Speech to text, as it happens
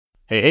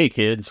Hey,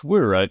 kids,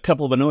 we're a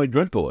couple of annoyed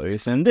grunt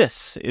boys, and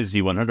this is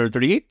the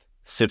 138th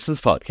Simpsons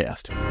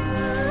Podcast.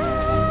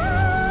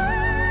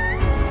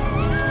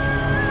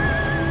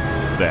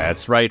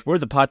 That's right, we're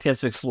the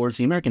podcast that explores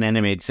the American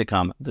animated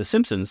sitcom The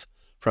Simpsons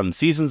from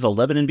seasons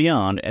 11 and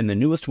beyond, and the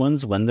newest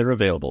ones when they're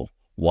available.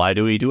 Why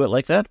do we do it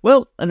like that?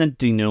 Well, an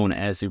entity known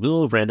as the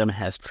Wheel of Random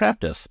has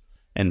trapped us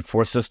and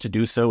forced us to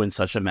do so in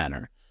such a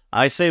manner.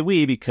 I say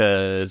we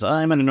because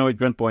I'm an annoyed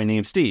grunt boy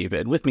named Steve,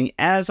 and with me,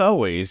 as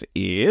always,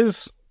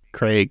 is...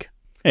 Craig.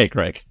 Hey,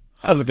 Craig.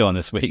 How's it going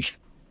this week?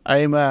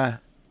 I'm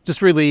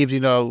just relieved,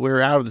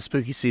 we're out of the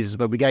spooky season,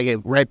 but we got to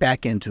get right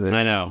back into it.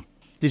 I know.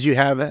 Did you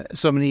have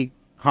so many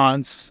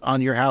haunts on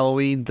your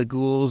Halloween, the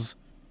ghouls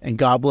and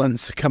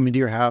goblins coming to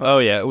your house? Oh,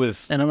 yeah, it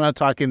was... And I'm not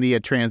talking the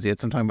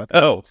transients, I'm talking about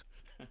the haunts.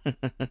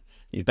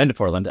 You've been to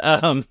Portland.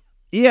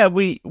 Yeah,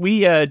 we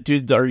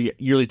did our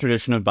yearly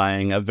tradition of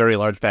buying a very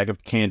large bag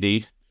of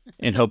candy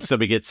in hopes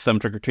that we get some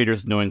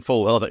trick-or-treaters knowing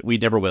full well that we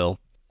never will.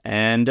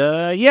 And,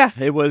 yeah,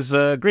 it was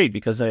great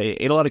because I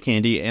ate a lot of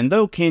candy, and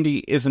though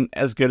candy isn't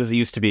as good as it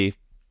used to be,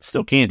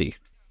 still candy.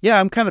 Yeah,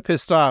 I'm kind of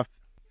pissed off.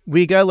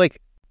 We got,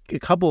 a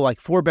couple,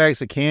 4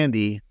 bags of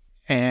candy,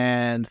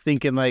 and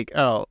thinking,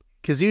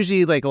 because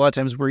usually, a lot of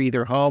times we're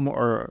either home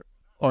or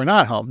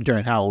not home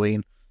during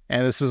Halloween,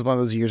 and this is one of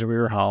those years where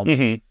we were home.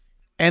 Mm-hmm.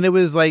 And it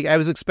was, I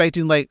was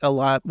expecting, a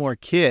lot more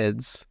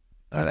kids,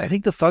 but I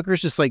think the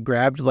fuckers just,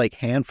 grabbed,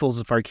 handfuls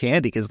of our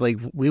candy, because,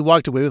 we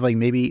walked away with,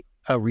 maybe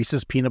a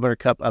Reese's peanut butter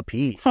cup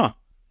apiece. Huh.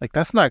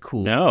 That's not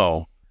cool.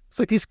 No. It's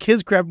these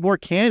kids grabbed more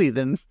candy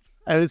than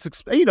I was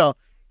expecting.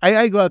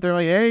 I go out there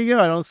there you go.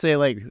 I don't say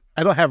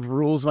I don't have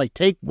rules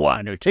take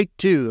 1 or take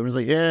 2. I was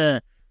yeah,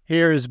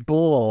 here's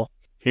bowl.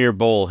 Here,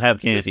 bowl,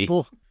 have candy.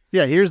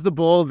 Yeah, here's the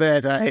bowl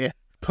that I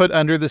put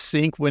under the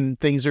sink when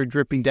things are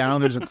dripping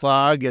down. There's a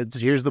clog.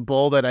 Here's the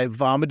bowl that I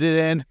vomited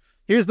in.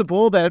 Here's the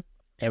bowl that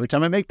every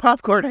time I make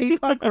popcorn, I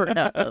eat popcorn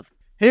out of.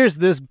 Here's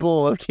this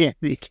bowl of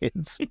candy,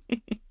 kids.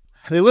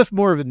 They left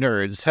more of the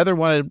nerds. Heather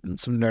wanted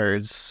some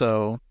nerds,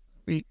 so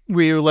we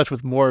were left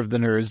with more of the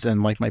nerds than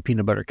my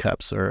peanut butter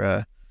cups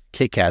or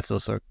Kit Kats.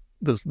 Those are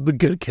the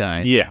good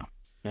kind. Yeah.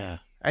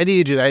 I need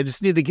to do that. I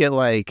just need to get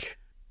the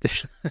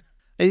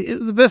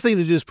best thing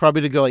to do is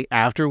probably to go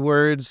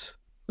afterwards,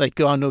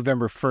 go on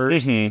November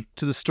 1st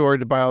to the store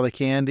to buy all the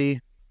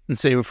candy and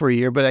save it for a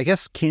year. But I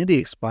guess candy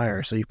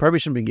expires, so you probably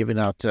shouldn't be giving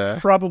out.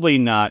 Probably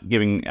not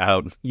giving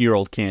out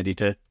year-old candy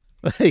to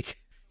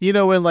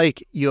when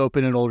you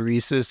open an old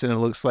Reese's and it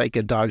looks like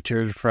a dog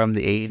turd from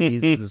the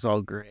 80s, it's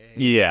all gray.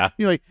 Yeah.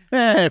 You're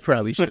I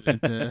probably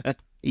shouldn't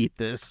eat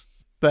this.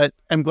 But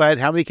I'm glad.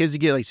 How many kids you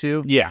get?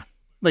 2? Yeah.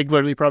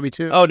 Literally probably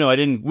 2? Oh, no, I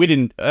didn't. We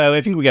didn't. I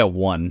think we got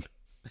 1.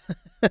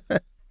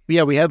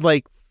 Yeah, we had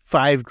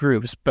 5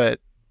 groups, but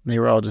they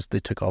were all they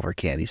took all of our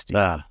candy, Steve.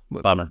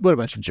 Bummer. What a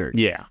bunch of jerks.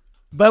 Yeah.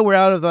 But we're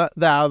out of the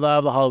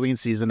Halloween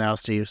season now,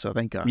 Steve, so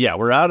thank God. Yeah,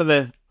 we're out of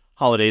the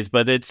holidays,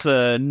 but it's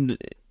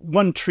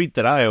one treat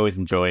that I always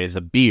enjoy is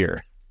a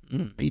beer.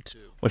 Me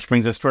too. Which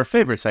brings us to our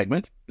favorite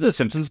segment, The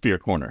Simpsons Beer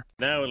Corner.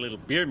 Now a little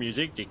beer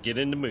music to get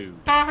in the mood.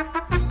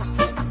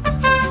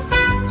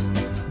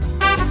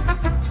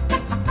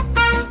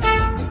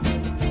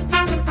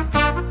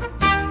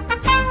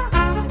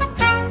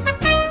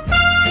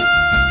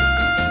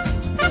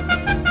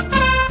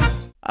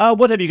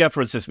 What have you got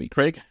for us this week,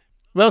 Craig?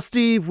 Well,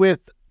 Steve,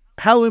 with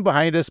Halloween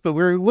behind us, but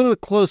we're a little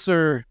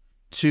closer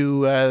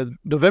to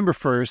November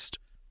 1st,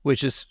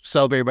 which is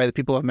celebrated by the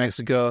people of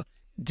Mexico,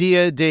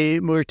 Dia de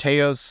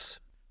Muertos,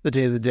 the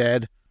Day of the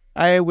Dead.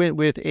 I went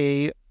with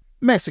a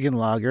Mexican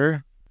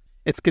lager.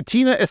 It's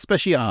Catina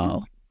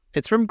Especial.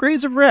 It's from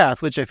Grains of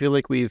Wrath, which I feel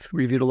like we've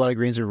reviewed a lot of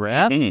Grains of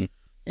Wrath. Mm-hmm.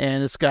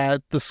 And it's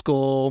got the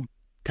skull,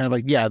 kind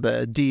of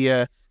the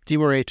Dia de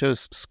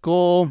Muertos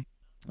skull.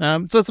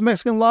 So it's a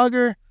Mexican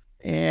lager,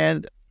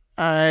 and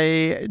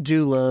I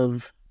do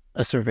love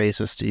a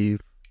cerveza, Steve.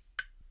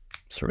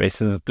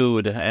 Cerveza is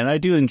good, and I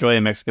do enjoy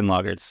a Mexican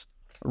lager. It's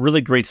a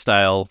really great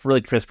style,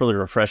 really crisp, really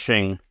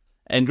refreshing.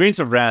 And Grains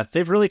of Wrath,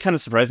 they've really kind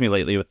of surprised me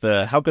lately with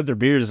how good their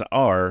beers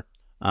are.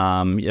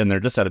 And they're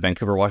just out of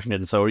Vancouver,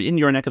 Washington, so in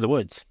your neck of the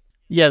woods.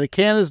 Yeah, the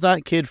can is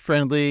not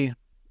kid-friendly.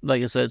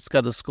 Like I said, it's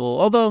got a skull,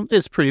 although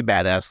it's pretty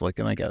badass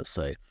looking, I gotta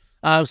say.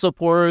 So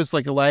pours a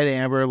light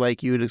amber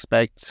like you would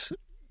expect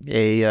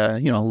a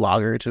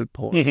lager to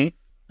pour.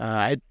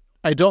 Mm-hmm.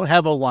 I don't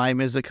have a lime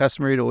as a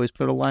customer to always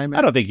put a lime in.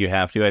 I don't think you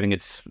have to. I think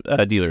it's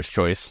a dealer's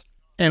choice.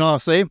 And I'll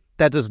say,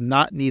 that does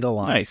not need a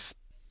lime. Nice.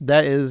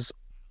 That is,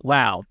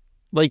 wow.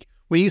 When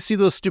you see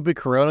those stupid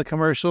Corona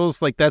commercials,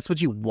 that's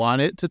what you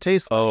want it to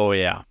taste like. Oh,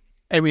 yeah.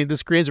 I mean,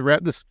 this Grains of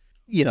Wrath,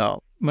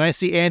 when I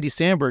see Andy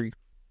Samberg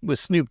with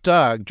Snoop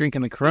Dogg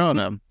drinking the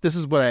Corona, this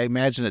is what I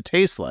imagine it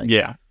tastes like.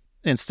 Yeah.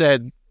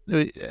 Instead,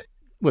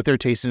 what they're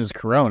tasting is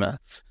Corona.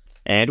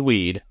 And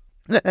weed.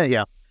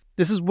 Yeah.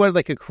 This is what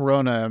a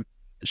Corona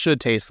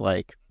should taste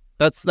like.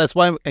 That's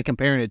why I'm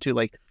comparing it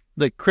to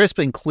the crisp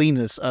and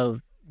cleanness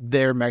of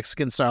their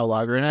Mexican style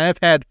lager. And I've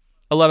had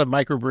a lot of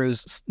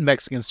microbrews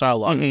Mexican style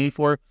lager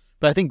before,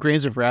 but I think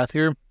Grains of Wrath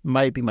here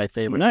might be my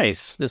favorite.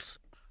 Nice. That's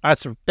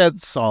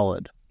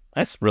solid.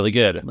 That's really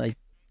good. Like,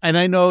 and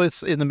I know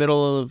it's in the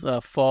middle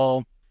of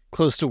fall,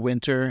 close to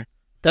winter.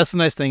 That's the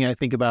nice thing I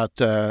think about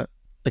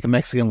like a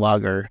Mexican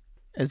lager,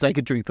 is I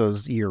could drink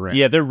those year round.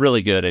 Yeah, they're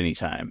really good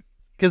anytime.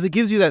 Because it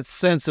gives you that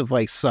sense of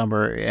like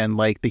summer and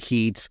like the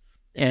heat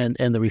and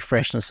the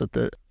refreshness that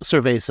the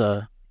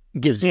cerveza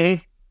gives you.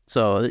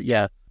 So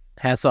yeah,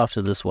 hats off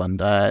to this one.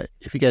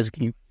 If you guys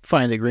can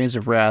find it, Grains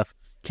of Wrath,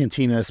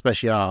 Cantina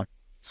Especial,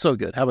 so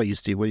good. How about you,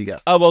 Steve? What do you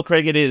got? Oh, well,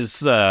 Craig, it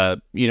is,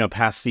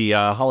 past the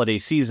holiday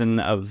season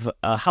of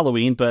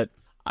Halloween, but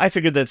I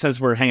figured that since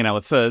we're hanging out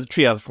with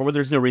Treehouse before,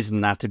 there's no reason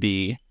not to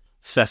be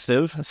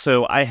festive.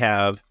 So I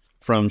have,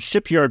 from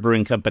Shipyard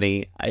Brewing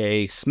Company,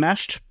 a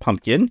Smashed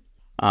Pumpkin.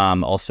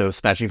 Also,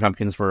 Smashing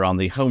Pumpkins were on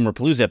the Homer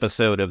Blues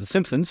episode of The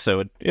Simpsons,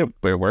 so it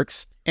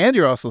works. And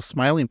you're also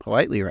smiling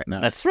politely right now.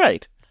 That's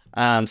right.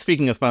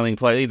 Speaking of smiling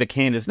politely, the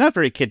can is not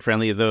very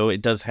kid-friendly, though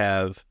it does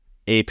have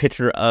a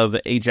picture of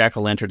a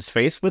jack-o'-lantern's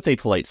face with a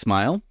polite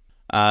smile.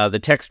 The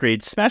text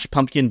reads, Smash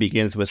Pumpkin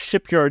begins with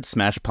Shipyard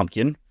Smash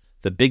Pumpkin.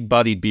 The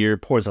big-bodied beer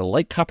pours a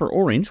light copper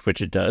orange,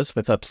 which it does,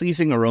 with a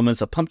pleasing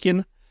aromas of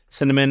pumpkin,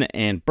 cinnamon,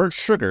 and burnt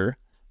sugar,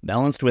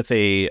 balanced with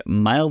a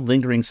mild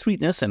lingering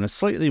sweetness and a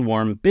slightly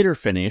warm, bitter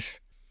finish.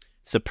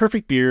 It's a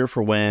perfect beer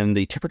for when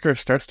the temperature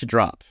starts to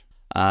drop.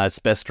 It's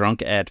best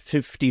drunk at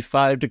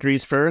 55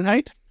 degrees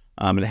Fahrenheit.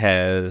 It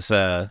has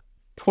 20%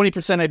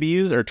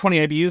 IBUs, or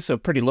 20 IBUs, so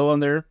pretty low on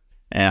there.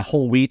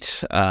 Whole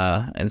wheat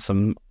and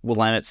some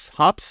Willamette's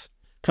hops.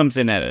 Comes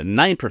in at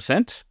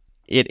 9%.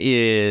 It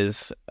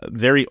is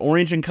very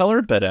orange in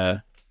color, but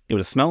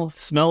it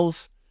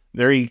smells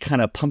very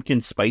kind of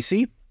pumpkin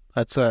spicy.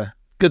 That's a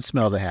good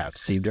smell to have,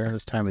 Steve, during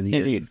this time of the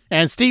year. Indeed.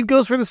 And Steve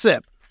goes for the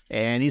sip.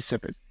 And he's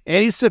sipping.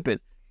 And he's sipping.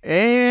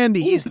 And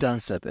he's done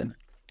sipping.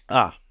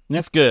 Ah,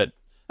 that's good.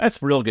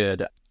 That's real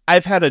good.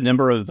 I've had a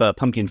number of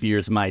pumpkin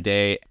beers in my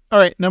day. All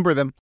right, number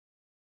them.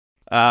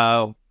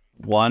 1,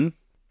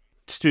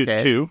 2,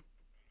 Okay. 2,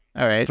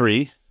 All right.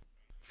 3,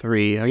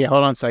 3. Oh, yeah,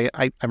 hold on a second.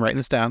 I'm writing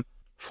this down.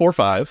 4,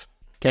 5,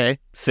 Okay.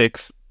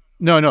 6.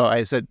 No,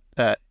 I said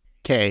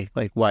K,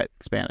 like what?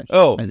 Spanish.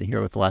 Oh. I didn't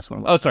hear what the last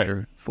one was. Oh, sorry.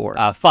 After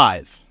 4.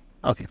 5.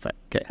 Okay, fine.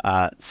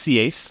 Okay.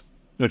 Seis,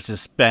 which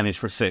is Spanish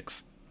for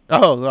 6.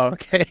 Oh,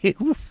 okay.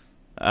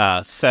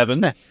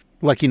 7.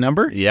 Lucky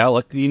number? Yeah,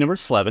 lucky number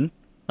 11.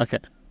 Okay.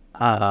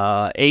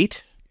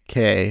 8.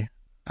 Okay.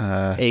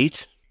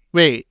 8.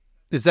 Wait,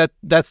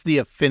 that's the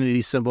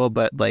affinity symbol,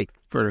 but like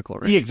vertical,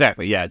 right? Yeah,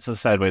 exactly. Yeah, it's a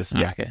sideways.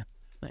 Yeah. Okay.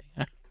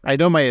 I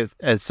know my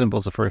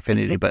symbols are for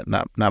affinity, but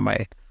not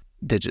my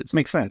digits.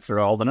 Makes sense. They're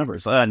all the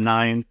numbers.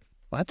 9.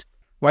 What?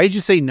 Why did you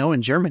say no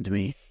in German to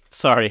me?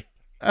 Sorry.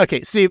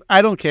 Okay, Steve,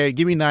 I don't care.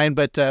 Give me 9,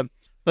 but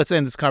let's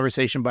end this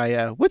conversation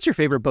by what's your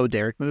favorite Bo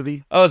Derek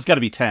movie? Oh, it's got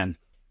to be 10.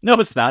 No,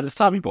 it's not. It's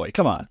Tommy Boy.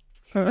 Come on.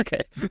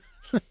 Okay.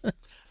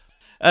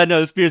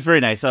 No, this beer is very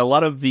nice. A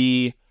lot of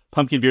the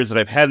pumpkin beers that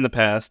I've had in the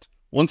past,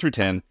 1 through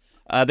 10,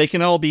 they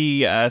can all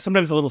be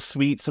sometimes a little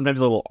sweet, sometimes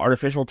a little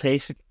artificial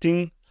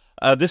tasting.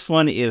 This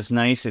one is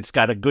nice. It's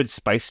got a good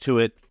spice to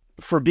it.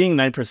 For being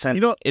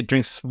 9%, it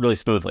drinks really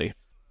smoothly.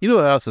 You know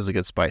what else has a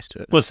good spice to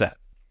it? What's that?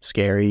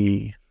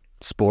 Scary,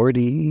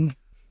 sporty,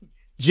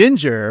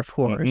 ginger, of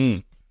course, Mm-hmm.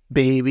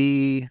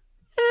 baby,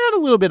 and a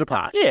little bit of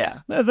pot. Yeah,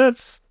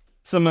 that's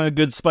some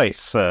good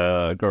spice,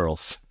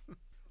 girls.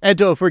 And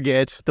don't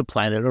forget the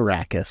planet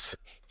Arrakis.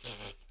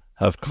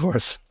 Of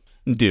course.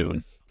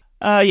 Dune.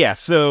 Yeah,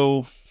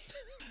 so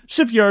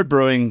Shipyard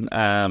Brewing,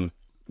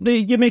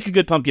 you make a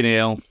good pumpkin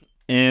ale,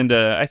 and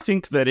I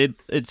think that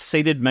it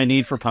sated my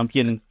need for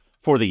pumpkin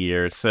for the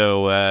year.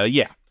 So,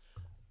 yeah,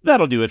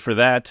 that'll do it for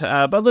that.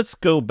 But let's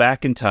go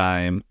back in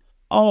time,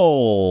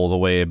 all the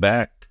way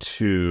back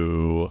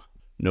to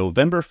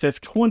November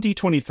 5th,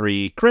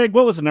 2023. Craig,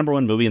 what was the number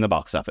 1 movie in the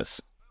box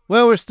office?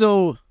 Well, we're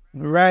still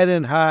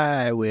riding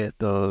high with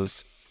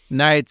those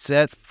nights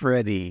at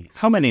Freddy's.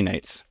 How many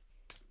nights?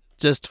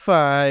 Just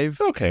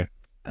 5. Okay.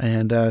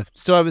 And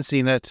still haven't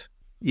seen it,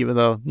 even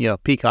though,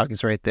 Peacock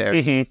is right there.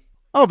 Mm-hmm.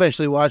 I'll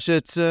eventually watch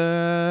it,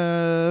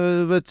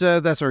 but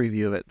that's our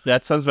review of it.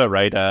 That sounds about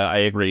right. I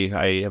agree.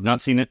 I have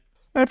not seen it.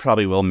 I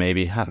probably will,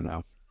 maybe. I don't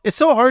know. It's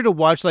so hard to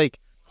watch, like,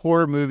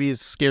 horror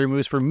movies, scary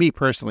movies, for me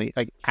personally,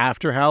 like,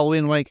 after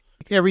Halloween. Like,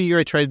 every year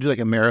I try to do, like,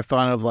 a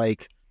marathon of,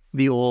 like,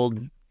 the old,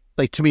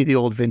 like, to me, the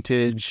old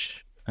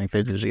vintage, I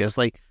guess,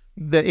 like,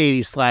 the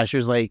 80s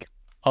slashers. Like,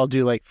 I'll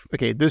do, like,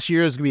 okay, this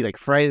year is going to be, like,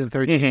 Friday the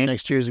 13th. Mm-hmm.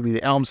 Next year is going to be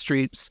the Elm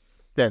Streets,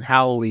 then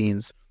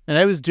Halloween's. And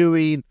I was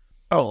doing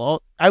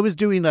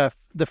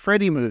the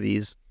Freddy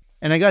movies,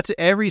 and I got to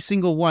every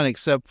single one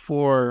except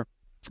for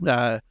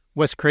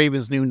Wes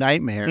Craven's New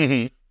Nightmare.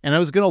 Mm-hmm. And I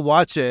was going to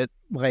watch it,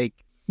 like,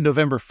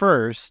 November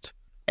 1st,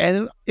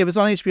 and it was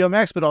on HBO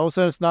Max, but all of a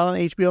sudden it's not on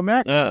HBO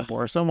Max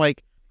anymore. So I'm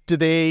like, did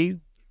they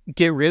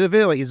get rid of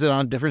it? Like, is it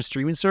on different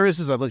streaming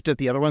services? I looked at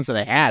the other ones that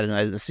I had, and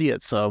I didn't see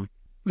it. So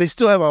they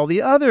still have all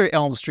the other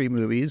Elm Street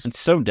movies. It's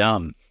so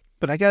dumb.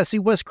 But I got to see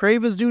Wes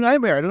Craven's New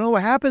Nightmare. I don't know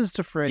what happens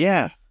to Freddy.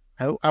 Yeah.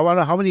 I want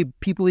to know how many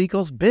people he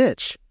calls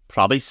bitch.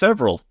 Probably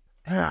several.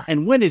 Yeah.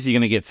 And when is he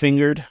going to get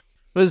fingered?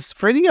 Was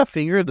Freddy Got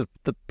Fingered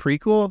the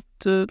prequel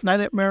to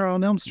Nightmare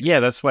on Elm Street?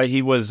 Yeah, that's why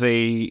he was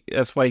the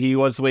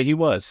way he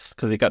was,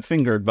 because he got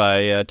fingered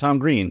by Tom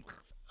Green.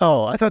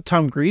 Oh, I thought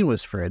Tom Green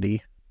was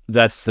Freddy.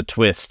 That's the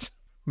twist.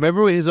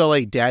 Remember when he was all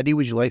like, "Daddy,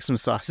 would you like some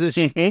sausage?"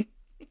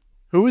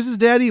 Who was his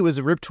daddy? Was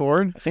it Rip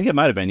Torn? I think it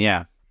might have been,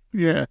 yeah.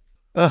 Yeah.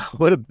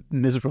 What a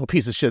miserable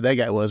piece of shit that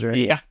guy was, right?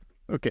 Yeah.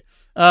 Okay.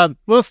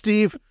 Well,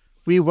 Steve,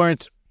 we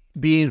weren't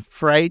being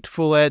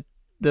frightful at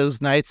those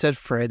nights at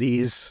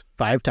Freddy's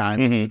 5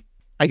 times. Mm-hmm.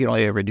 I can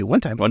only ever do one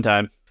time. One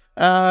time.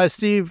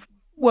 Steve,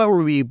 what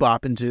were we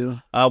bopping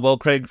to? Well,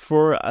 Craig,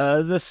 for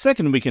the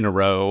second week in a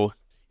row,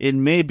 it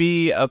may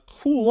be a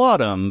cool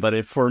autumn,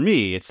 but for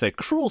me, it's a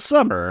cruel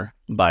summer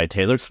by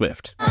Taylor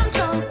Swift. I'm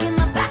drunk in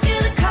the back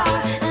of the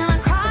car, and I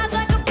cried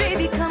like a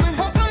baby coming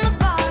home from the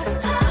bar.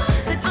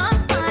 Said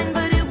I'm fine,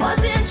 but it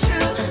wasn't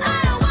true.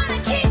 I don't want to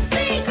keep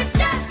secrets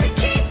just to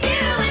keep you.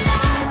 And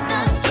I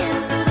snuck in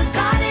through the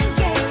garden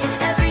gate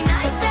every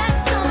night that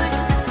summer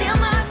just to seal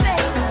my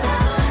fate.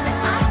 Then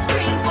I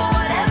scream for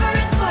whatever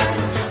it's worth.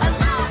 I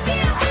love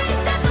you,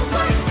 ain't that the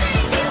worst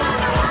thing you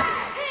ever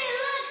heard? He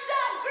looks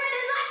up,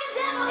 grinning like a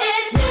devil.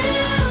 It's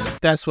new.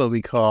 That's what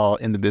we call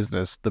in the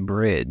business the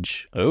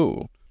bridge.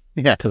 Oh,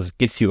 Yeah. because it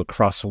gets you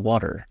across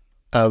water.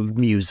 Of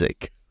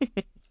music.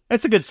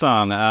 It's a good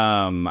song.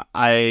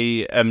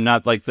 I am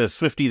not like the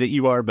Swiftie that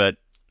you are, but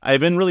I've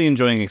been really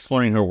enjoying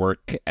exploring her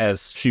work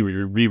as she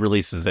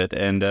re-releases it,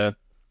 and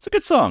it's a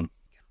good song.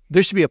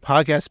 There should be a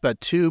podcast about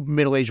 2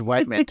 middle-aged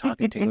white men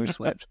talking Taylor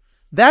Swift.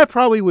 That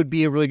probably would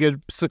be a really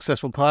good,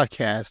 successful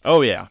podcast.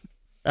 Oh, yeah.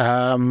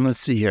 Let's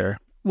see here.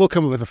 We'll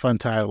come up with a fun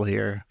title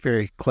here.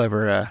 Very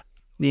clever.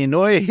 The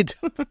Annoyed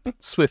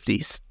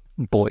Swifties.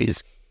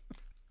 Boys.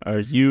 Are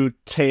you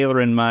Taylor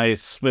and my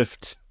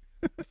Swift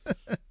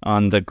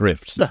on the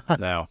grift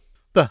now?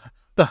 The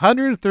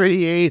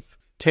 138th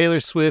Taylor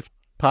Swift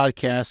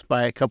podcast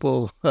by a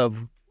couple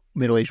of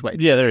middle-aged white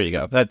men. Yeah, there you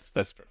go. That's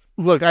true.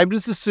 Look, I'm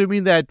just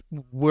assuming that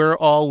we're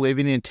all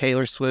living in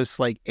Taylor Swift's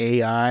like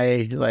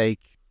AI, like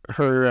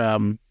her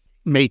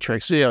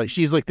Matrix. You know, like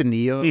she's like the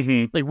Neo.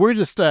 Mm-hmm. Like we're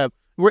just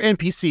we're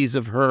NPCs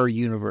of her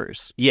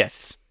universe.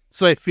 Yes.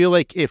 So I feel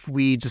like if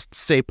we just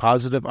stay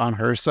positive on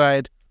her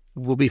side,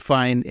 we'll be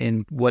fine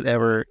in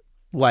whatever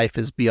life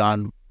is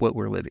beyond what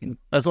we're living.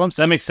 That's all I'm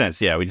saying. That makes sense.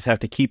 Yeah, we just have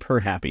to keep her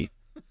happy.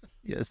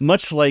 Yes.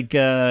 Much like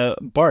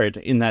Bart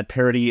in that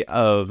parody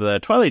of the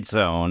Twilight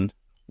Zone,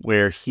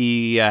 where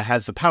he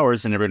has the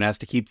powers and everyone has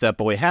to keep that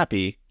boy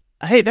happy.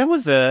 Hey, that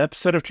was an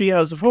episode of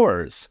Treehouse of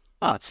Horrors.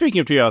 Speaking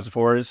of Treehouse of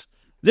Horrors,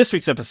 this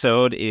week's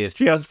episode is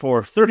Treehouse of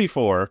Horror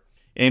 34,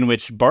 in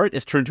which Bart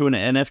is turned to an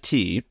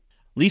NFT,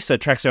 Lisa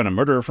tracks down a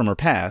murderer from her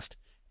past,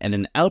 and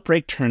an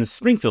outbreak turns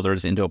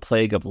Springfielders into a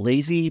plague of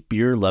lazy,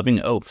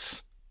 beer-loving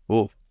oafs.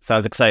 Ooh,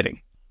 sounds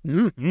exciting.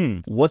 Mm-hmm.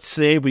 Let's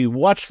say we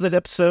watch that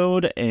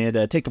episode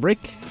and take a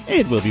break,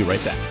 and we'll be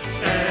right back.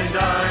 And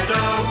I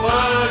don't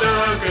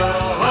wanna go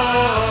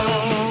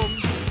home.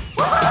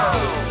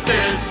 Woo!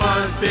 This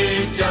must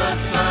be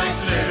just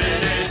like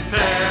living in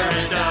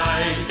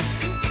paradise.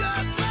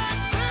 Just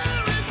like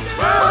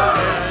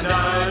paradise. And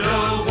I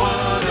don't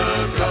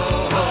wanna go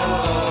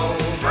home.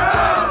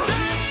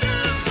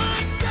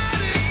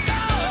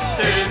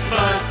 This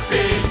must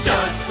be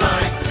just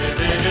like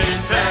living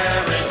in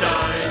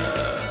paradise.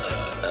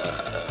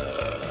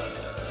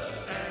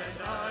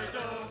 And I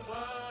don't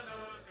wanna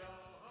go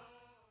home.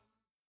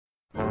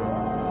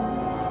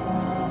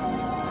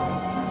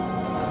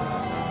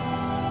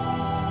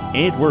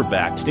 And we're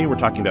back. Today we're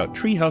talking about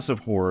Treehouse of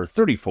Horror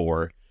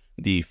 34,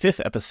 the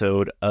 5th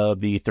episode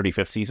of the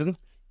 35th season.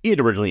 It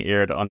originally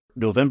aired on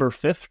November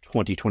 5th,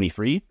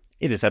 2023.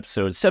 It is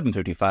episode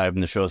 755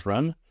 in the show's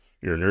run.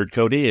 Your nerd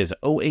code is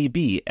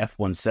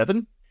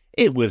OABF17.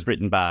 It was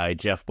written by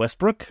Jeff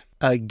Westbrook,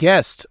 A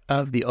guest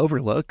of The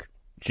Overlook,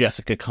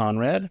 Jessica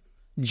Conrad,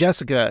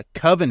 Jessica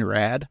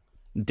Covenrad,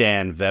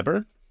 Dan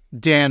Weber,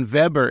 Dan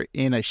Weber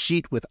in a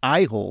sheet with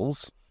eye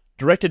holes,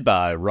 directed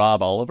by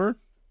Rob Oliver,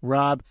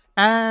 Rob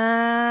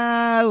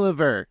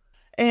Oliver,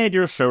 and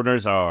your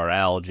showrunners are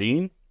Al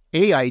Jean,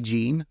 AI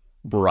Gene,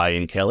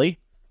 Brian Kelly,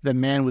 the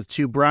man with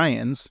 2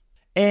 Brians,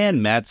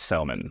 and Matt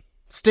Selman.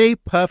 Stay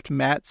Puffed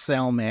Matt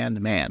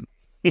Selman Man.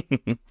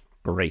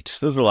 Great.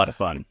 Those are a lot of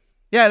fun.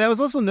 Yeah, and I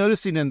was also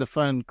noticing in the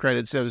fun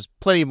credits, there's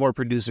plenty more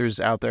producers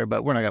out there,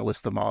 but we're not going to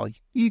list them all.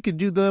 You can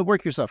do the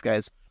work yourself,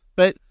 guys.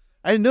 But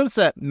I noticed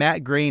that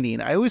Matt Groening,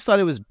 I always thought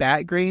it was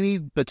Bat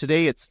Groening, but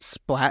today it's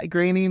Splat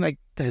Groening. Like,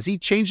 has he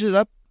changed it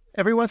up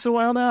every once in a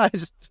while now? I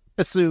just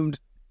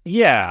assumed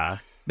Yeah.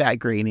 Bat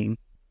Groening.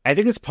 I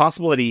think it's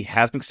possible that he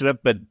has mixed it up,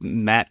 but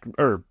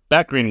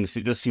Bat Groening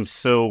just seems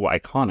so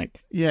iconic.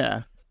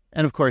 Yeah.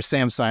 And of course,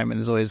 Sam Simon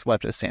has always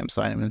left as Sam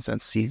Simon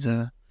since he's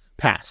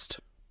passed.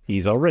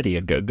 He's already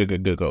a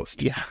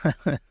ghost. Yeah.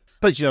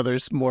 But, you know,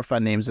 there's more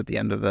fun names at the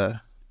end of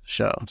the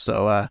show.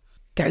 So,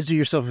 guys, do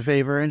yourself a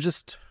favor and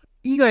just,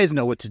 you guys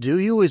know what to do.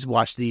 You always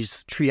watch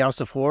these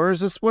Treehouse of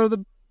Horrors. It's one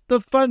of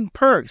the fun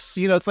perks.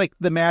 You know, it's like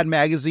the Mad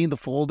Magazine, the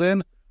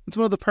fold-in. It's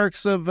one of the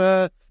perks of,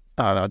 I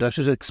don't know, do I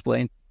should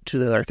explain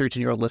to our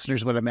 13-year-old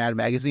listeners what a Mad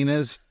Magazine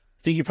is?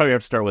 I think you probably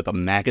have to start with a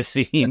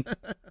magazine.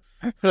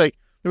 Like,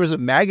 there was a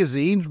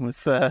magazine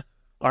with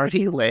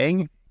Artie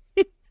Lang,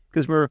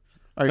 because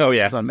Oh,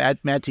 yeah. was on Mad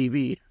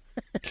TV.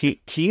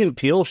 Key and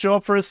Peele show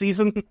up for a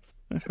season?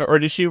 Or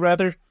did she,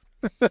 rather?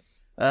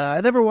 I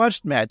never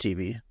watched Mad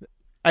TV.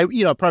 I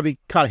probably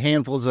caught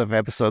handfuls of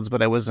episodes,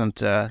 but I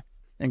wasn't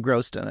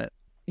engrossed in it.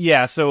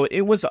 Yeah, so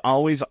it was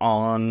always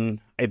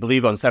on, I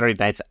believe, on Saturday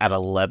nights at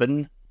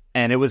 11,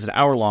 and it was an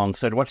hour long,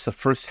 so I'd watch the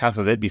first half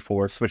of it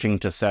before switching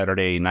to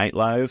Saturday Night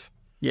Live.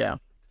 Yeah.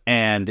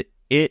 And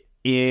it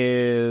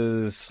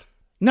is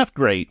not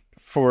great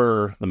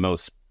for the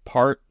most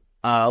part.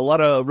 A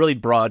lot of really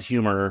broad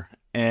humor,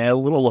 and a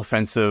little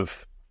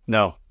offensive.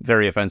 No,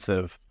 very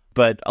offensive.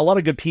 But a lot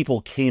of good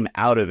people came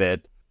out of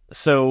it,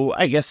 so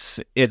I guess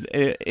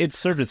it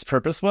served its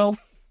purpose well.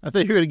 I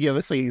thought you were going to give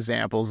us like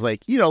examples.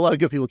 Like, a lot of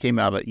good people came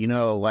out of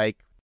it,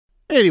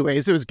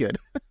 anyways, it was good.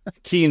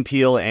 Key and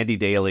Peele, Andy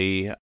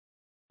Daly,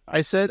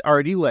 I said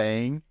Artie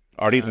Lang.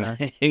 Artie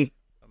Lang,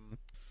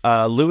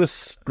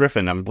 Lewis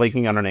Griffin. I'm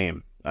blanking on her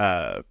name.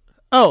 Alex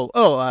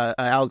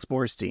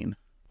Borstein.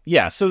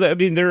 Yeah, so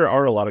there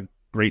are a lot of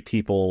great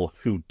people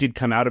who did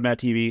come out of Matt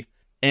TV,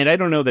 and I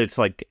don't know that it's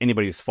like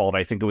anybody's fault.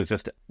 I think it was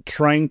just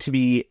trying to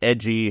be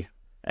edgy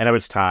and of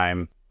its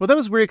time. Well, that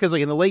was weird because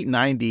in the late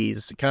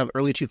 90s, kind of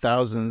early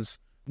 2000s,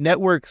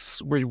 networks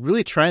were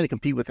really trying to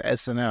compete with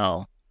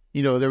SNL.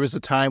 There was a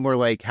time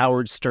where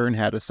Howard Stern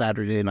had a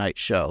Saturday night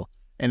show,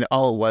 and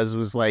all it was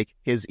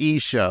his E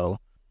show,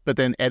 but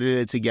then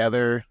edited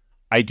together.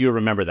 I do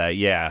remember that,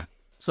 yeah.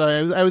 So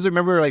I always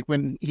remember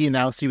when he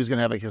announced he was going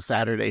to have a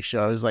Saturday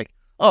show. I was like,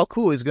 oh,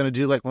 cool. He's going to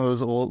do one of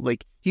those old,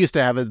 he used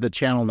to have the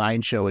Channel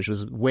 9 show, which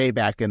was way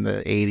back in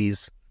the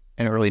 80s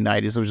and early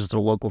 90s. It was just a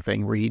local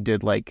thing where he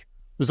did it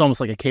was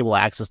almost like a cable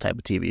access type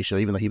of TV show,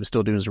 even though he was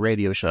still doing his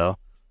radio show.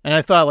 And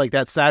I thought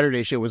that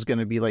Saturday show was going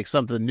to be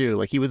something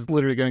new. He was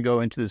literally going to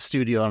go into the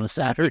studio on a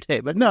Saturday,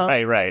 but no.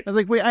 Right. I was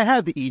like, wait, I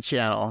have the E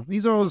channel.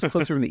 These are all those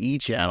clips from the E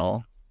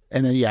channel.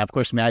 And then, yeah, of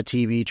course, Mad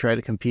TV tried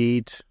to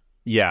compete.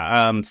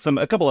 Yeah,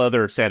 a couple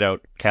other standout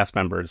cast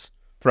members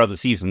for other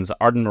seasons.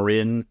 Arden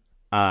Marin,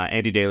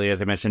 Andy Daly,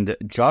 as I mentioned,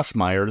 Josh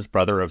Myers,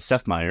 brother of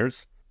Seth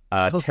Meyers,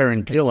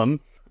 Taron Gilliam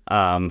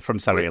from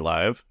Saturday Night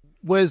Live.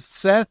 Was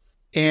Seth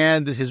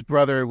and his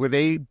brother, was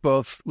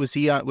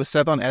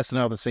Seth on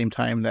SNL at the same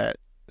time that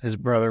his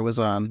brother was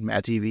on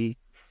Mad TV?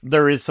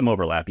 There is some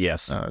overlap,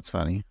 yes. Oh, that's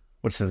funny.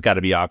 Which has got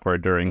to be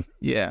awkward during.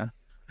 Yeah.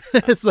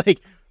 It's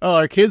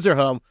our kids are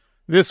home.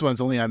 This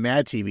one's only on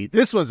Mad TV.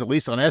 This one's at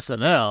least on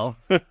SNL.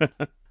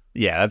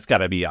 Yeah, that's got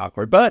to be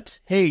awkward. But,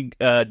 hey,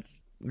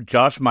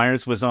 Josh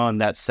Myers was on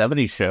that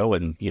 70s show,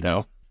 and,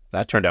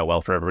 that turned out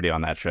well for everybody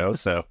on that show.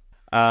 So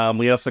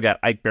we also got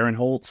Ike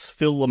Barinholtz,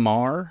 Phil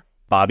Lamar,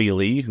 Bobby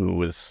Lee, who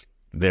was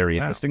very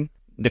interesting,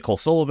 Nicole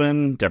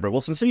Sullivan, Deborah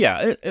Wilson. So,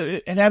 yeah,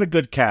 it had a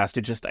good cast.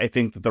 I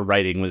think that the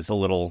writing was a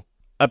little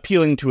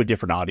appealing to a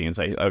different audience,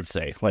 I would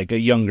say, a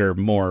younger,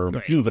 more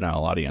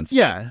juvenile audience.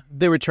 Yeah,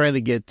 they were trying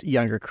to get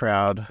younger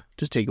crowd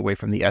to take away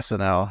from the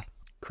SNL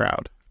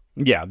crowd.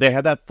 Yeah, they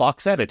had that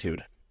Fox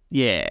attitude.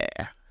 Yeah.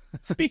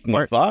 Speaking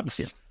of Fox.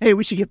 Yeah. Hey,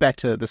 we should get back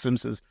to The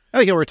Simpsons. I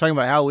think we're talking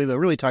about Halloween, but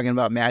really talking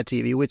about Mad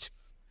TV, which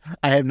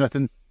I have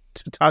nothing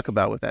to talk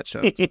about with that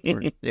show.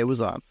 It was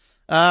on.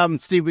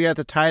 Steve, we got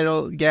the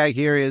title gag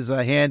here is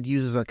a hand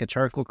uses a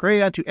charcoal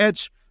crayon to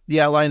etch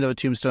the outline of a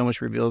tombstone,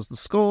 which reveals the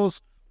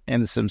skulls,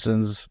 and The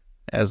Simpsons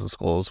as the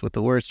skulls with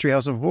the words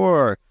Treehouse of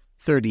Horror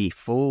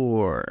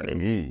 34.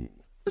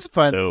 It's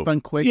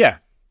fun, quick,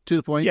 to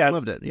the point. Yeah.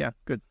 Loved it. Yeah,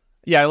 good.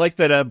 Yeah, I like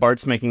that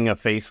Bart's making a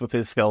face with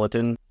his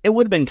skeleton. It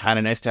would have been kind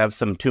of nice to have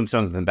some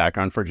tombstones in the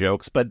background for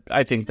jokes, but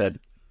I think that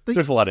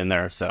there's a lot in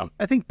there, so.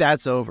 I think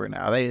that's over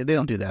now. They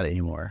don't do that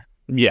anymore.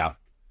 Yeah.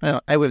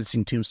 I haven't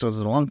seen tombstones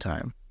in a long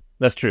time.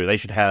 That's true. They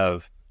should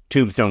have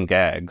tombstone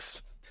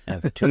gags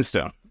as a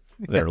tombstone.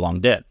 They're long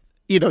dead.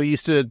 You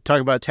used to talk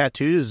about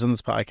tattoos on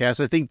this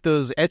podcast. I think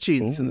those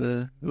etchings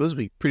those would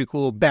be pretty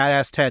cool,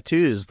 badass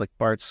tattoos, like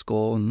Bart's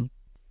skull and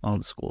all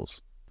the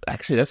skulls.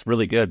 Actually, that's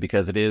really good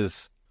because it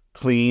is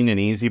clean and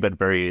easy, but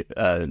very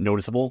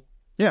noticeable.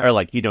 Yeah.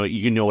 Or you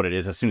know what it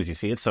is as soon as you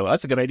see it. So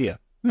that's a good idea.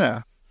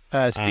 Yeah.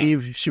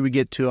 Steve, should we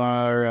get to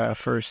our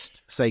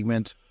first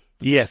segment?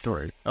 Yes.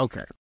 Story.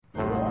 Okay.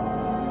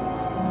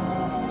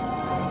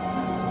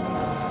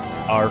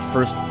 Our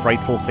first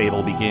frightful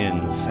fable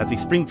begins at the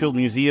Springfield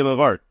Museum of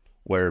Art,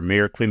 where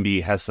Mayor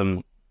Quimby has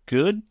some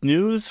good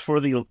news for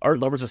the art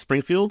lovers of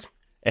Springfield.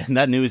 And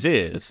that news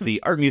is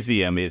the art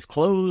museum is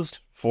closed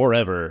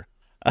forever.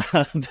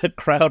 The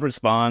crowd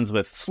responds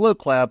with slow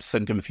claps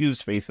and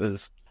confused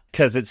faces,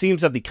 because it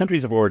seems that the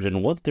countries of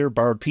origin want their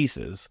borrowed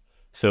pieces.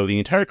 So the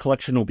entire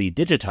collection will be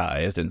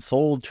digitized and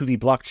sold to the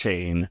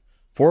blockchain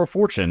for a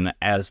fortune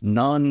as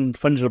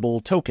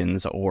non-fungible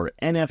tokens or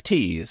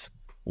NFTs,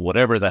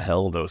 whatever the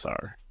hell those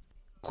are.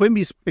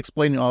 Quimby's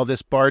explaining all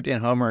this. Bart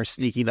and Homer are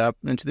sneaking up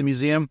into the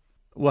museum.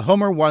 Well,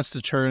 Homer wants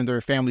to turn their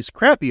family's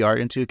crappy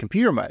art into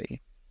computer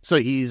money. So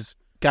he's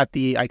got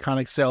the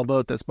iconic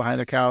sailboat that's behind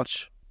their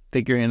couch,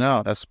 figuring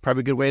out that's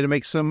probably a good way to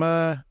make some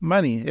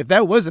money. If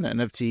that was an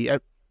NFT,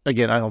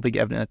 again, I don't think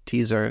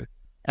NFTs are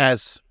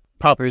as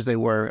popular as they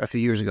were a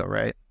few years ago,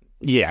 right?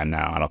 Yeah, no,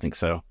 I don't think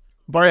so.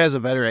 Bart has a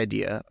better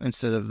idea.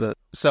 Instead of the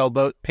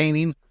sailboat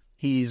painting,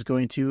 he's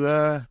going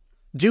to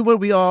do what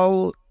we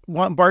all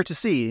want Bart to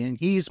see, and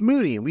he's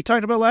mooning. We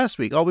talked about last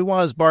week. All we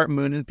want is Bart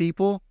mooning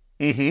people,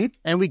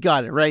 and we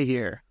got it right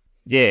here.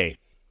 Yay.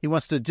 He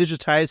wants to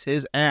digitize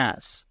his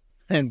ass.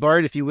 And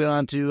Bart, if you went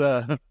on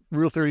to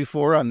Rule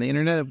 34 on the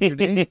internet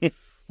today,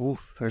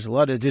 oof, there's a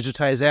lot of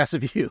digitized ass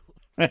of you.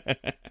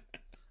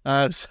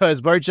 So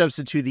as Bart jumps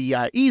into the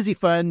Easy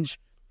Funge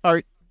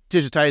art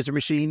digitizer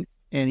machine,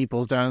 and he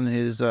pulls down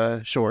his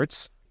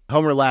shorts,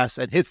 Homer laughs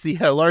and hits the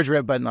large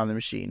red button on the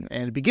machine,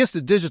 and it begins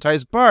to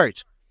digitize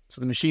Bart. So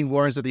the machine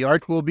warns that the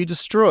art will be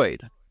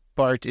destroyed.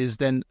 Bart is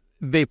then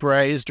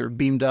vaporized or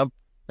beamed up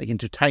like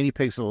into tiny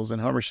pixels,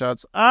 and Homer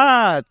shouts,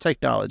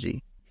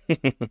 technology.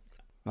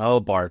 Oh,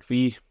 Bart,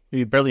 we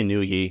barely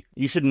knew ye.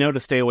 You should know to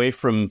stay away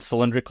from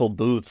cylindrical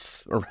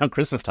booths around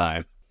Christmas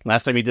time.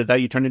 Last time you did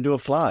that, you turned into a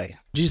fly.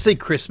 Did you say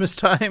Christmas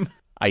time?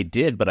 I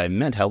did, but I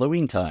meant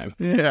Halloween time.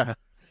 Yeah.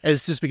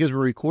 It's just because we're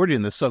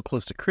recording this so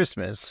close to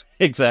Christmas.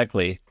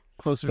 Exactly.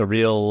 Closer It's a to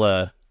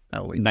real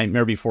Halloween.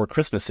 Nightmare Before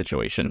Christmas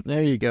situation.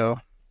 There you go.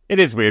 It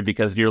is weird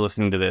because you're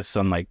listening to this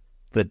on like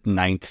the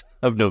 9th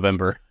of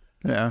November,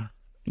 Yeah.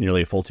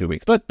 nearly a full 2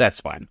 weeks, but that's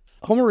fine.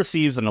 Homer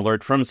receives an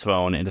alert from his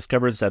phone and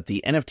discovers that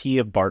the NFT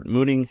of Bart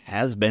mooning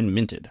has been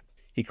minted.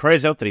 He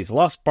cries out that he's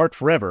lost Bart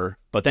forever,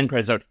 but then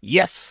cries out,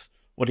 yes,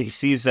 when he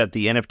sees that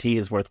the NFT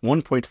is worth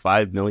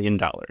 $1.5 million.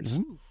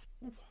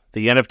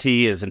 The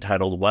NFT is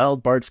entitled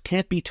Wild Bart's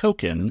Can't Be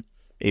Token,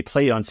 a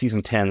play on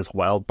Season 10's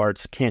Wild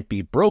Bart's Can't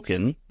Be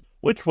Broken,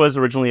 which was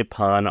originally a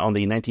pun on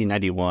the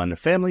 1991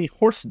 family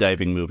horse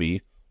diving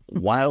movie,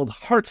 Wild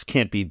Hearts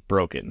Can't Be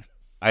Broken.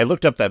 I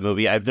looked up that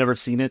movie. I've never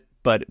seen it,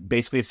 but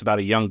basically it's about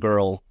a young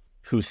girl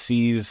who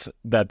sees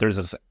that there's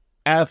this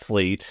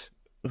athlete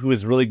who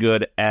is really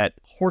good at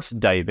horse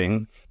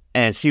diving,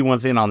 and she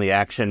wants in on the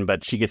action,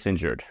 but she gets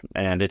injured.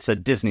 And it's a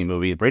Disney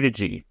movie, rated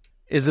G.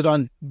 Is it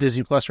on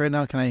Disney Plus right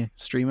now? Can I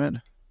stream it?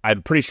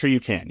 I'm pretty sure you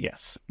can,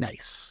 yes.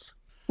 Nice.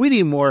 We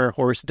need more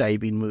horse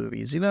diving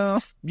movies, you know?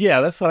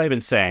 Yeah, that's what I've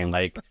been saying.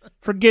 Like,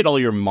 forget all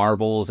your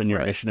Marvels and your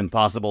Right. Mission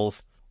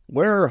Impossibles.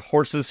 Where are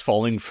horses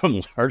falling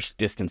from large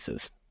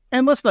distances?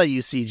 And let's not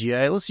use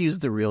CGI. Let's use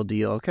the real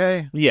deal,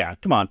 okay? Yeah,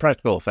 come on,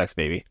 practical effects,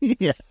 baby.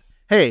 Yeah.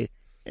 Hey,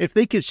 if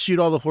they could shoot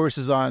all the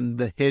horses on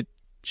the hit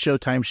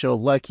Showtime show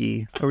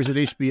Lucky, or was it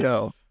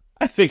HBO?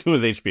 I think it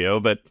was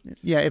HBO, but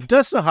Yeah, if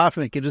Dustin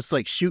Hoffman could just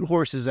like shoot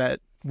horses at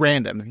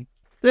random,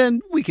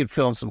 then we could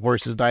film some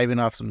horses diving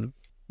off some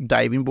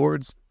diving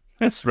boards.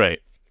 that's right.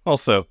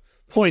 Also,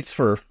 points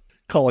for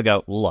calling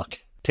out luck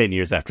 10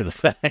 years after the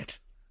fact.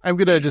 I'm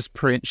going to just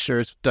print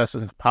shirts with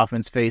Dustin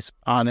Hoffman's face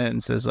on it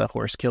and says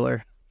horse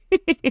killer.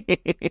 He'd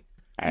be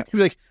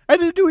like, I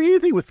didn't do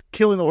anything with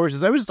killing the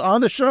horses. I was just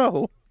on the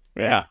show.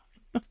 Yeah.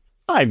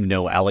 I'm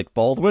no Alec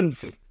Baldwin.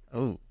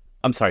 Oh,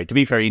 I'm sorry, to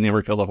be fair, he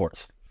never killed a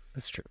horse.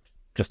 that's true.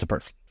 Just a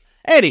person.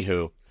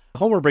 Anywho,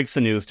 Homer breaks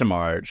the news to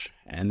Marge,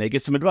 and they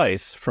get some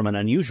advice from an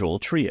unusual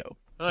trio.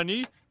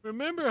 Honey,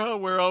 remember how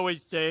we're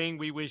always saying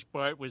we wish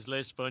Bart was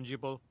less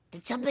fungible?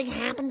 Did something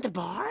happen to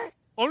Bart?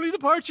 Only the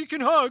parts you can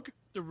hug.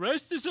 The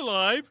rest is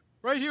alive,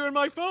 right here on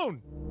my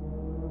phone.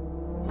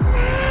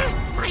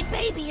 My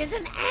baby is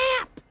an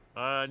app!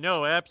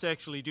 No, apps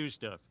actually do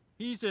stuff.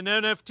 He's an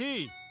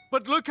NFT.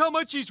 But look how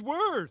much he's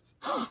worth.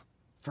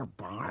 For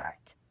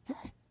Bart?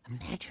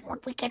 Imagine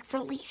what we get for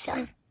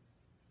Lisa.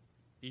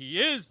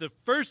 He is the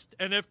first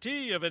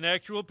NFT of an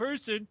actual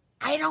person.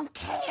 I don't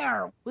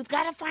care. We've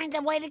got to find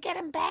a way to get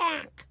him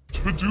back.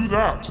 To do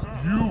that,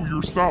 you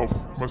yourself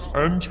must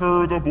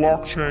enter the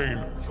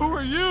blockchain. Who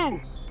are you?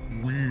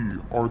 We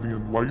are the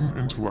enlightened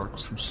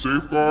intellects who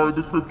safeguard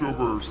the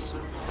cryptoverse.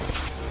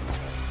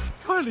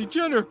 Kylie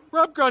Jenner,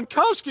 Rob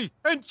Gronkowski,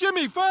 and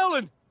Jimmy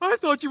Fallon. I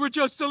thought you were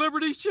just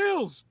celebrity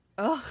shills.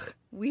 Ugh,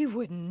 we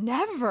would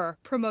never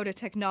promote a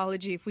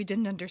technology if we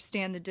didn't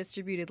understand the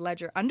distributed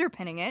ledger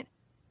underpinning it.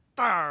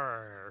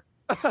 Arr.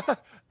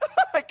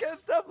 I can't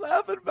stop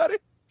laughing, buddy.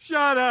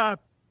 Shut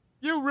up.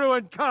 You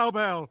ruined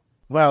cowbell.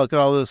 Wow, look at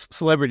all those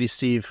celebrities,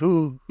 Steve.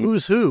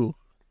 Who's who?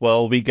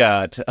 Well, we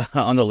got,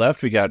 on the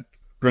left, we got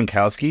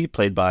Gronkowski,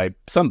 played by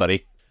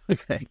somebody.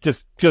 Okay.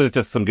 Just because it's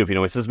just some goofy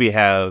noises. We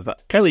have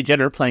Kylie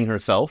Jenner playing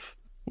herself.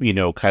 We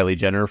know Kylie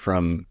Jenner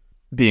from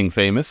being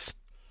famous.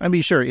 I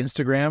mean, sure,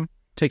 Instagram,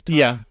 TikTok.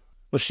 Yeah.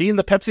 Was she in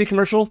the Pepsi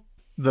commercial?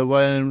 The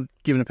one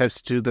giving a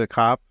Pepsi to the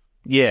cop.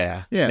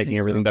 Yeah. Yeah, I Making think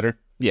everything so. better.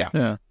 Yeah.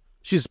 Yeah.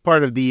 She's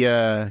part of the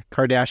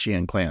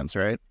Kardashian clans,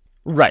 right?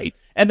 Right.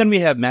 And then we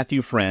have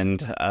Matthew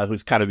Friend,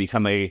 who's kind of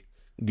become a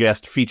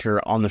guest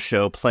feature on the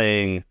show,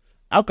 playing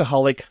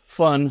alcoholic,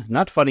 fun,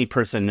 not funny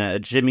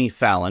person, Jimmy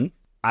Fallon.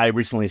 I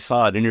recently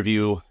saw an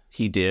interview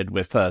he did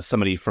with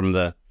somebody from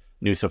the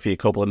new Sofia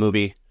Coppola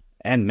movie,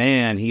 and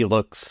man, he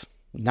looks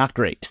not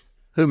great.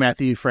 Who,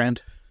 Matthew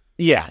Friend?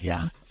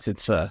 Yeah.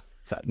 It's sad.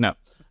 No.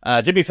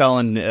 Jimmy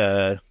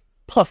Fallon,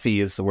 puffy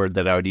is the word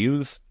that I would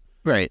use.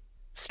 Right.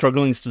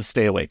 Struggling to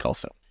stay awake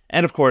also.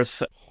 And of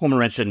course, Homer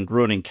mentioned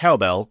ruining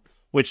cowbell.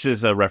 which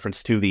is a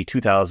reference to the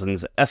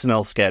 2000s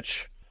SNL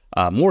sketch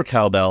More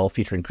Cowbell,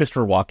 featuring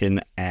Christopher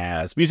Walken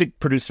as music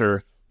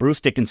producer Bruce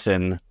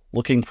Dickinson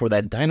looking for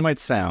that dynamite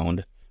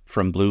sound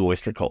from Blue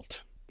Oyster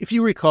Cult. If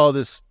you recall,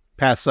 this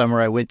past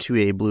summer, I went to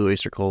a Blue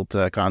Oyster Cult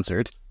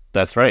concert.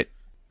 That's right.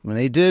 When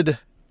they did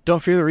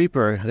Don't Fear the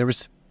Reaper, there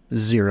was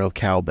zero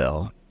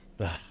cowbell.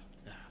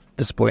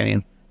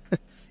 Disappointing.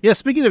 Yeah,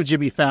 speaking of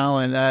Jimmy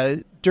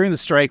Fallon, during the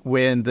strike,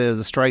 when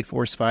the Strike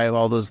Force 5,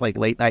 all those like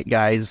late night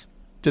guys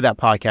did that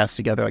podcast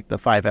together, like the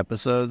 5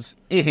 episodes,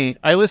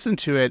 I listened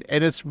to it,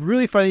 and it's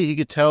really funny. You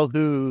could tell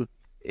who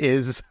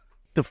is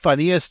the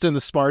funniest and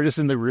the smartest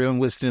in the room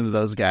listening to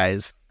those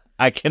guys.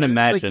 I can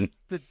imagine.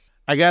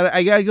 I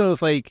gotta go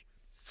with like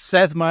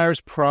Seth Meyers,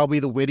 probably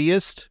the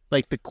wittiest,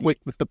 like the quick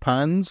with the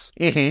puns.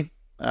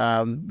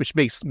 Which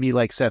makes me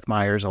like Seth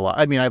Meyers a lot.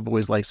 I mean, I've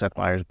always liked Seth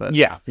Meyers, but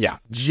Yeah.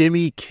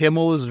 Jimmy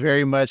Kimmel is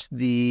very much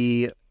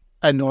the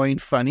annoying,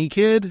 funny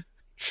kid.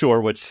 Sure,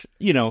 which,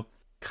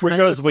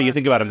 regardless of what you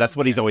think about him, that's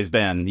what he's always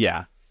been.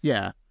 Yeah.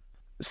 Yeah.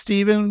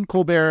 Stephen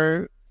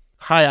Colbert,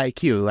 high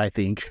IQ, I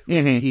think.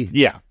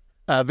 Yeah.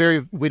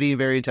 Very witty,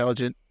 very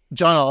intelligent.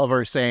 John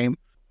Oliver, same.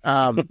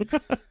 You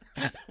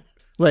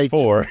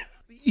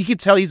could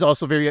tell he's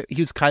also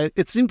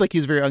it seemed like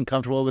he's very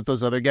uncomfortable with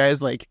those other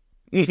guys. Like,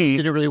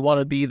 didn't really want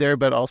to be there,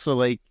 but also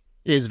like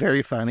is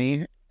very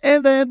funny.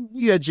 And then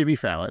you had Jimmy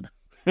Fallon.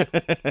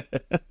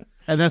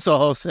 And that's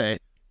all I'll say.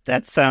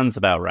 That sounds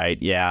about right.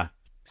 Yeah.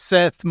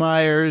 Seth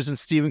Meyers and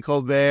Stephen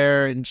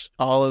Colbert and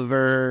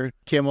Oliver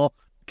Kimmel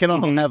can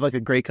all have like a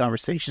great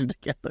conversation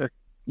together.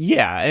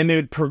 Yeah. And it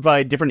would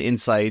provide different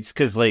insights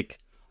because, like,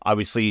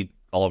 obviously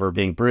Oliver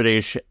being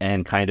British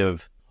and kind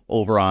of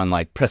over on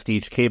like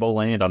prestige cable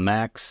land on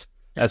Max.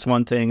 That's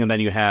one thing. And then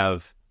you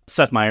have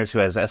Seth Meyers, who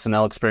has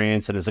SNL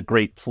experience and is a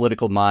great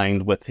political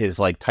mind with his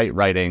like tight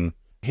writing.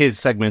 His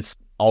segments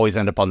always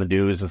end up on the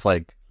news as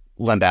like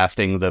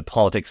lambasting the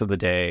politics of the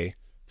day.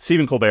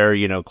 Stephen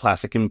Colbert,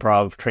 classic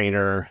improv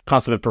trainer,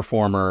 consummate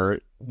performer,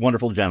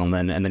 wonderful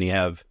gentleman. And then you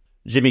have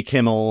Jimmy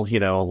Kimmel,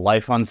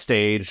 life on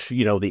stage,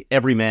 the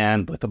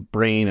everyman with a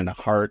brain and a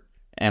heart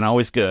and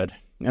always good.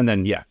 And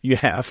then, yeah, you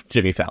have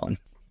Jimmy Fallon.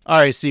 All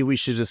right, see, we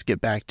should just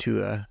get back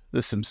to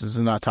The Simpsons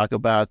and not talk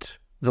about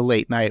the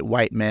late night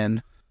white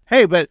men.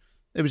 Hey, but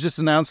it was just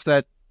announced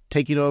that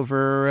taking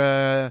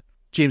over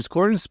James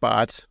Corden's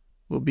spot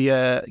will be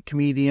a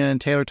comedian,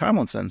 Taylor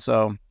Tomlinson.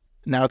 So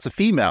now it's a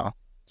female.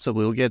 So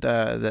we'll get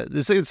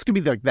it's going to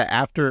be like the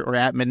after or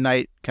at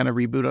midnight kind of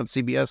reboot on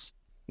CBS.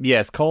 Yeah,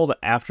 it's called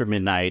After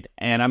Midnight.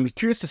 And I'm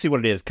curious to see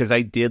what it is because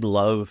I did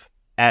love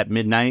At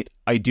Midnight.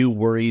 I do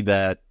worry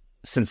that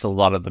since a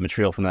lot of the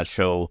material from that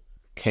show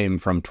came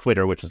from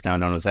Twitter, which is now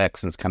known as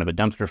X, and it's kind of a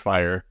dumpster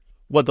fire,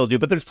 what they'll do.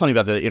 But there's plenty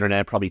about the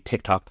internet, probably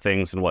TikTok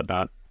things and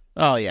whatnot.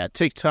 Oh, yeah.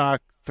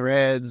 TikTok,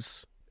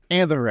 Threads,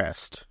 and the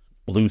rest.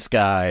 Blue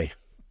Sky,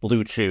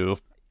 Blue Chew.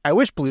 I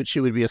wish Blue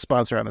Chew would be a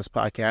sponsor on this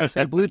podcast.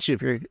 And Blue Chew,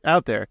 if you're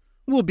out there,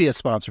 we'll be a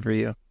sponsor for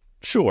you.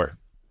 Sure.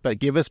 But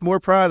give us more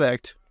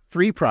product.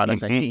 Free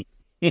product, I mean.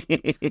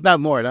 Not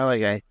more. Not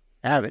like I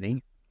have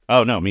any.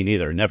 Oh, no, me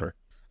neither. Never.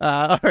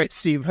 All right,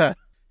 Steve.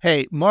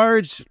 Hey,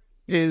 Marge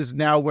is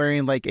now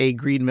wearing like a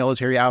green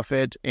military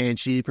outfit, and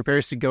she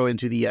prepares to go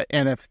into the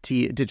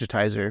NFT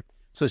digitizer.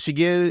 So she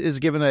is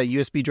given a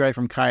USB drive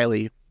from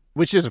Kylie,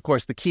 which is, of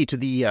course, the key to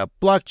the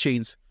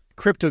blockchain's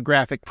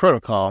cryptographic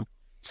protocol.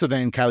 So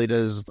then Kylie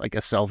does like a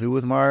selfie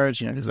with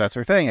Marge, because that's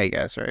her thing, I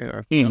guess, right?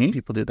 Or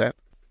people do that.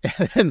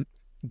 And then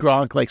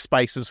Gronk like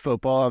spikes his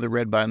football on the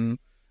red button.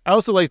 I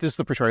also like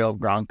the portrayal of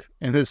Gronk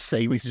in this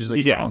segment. He's just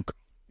like, Gronk.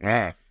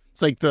 Yeah.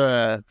 It's like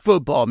the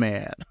football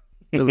man.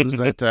 It was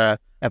that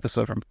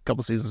episode from a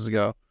couple seasons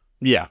ago.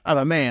 Yeah. I'm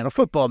a man, a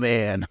football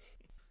man.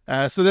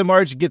 So then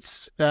Marge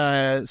gets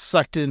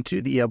sucked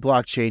into the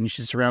blockchain.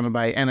 She's surrounded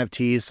by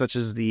NFTs, such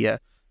as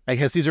I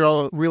guess these are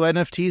all real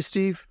NFTs,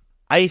 Steve?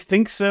 I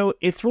think so.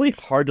 It's really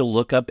hard to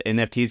look up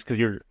NFTs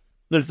because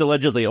there's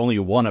allegedly only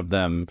one of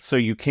them, so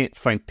you can't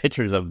find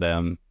pictures of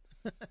them.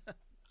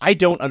 I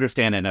don't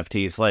understand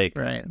NFTs. Like,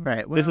 right.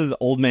 Well, this is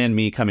old man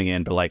me coming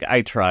in, but like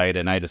I tried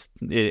and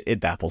it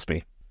baffles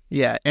me.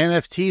 Yeah,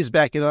 NFTs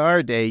back in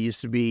our day used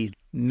to be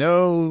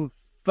no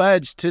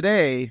fudge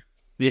today.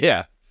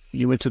 Yeah.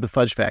 You went to the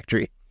fudge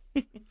factory.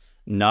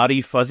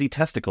 Naughty fuzzy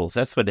testicles.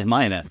 That's what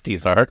my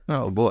NFTs are.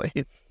 Oh, boy.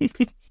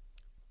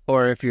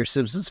 Or if you're a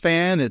Simpsons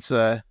fan, it's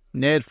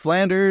Ned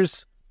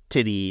Flanders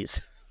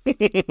titties.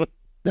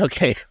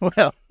 Okay,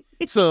 well,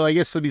 so I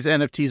guess some of these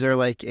NFTs are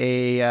like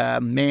a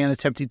man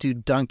attempting to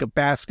dunk a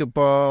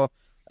basketball,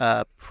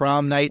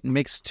 prom night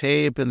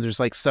mixtape, and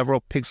there's like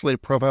several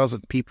pixelated profiles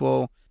of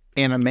people,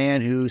 and a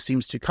man who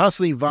seems to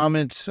constantly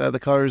vomit the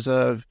colors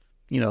of,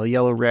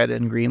 yellow, red,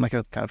 and green, like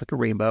kind of like a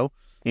rainbow.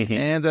 Mm-hmm.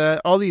 And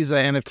all these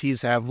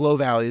NFTs have low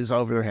values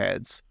over their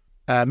heads.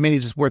 Many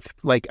just worth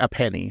like a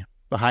penny,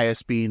 the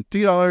highest being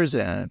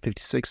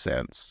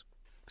 $3.56.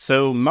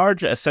 So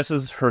Marge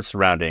assesses her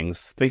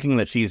surroundings, thinking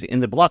that she's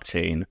in the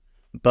blockchain,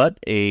 but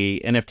a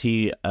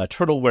NFT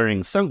turtle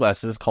wearing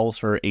sunglasses calls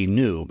her a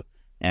noob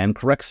and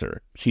corrects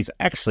her. She's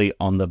actually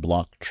on the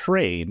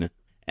blockchain,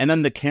 And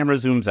then the camera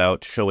zooms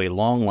out to show a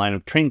long line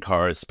of train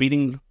cars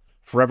speeding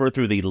forever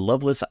through the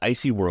loveless,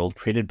 icy world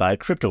created by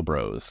Crypto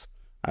Bros.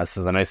 This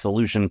is a nice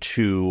allusion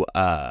to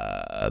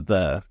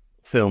the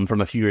film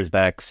from a few years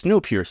back,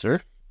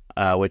 Snowpiercer,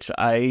 which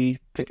I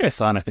think I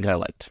saw and I think I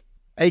liked.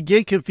 I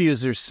get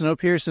confused. There's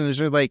Snowpiercer and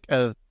there's like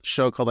a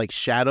show called like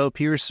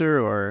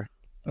Shadowpiercer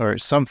or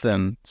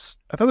something.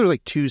 I thought there were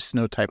like two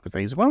snow type of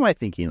things. What am I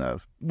thinking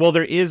of? Well,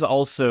 there is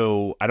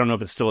also, I don't know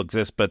if it still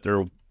exists, but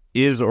there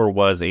is or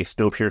was a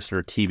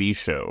Snowpiercer TV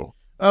show.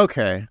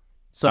 Okay.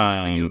 So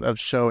I'm thinking of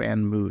show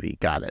and movie.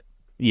 Got it.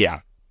 Yeah.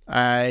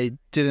 I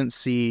didn't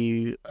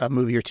see a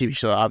movie or TV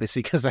show,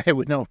 obviously, because I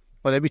would know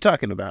what I'd be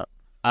talking about.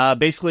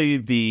 Basically,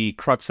 the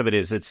crux of it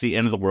is it's the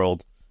end of the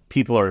world.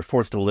 People are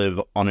forced to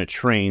live on a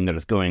train that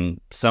is going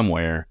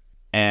somewhere,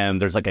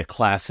 and there's like a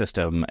class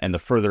system, and the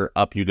further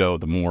up you go,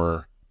 the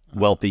more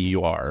wealthy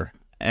you are.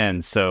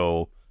 And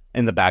so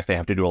in the back, they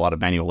have to do a lot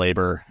of manual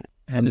labor.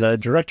 And the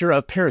director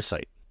of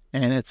Parasite.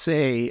 And it's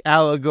a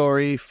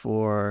allegory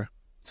for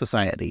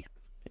society.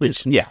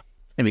 Which, yeah.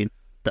 I mean,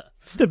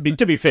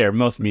 to be fair,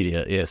 most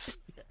media is.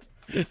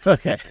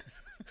 Okay.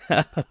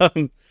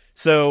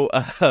 So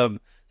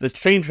the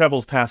train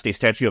travels past a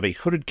statue of a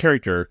hooded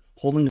character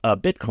holding a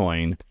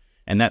Bitcoin,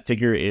 and that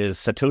figure is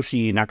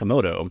Satoshi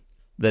Nakamoto,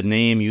 the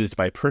name used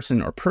by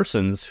person or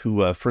persons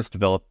who first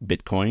developed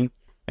Bitcoin.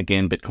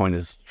 Again, Bitcoin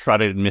is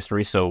shrouded in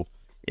mystery, so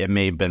it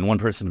may have been one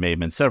person, may have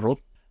been several.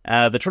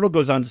 The turtle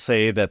goes on to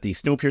say that the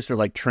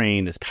Snowpiercer-like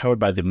train is powered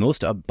by the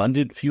most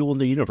abundant fuel in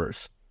the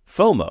universe,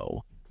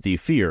 FOMO, the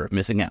fear of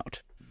missing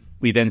out.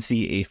 We then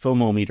see a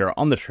FOMO meter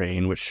on the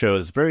train, which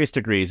shows various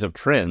degrees of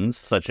trends,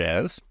 such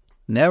as...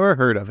 Never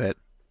heard of it.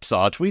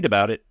 Saw a tweet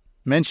about it.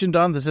 Mentioned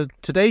on the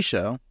Today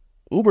Show.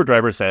 Uber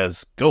driver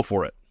says, go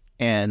for it.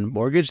 And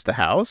mortgage the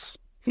house?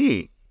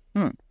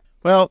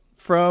 Well,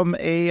 for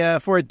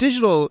a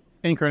digital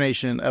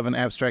incarnation of an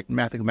abstract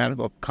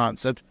mathematical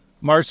concept,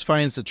 Marge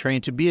finds the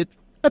train to be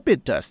a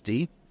bit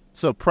dusty.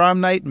 So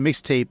Prom Night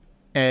Mixtape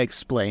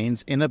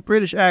explains in a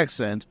British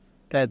accent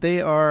that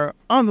they are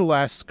on the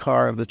last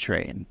car of the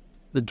train,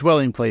 the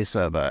dwelling place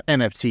of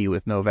NFT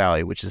with no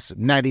value, which is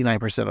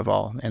 99% of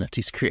all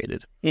NFTs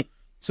created.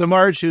 So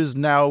Marge, who's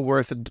now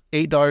worth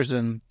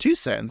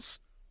 $8.02,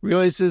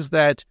 realizes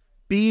that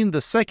being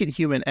the second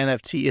human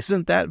NFT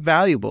isn't that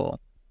valuable.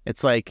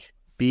 It's like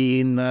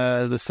being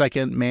the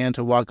second man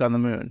to walk on the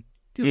moon.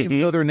 Do you even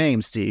know their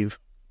name, Steve?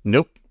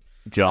 Nope.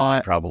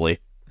 John, probably.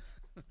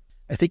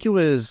 I think it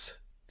was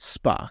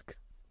Spock.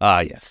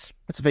 Yes.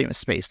 That's a famous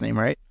space name,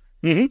 right?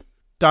 Mm-hmm.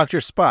 Dr.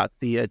 Spock,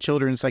 the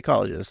children's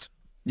psychologist.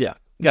 Yeah.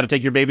 You got to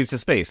take your babies to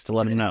space to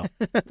let them know.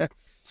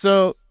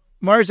 So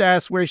Marge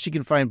asks where she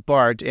can find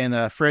Bart, and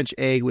a French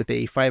egg with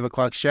a 5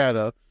 o'clock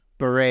shadow,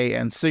 beret,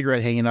 and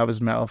cigarette hanging out of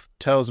his mouth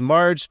tells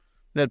Marge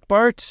that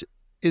Bart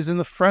is in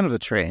the front of the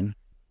train,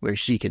 where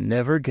she can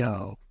never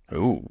go.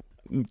 Ooh.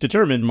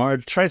 Determined,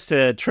 Marge tries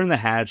to turn the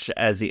hatch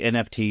as the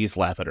NFTs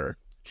laugh at her.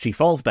 She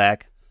falls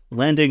back,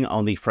 landing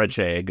on the French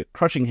egg,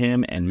 crushing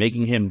him and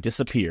making him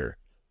disappear.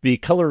 The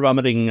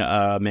color-vomiting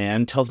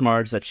man tells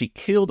Marge that she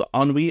killed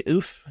Ennui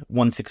Oof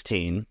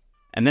 116,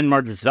 and then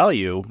Marge's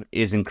value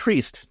is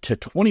increased to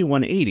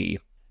 $21.80,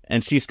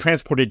 and she's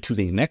transported to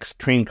the next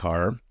train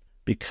car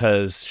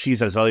because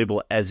she's as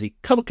valuable as the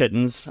Cuddle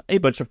Kittens, a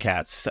bunch of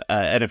cats,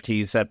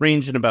 NFTs that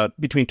range in about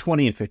between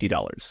 $20 and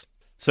 $50.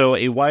 So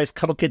a wise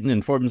Cuddle Kitten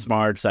informs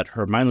Marge that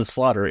her mindless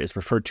slaughter is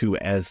referred to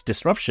as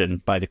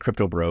disruption by the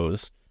Crypto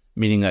Bros,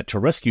 meaning that to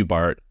rescue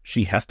Bart,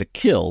 she has to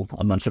kill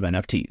a bunch of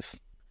NFTs.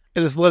 I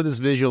just love this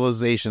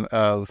visualization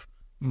of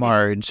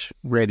Marge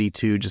ready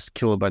to just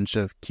kill a bunch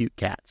of cute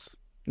cats.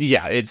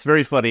 Yeah, it's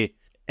very funny.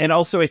 And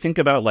also I think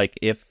about, like,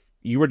 if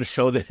you were to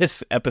show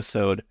this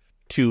episode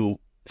to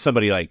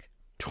somebody like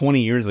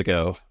 20 years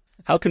ago,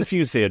 how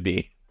confused they would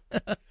be.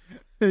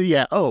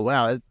 Yeah. Oh,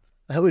 wow.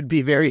 That would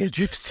be very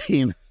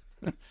interesting.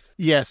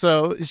 Yeah.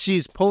 So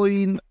she's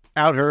pulling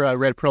out her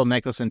red pearl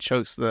necklace and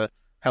chokes the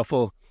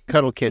helpful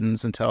Cuddle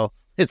Kittens until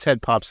its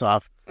head pops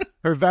off.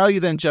 Her value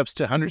then jumps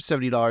to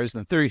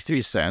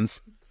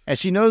 $170.33, and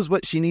she knows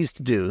what she needs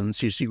to do. And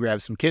she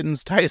grabs some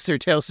kittens, ties their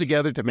tails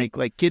together to make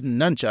like kitten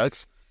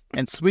nunchucks,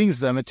 and swings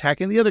them,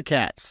 attacking the other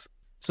cats.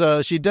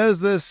 So she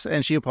does this,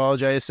 and she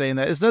apologizes, saying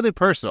that it's nothing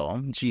personal.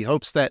 And she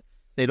hopes that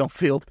they don't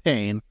feel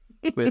pain.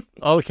 With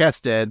all the cats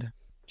dead,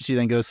 she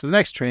then goes to the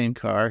next train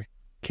car,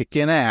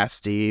 kicking ass,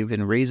 Steve,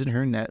 and raising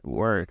her net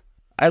worth.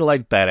 I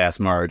like Badass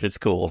Marge. It's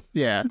cool.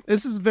 Yeah,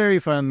 this is a very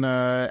fun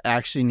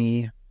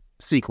action-y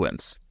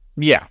sequence.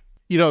 Yeah.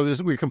 You know,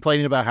 we're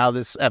complaining about how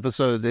this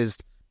episode is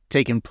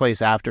taking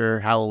place after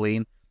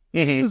Halloween.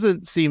 This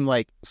doesn't seem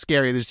like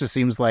scary. This just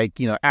seems like,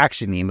 you know,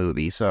 action-y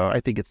movie. So I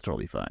think it's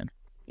totally fine.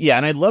 Yeah,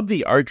 and I love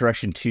the art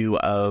direction, too,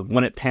 of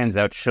when it pans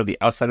out to show the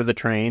outside of the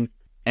train,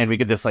 and we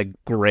get this, like,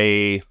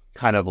 gray,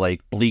 kind of,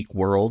 like, bleak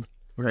world.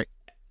 Right.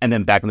 And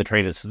then back in the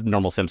train, it's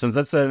normal Simpsons.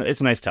 It's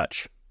a nice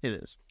touch. It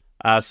is.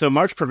 So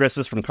Marge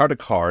progresses from car to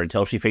car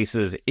until she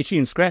faces Itchy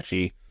and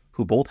Scratchy,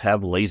 who both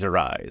have laser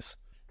eyes.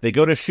 They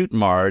go to shoot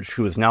Marge,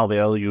 who is now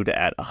valued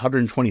at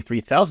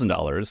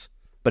 $123,000,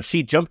 but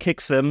she jump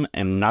kicks them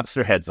and knocks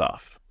their heads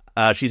off.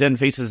 She then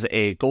faces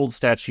a gold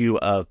statue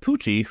of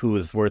Poochie, who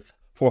is worth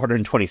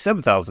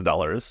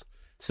 $427,000.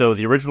 So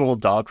the original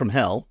dog from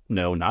hell,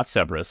 no, not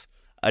Cerberus,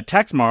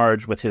 attacks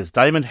Marge with his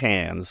diamond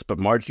hands, but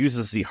Marge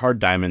uses the hard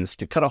diamonds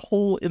to cut a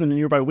hole in the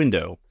nearby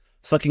window,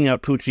 sucking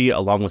out Poochie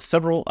along with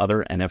several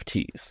other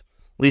NFTs.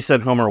 Lisa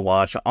and Homer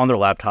watch on their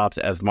laptops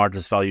as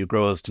Marge's value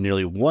grows to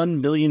nearly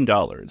 $1 million.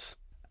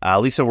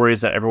 Lisa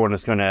worries that everyone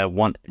is going to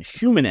want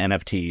human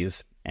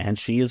NFTs, and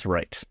she is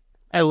right.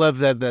 I love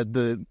that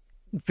the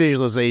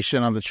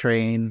visualization on the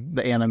train,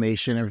 the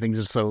animation, everything's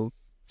just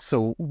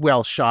so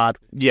well shot.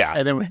 Yeah.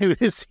 And then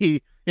we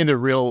see in the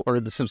real, or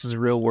the Simpsons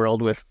real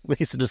world with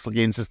Lisa just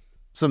looking just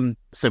some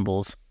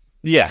symbols.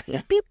 Yeah.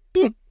 Beep,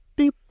 beep,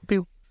 beep,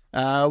 beep.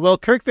 Well,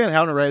 Kirk Van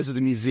Houten arrives at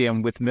the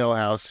museum with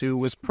Milhouse, who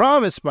was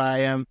promised by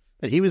him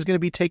that he was going to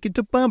be taken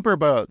to bumper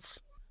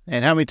boats.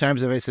 And how many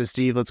times have I said,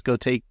 Steve, let's go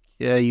take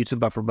you to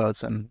bumper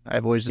boats? And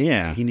I've always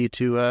taken you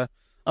to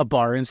a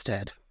bar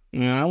instead.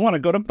 Yeah, I want to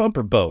go to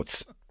bumper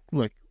boats.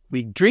 Look,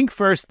 we drink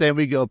first, then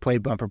we go play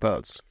bumper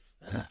boats.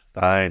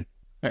 Fine.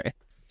 All right.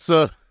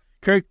 So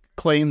Kirk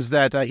claims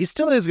that he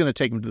still is going to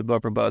take him to the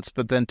bumper boats,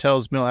 but then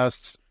tells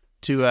Milhouse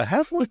to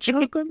have more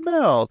chocolate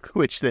milk,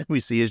 which then we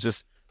see is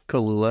just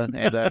Kahlua.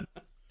 And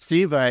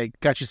Steve, I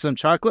got you some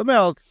chocolate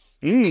milk.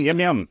 Yum,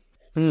 yum.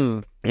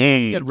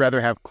 I'd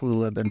rather have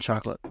Kahlua than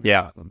chocolate.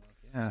 Yeah.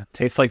 Yeah.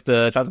 Tastes like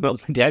the chocolate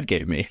milk my dad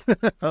gave me.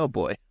 Oh,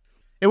 boy.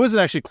 It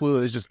wasn't actually Kahlua.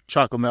 It was just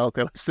chocolate milk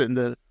that was in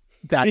the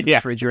back of the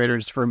refrigerator,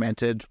 just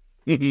fermented.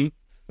 Mm-hmm.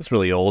 It's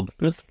really old.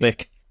 It's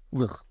thick.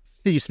 Ugh.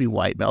 It used to be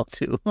white milk,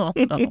 too. Oh,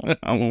 no.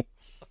 Oh.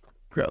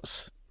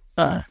 Gross.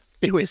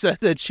 Anyways,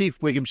 the Chief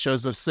Wiggum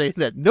shows up saying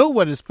that no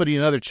one is putting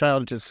another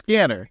child into a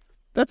scanner.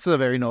 That's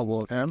very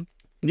noble of him.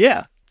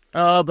 Yeah.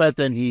 But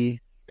then he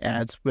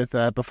adds with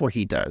before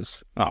he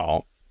does.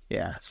 Oh.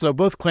 Yeah. So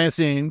both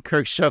Clancy and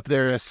Kirk shove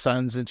their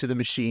sons into the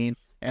machine,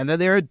 and then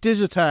they are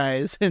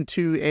digitized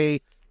into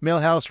a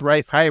Milhouse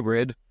Rife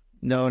hybrid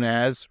known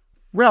as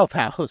Ralph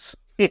House.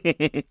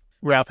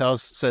 Ralph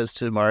House says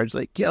to Marge,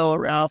 like, kill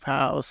Ralph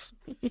House.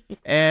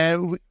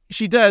 And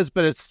she does,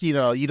 but it's, you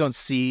don't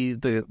see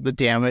the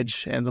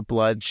damage and the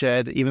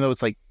bloodshed, even though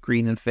it's like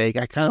green and fake.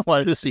 I kind of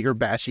wanted to see her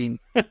bashing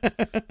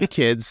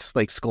kids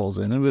like skulls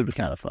in. It would be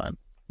kind of fun.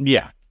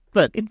 Yeah.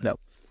 But no.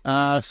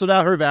 So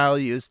now her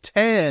value is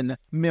 $10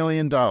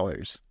 million.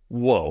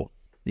 Whoa.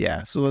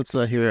 Yeah. So let's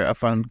hear a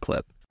fun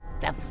clip.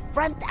 The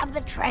front of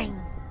the train.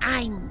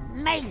 I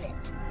made it.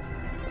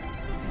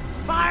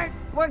 Bart,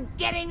 we're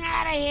getting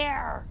out of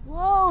here.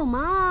 Whoa,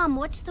 Mom,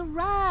 what's the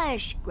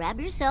rush? Grab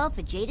yourself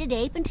a jaded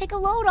ape and take a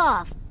load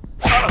off.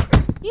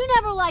 You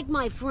never liked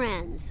my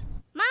friends.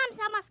 Mom's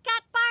almost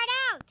got Bart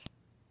out.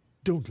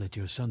 Don't let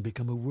your son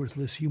become a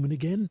worthless human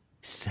again.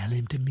 Sell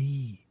him to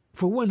me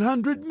for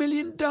 $100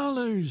 million.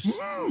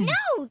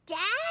 No,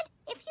 Dad.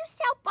 If you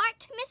sell Bart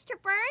to Mr.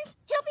 Burns,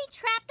 he'll be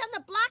trapped on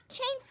the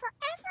blockchain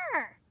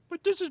forever.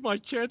 But this is my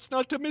chance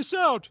not to miss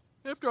out.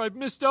 After I've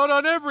missed out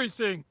on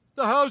everything.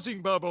 The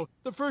housing bubble,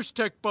 the first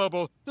tech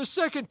bubble, the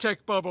second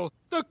tech bubble,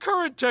 the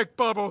current tech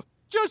bubble.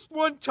 Just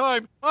one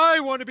time, I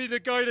want to be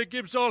the guy that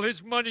gives all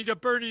his money to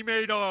Bernie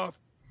Madoff.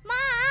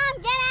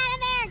 Mom, get out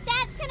of there.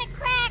 Dad's gonna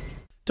crack.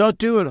 Don't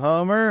do it,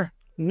 Homer.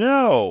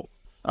 No.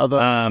 Although,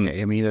 I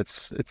mean,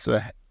 it's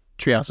a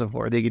Treehouse of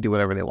Horror. They can do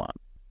whatever they want.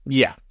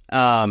 Yeah.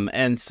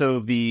 And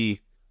so the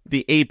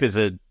ape is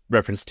a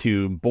reference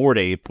to Bored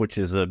Ape, which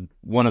is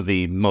one of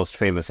the most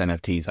famous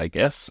NFTs, I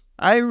guess.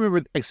 I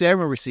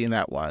remember seeing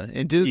that one.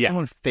 And did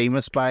someone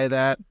famous buy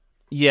that?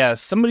 Yeah,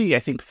 somebody I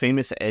think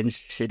famous and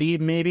shitty,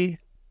 maybe.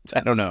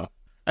 I don't know.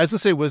 I was gonna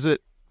say, was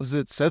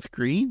it Seth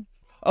Green?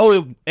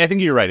 Oh, I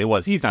think you're right. It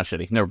was. He's not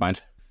shitty. Never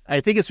mind. I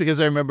think it's because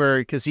I remember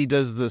because he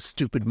does the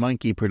Stupid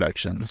Monkey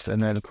productions,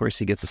 and then of course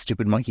he gets a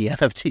Stupid Monkey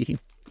NFT.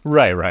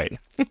 Right.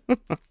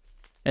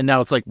 And now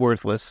it's like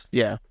worthless.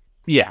 Yeah.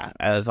 Yeah,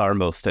 as are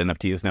most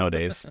NFTs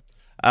nowadays.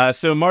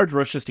 So Marge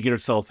rushes to get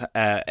herself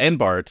and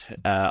Bart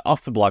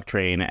off the block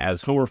train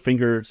as Homer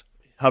fingers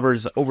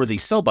hovers over the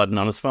sell button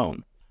on his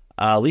phone.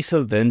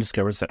 Lisa then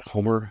discovers that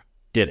Homer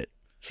did it.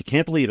 She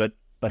can't believe it,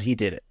 but he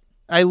did it.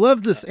 I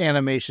love this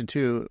animation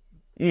too.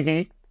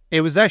 Mm-hmm.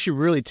 It was actually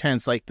really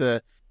tense, like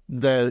the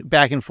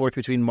back and forth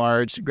between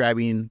Marge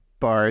grabbing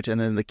Bart and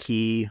then the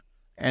key,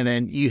 and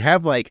then you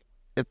have like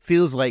it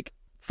feels like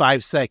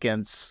 5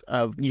 seconds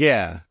of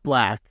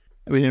black.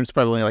 I mean, it's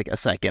probably only like a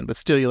second, but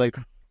still, you're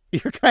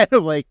kind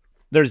of like...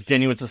 There's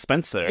genuine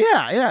suspense there.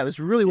 Yeah, it was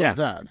really well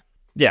done.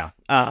 Yeah.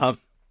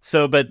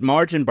 But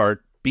Marge and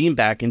Bart beam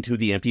back into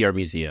the empty art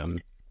museum,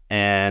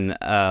 and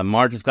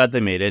Marge is glad they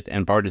made it,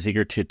 and Bart is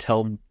eager to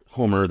tell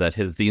Homer that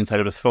the inside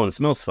of his phone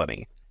smells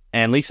funny.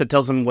 And Lisa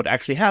tells him what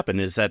actually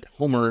happened is that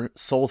Homer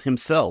sold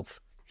himself.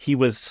 He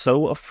was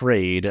so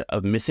afraid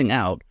of missing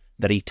out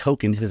that he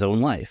tokened his own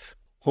life.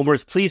 Homer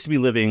is pleased to be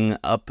living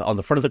up on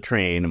the front of the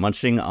train,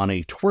 munching on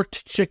a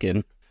twerked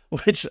chicken,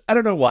 which I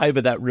don't know why,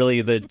 but the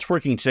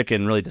twerking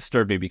chicken really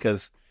disturbed me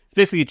because it's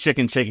basically a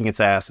chicken shaking its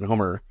ass, and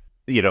Homer,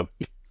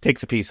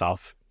 takes a piece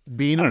off.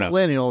 Being a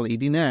millennial,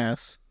 eating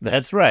ass.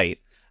 That's right.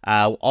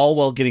 all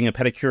while getting a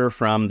pedicure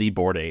from the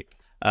bored ape.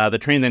 The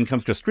train then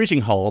comes to a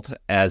screeching halt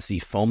as the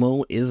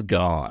FOMO is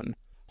gone.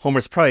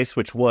 Homer's price,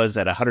 which was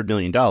at $100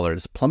 million,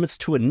 plummets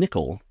to a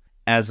nickel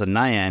as a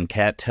Nyan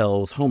cat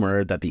tells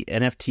Homer that the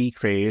NFT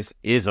craze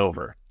is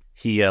over.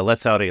 He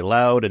lets out a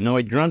loud,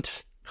 annoyed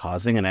grunt,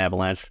 causing an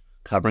avalanche,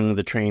 covering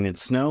the train in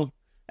snow,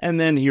 and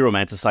then he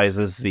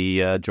romanticizes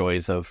the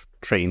joys of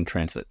train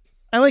transit.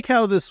 I like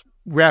how this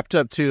wrapped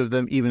up, too, of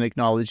them even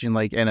acknowledging,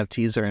 like,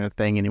 NFTs aren't a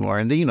thing anymore.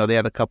 And, you know, they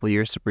had a couple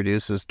years to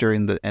produce this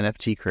during the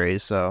NFT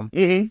craze, so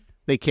we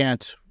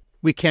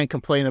can't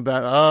complain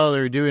about, oh,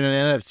 they're doing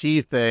an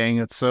NFT thing.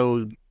 It's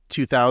so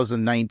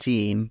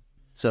 2019.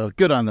 So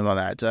good on them on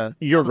that.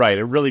 You're right.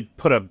 It really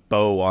put a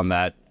bow on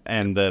that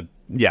and the,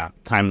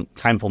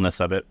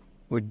 timefulness of it.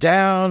 We're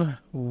down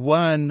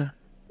one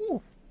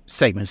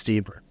segment,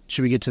 Steve.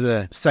 Should we get to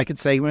the second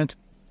segment?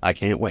 I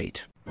can't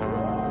wait.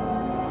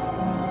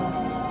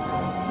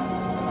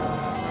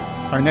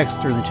 Our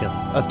next thrilling tale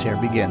of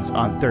terror begins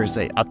on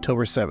Thursday,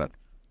 October 7th,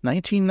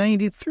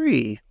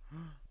 1993.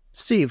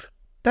 Steve,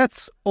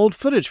 that's old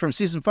footage from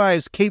Season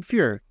 5's Cape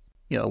Fear.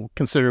 You know,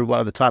 considered one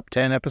of the top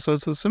 10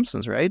 episodes of The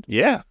Simpsons, right?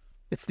 Yeah.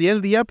 It's the end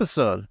of the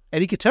episode.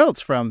 And you can tell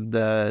it's from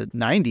the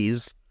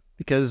 90s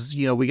because,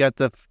 you know, we got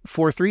the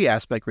 4:3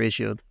 aspect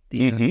ratio,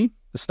 the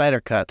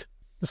Snyder cut,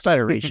 the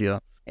Snyder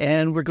ratio.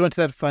 And we're going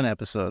to that fun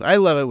episode. I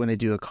love it when they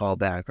do a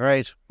callback,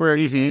 right? We're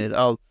excited.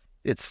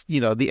 It's, you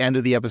know, the end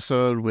of the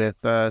episode with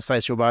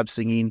Sideshow Bob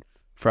singing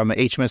from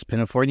HMS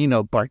Pinafore. And, you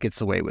know, Bart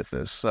gets away with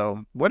this.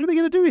 So what are they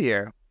going to do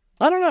here?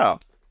 I don't know.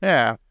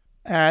 Yeah.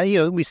 You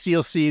know, we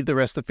still see the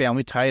rest of the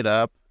family tied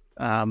up.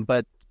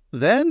 But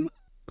then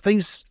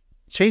things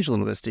change a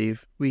little bit,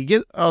 Steve. We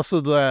get also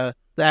the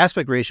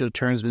aspect ratio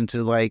turns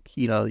into, like,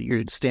 you know,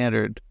 your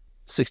standard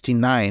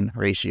 16:9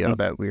 ratio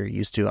that we're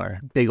used to on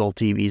our big old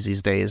TVs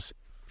these days.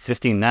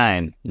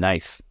 16:9.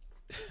 Nice.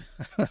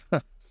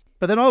 But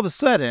then all of a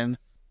sudden,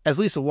 as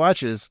Lisa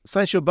watches,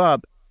 Sideshow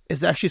Bob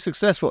is actually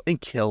successful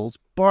and kills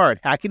Bart,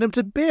 hacking him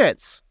to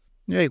bits.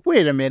 You're like,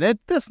 wait a minute,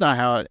 that's not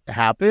how it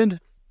happened.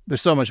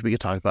 There's so much we could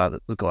talk about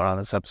that going on in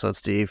this episode,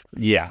 Steve.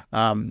 Yeah.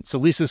 So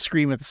Lisa's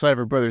screaming at the sight of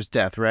her brother's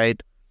death,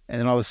 right? And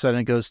then all of a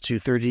sudden it goes to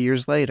 30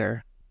 years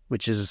later,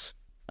 which is,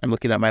 I'm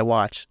looking at my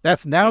watch.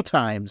 That's now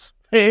times.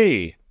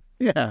 Hey.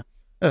 Yeah.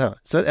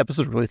 Is that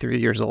episode really 30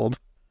 years old?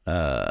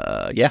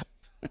 Yeah.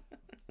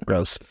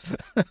 Gross.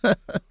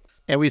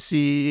 And we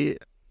see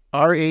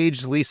our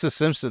age Lisa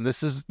Simpson.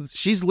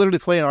 She's literally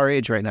playing our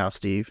age right now,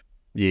 Steve.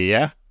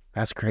 Yeah.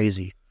 That's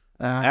crazy.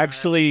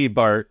 Actually,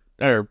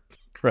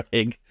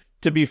 Craig,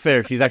 to be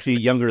fair, she's actually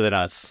younger than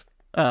us.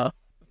 Oh.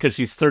 Because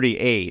she's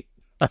 38.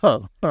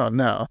 Oh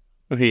no.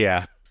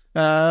 Yeah.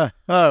 Oh,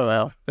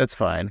 well, that's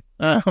fine.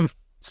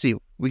 See,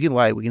 we can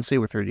lie. We can say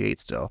we're 38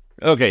 still.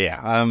 Okay, yeah.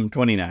 I'm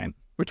 29.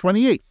 We're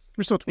 28.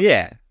 We're still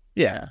 28.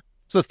 Yeah.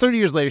 So it's 30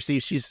 years later,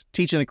 Steve. She's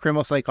teaching a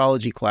criminal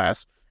psychology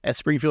class at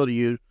Springfield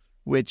U,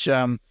 which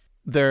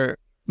their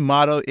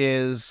motto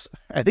is,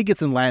 I think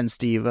it's in Latin,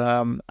 Steve.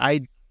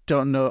 I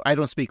don't know. I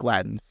don't speak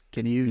Latin.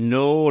 Can you?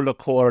 No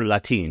liquor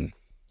Latin.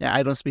 Yeah,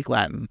 I don't speak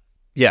Latin.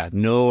 Yeah,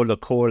 no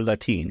liquor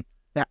Latin.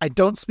 Yeah, I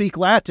don't speak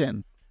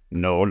Latin.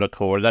 No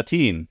liquor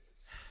Latin.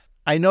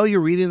 I know you're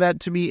reading that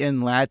to me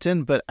in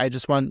Latin, but I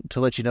just want to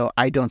let you know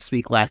I don't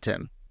speak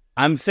Latin.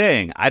 I'm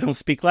saying I don't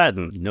speak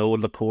Latin. No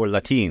liquor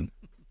Latin.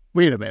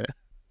 Wait a minute.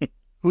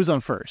 Who's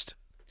on first?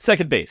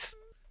 Second base.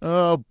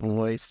 Oh,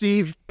 boy.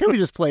 Steve, can we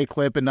just play a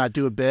clip and not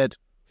do a bit?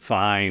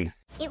 Fine.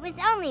 It was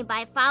only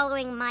by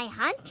following my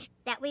hunch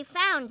that we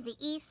found the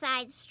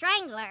E-side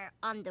strangler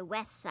on the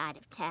west side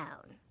of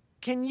town.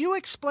 Can you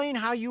explain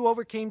how you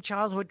overcame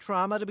childhood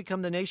trauma to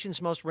become the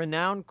nation's most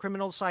renowned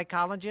criminal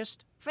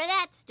psychologist? For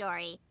that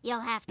story,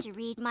 you'll have to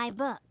read my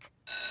book.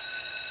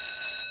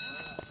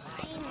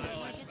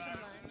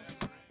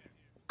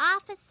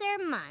 Officer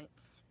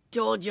Muntz.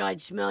 Told you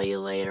I'd smell you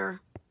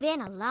later. Been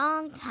a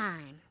long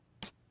time.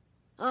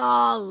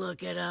 Oh,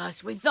 look at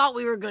us. We thought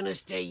we were gonna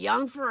stay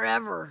young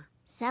forever.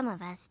 Some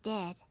of us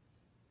did.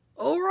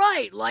 Oh,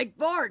 right, like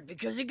Bart,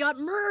 because he got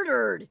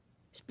murdered.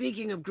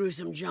 Speaking of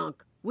gruesome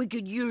junk, we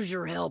could use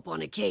your help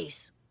on a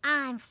case.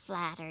 I'm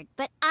flattered,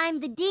 but I'm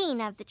the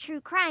dean of the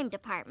true crime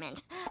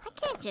department. I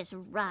can't just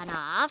run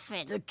off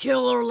and... The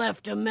killer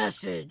left a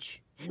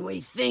message, and we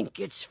think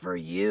it's for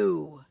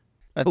you.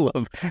 I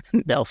love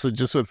Nelson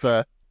just with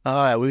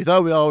we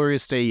thought we all were going to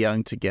stay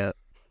young to get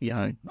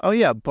young. Oh,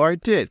 yeah,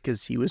 Bart did,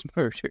 because he was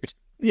murdered.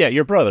 Yeah,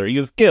 your brother. He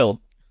was killed.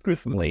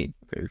 Gruesomely.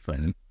 Very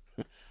funny.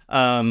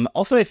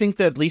 Also, I think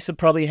that Lisa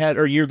probably had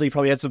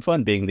some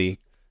fun being the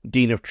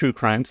Dean of True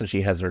Crime, since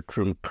she has her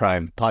True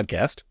Crime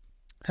podcast.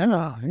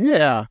 Oh,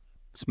 yeah.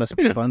 This must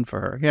be fun for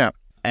her, yeah.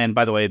 And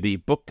by the way, the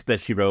book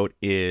that she wrote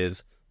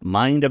is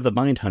Mind of the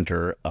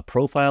Mindhunter, A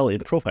Profile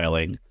in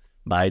Profiling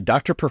by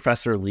Dr.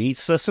 Professor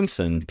Lisa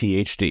Simpson,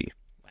 Ph.D.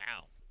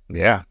 Wow.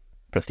 Yeah,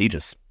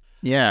 prestigious.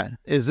 Yeah.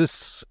 Is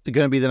this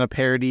going to be then a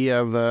parody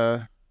of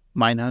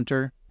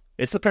Mindhunter?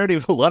 It's a parody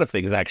of a lot of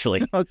things,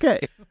 actually. Okay.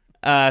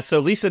 So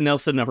Lisa and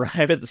Nelson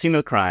arrive at the scene of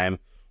the crime,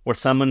 where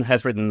someone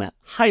has written,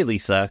 "Hi,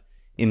 Lisa,"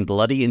 in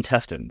bloody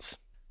intestines.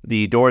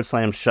 The door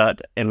slams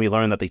shut, and we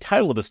learn that the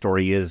title of the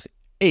story is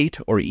 8,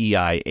 or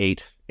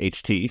EI8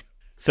 HT.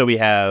 So we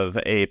have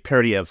a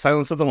parody of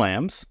Silence of the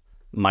Lambs,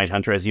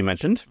 Mindhunter, as you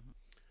mentioned,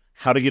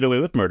 How to Get Away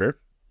with Murder,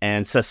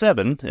 and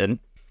S7,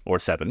 or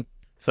 7.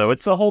 So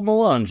it's a whole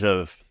melange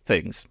of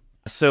things.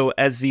 So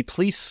as the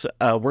police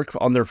work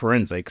on their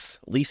forensics,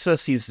 Lisa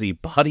sees the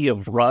body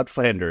of Rod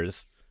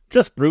Flanders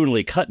just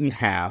brutally cut in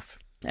half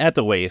at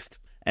the waist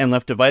and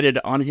left divided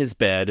on his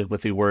bed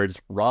with the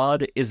words,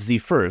 "Rod is the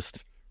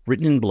first,"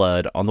 written in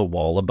blood on the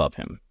wall above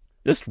him.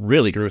 Just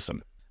really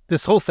gruesome.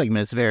 This whole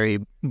segment is very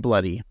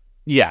bloody.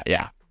 Yeah.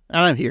 And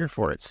I'm here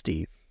for it,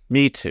 Steve.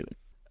 Me too.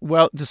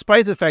 Well,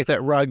 despite the fact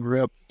that Rod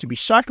grew up to be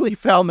shockingly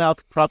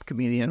foul-mouthed prop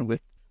comedian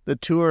with the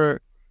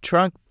tour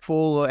trunk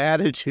full of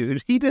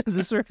attitude, he didn't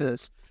deserve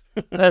this.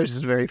 That was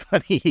just very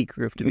funny. He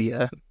grew up to be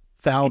a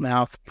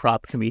foul-mouthed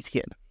prop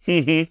comedian.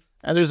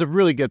 And there's a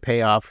really good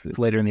payoff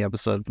later in the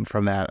episode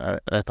from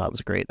that. I thought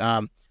was great.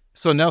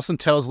 So Nelson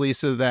tells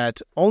Lisa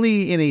that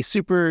only in a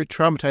super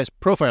traumatized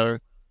profiler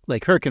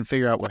like her can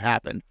figure out what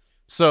happened.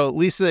 So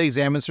Lisa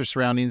examines her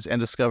surroundings and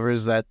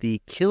discovers that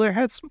the killer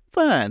had some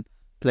fun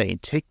playing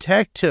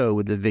tic-tac-toe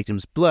with the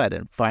victim's blood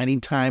and finding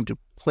time to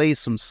play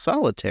some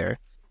solitaire,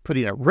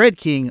 putting a red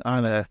king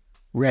on a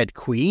red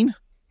queen.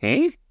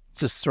 Hey?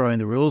 Just throwing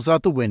the rules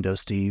out the window,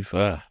 Steve.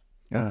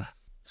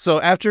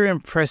 So after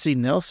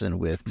impressing Nelson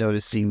with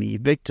noticing the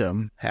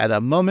victim had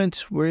a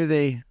moment where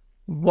they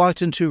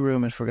walked into a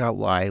room and forgot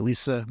why,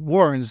 Lisa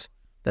warns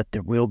that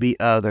there will be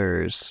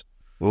others.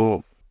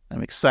 Oh.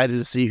 I'm excited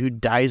to see who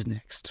dies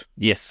next.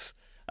 Yes.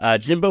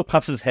 Jimbo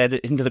pops his head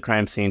into the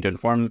crime scene to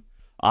inform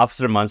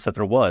Officer Muntz that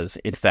there was,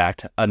 in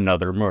fact,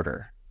 another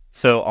murder.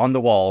 So on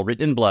the wall,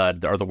 written in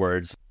blood, are the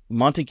words,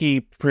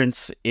 Montague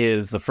Prince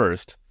is the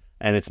first,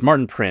 and it's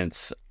Martin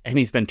Prince, and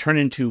he's been turned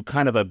into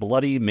kind of a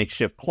bloody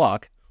makeshift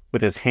clock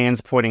with his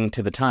hands pointing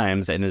to the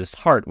times, and his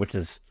heart, which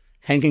is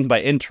hanging by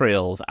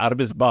entrails out of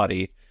his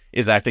body,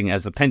 is acting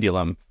as the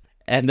pendulum.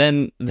 And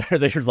then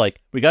they're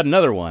like, we got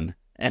another one,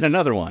 and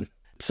another one.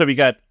 So we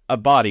got a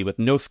body with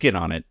no skin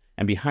on it,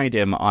 and behind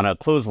him on a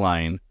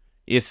clothesline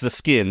is the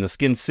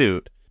skin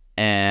suit,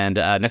 and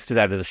next to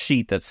that is a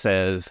sheet that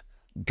says,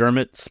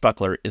 Dermot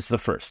Spuckler is the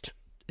first.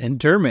 And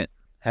Dermot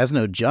has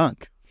no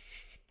junk.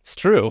 It's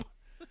true.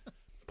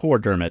 Poor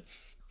Dermot.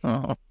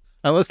 Oh.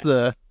 Unless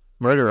the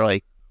murderer,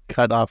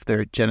 cut off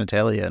their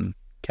genitalia and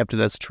kept it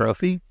as a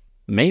trophy?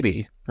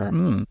 Maybe. Or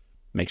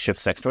makeshift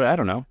sex toy, I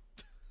don't know.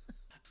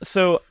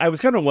 So I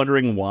was kind of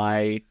wondering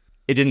why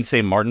it didn't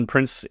say Martin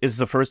Prince is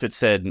the first, it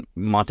said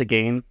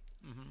Montaigne.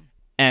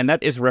 And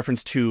that is a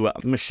reference to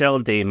Michel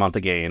de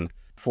Montaigne,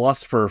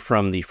 philosopher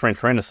from the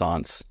French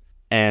Renaissance.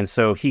 And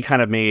so he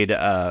kind of made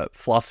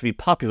philosophy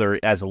popular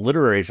as a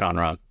literary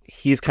genre.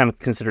 He's kind of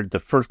considered the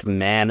first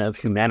man of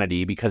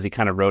humanity because he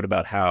kind of wrote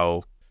about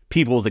how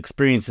people's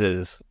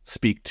experiences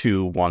speak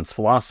to one's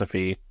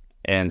philosophy.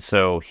 And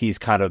so he's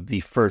kind of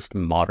the first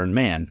modern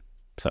man.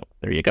 So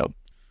there you go.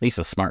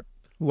 Lisa's smart.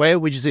 Why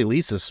would you say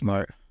Lisa's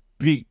smart?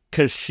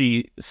 Because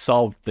she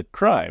solved the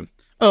crime.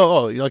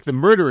 Oh, like the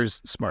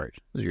murderer's smart,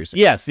 as you're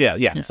saying. Yes,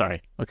 yeah.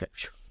 Sorry. Okay.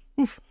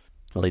 Oof.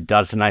 Well, he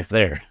dodged a knife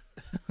there.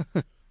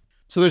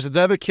 So there's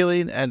another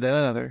killing, and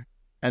then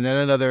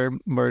another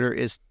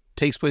murder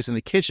takes place in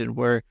the kitchen,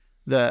 where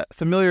the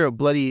familiar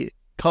bloody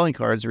calling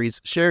cards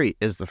reads, Sherry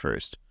is the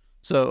first.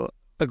 So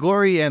a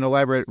gory and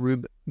elaborate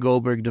Rube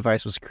Goldberg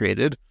device was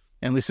created,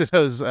 and Lisa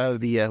knows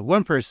the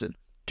one person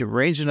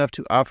deranged enough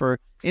to offer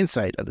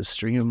insight of the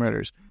string of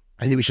murders.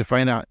 I think we should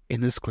find out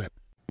in this clip.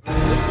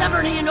 The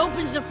severed hand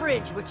opens the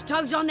fridge, which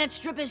tugs on that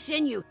strip of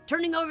sinew,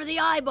 turning over the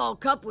eyeball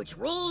cup, which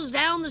rolls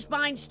down the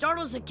spine,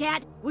 startles the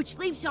cat, which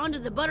leaps onto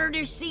the butter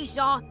dish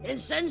seesaw, and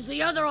sends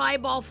the other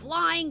eyeball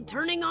flying,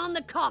 turning on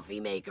the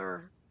coffee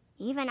maker.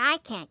 Even I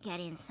can't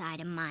get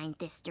inside a mind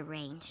this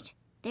deranged.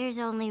 There's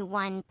only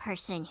one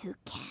person who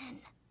can.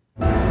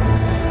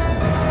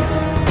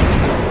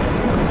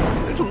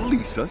 Little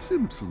Lisa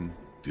Simpson.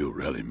 You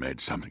really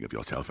made something of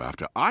yourself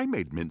after I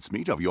made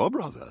mincemeat of your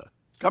brother.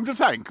 Come to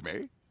thank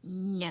me.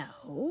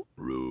 No.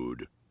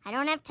 Rude. I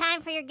don't have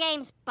time for your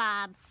games,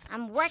 Bob.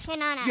 I'm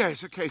working on a...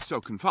 Yes, a case so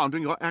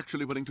confounding you're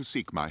actually willing to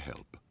seek my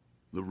help.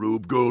 The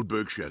Rube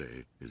Goldberg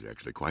sherry is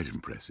actually quite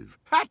impressive.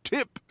 Hat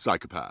tip,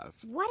 psychopath.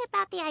 What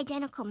about the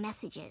identical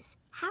messages?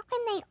 How can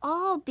they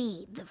all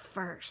be the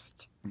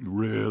first?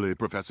 Really,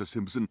 Professor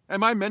Simpson,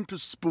 am I meant to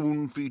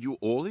spoon-feed you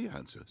all the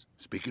answers?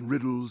 Speak in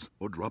riddles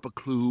or drop a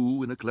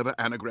clue in a clever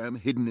anagram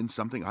hidden in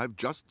something I've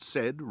just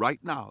said right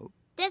now?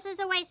 This is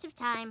a waste of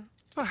time.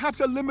 Perhaps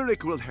a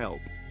limerick will help.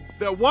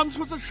 There once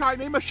was a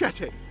shiny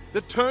machete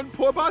that turned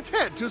poor Bart's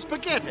head to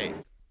spaghetti.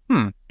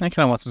 I kind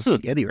of want some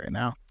spaghetti right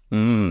now.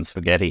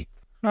 Spaghetti.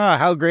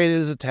 How great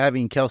is it to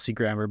having Kelsey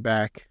Grammer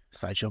back,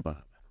 Sideshow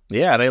Bob?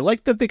 Yeah, and I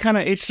like that they kind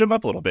of aged him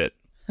up a little bit.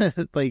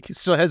 He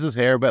still has his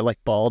hair, but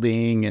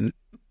balding and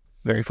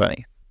very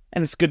funny.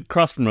 And it's good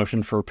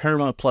cross-promotion for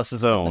Paramount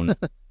Plus's own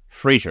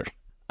Frasier.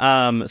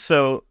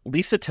 So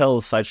Lisa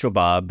tells Sideshow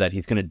Bob that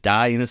he's going to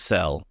die in a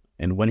cell,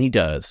 and when he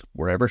does,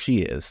 wherever she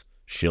is,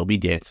 she'll be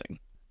dancing.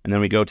 And then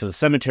we go to the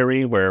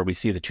cemetery where we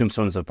see the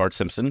tombstones of Bart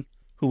Simpson,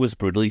 who was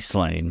brutally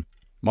slain,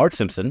 Marge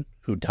Simpson,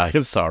 who died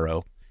of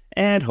sorrow,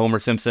 and Homer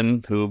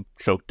Simpson, who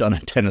choked on a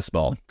tennis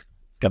ball.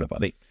 It's kind of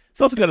funny.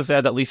 It's also kind of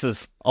sad that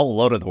Lisa's all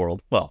alone in the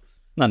world. Well,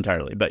 not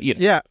entirely, but you know.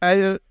 Yeah,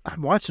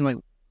 I'm watching like,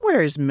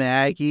 where's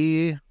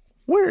Maggie?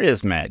 Where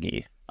is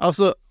Maggie?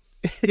 Also,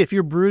 if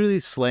you're brutally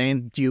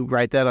slain, do you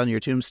write that on your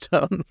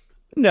tombstone?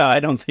 No, I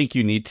don't think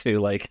you need to,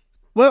 like...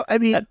 Well, I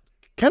mean,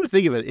 kind of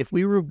think of it. If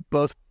we were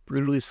both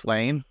brutally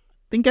slain,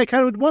 I think I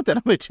kind of would want that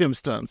on my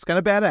tombstone. It's kind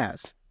of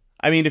badass.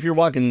 I mean, if you're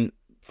walking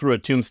through a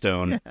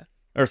tombstone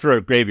or through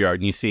a graveyard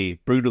and you see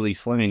brutally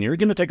slain, you're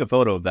going to take a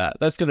photo of that.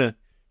 You're going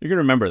to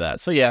remember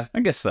that. So yeah, I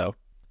guess so.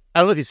 I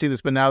don't know if you see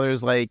this, but now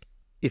there's like,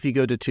 if you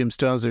go to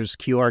tombstones, there's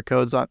QR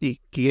codes on, you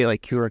get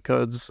like QR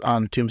codes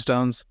on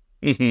tombstones.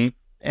 Mm-hmm.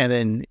 And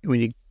then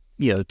when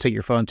you take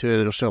your phone to it,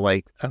 it'll show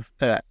like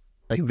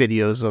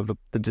videos of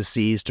the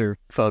deceased or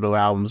photo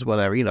albums,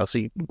 whatever, so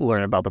you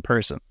learn about the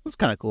person. That's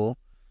kind of cool.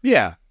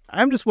 Yeah.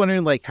 I'm just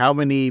wondering like how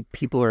many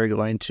people are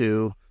going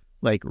to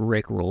like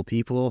Rickroll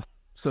people.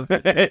 So,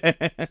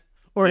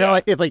 or how,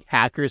 like, if like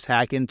hackers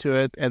hack into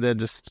it and then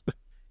just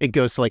it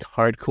goes to like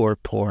hardcore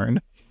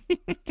porn.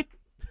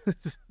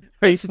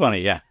 It's funny,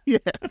 yeah. Yeah.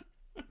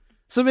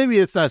 So maybe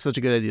it's not such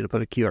a good idea to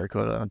put a QR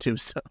code on a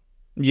tombstone.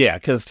 Yeah,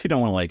 because you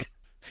don't want to like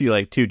see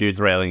like two dudes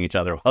railing each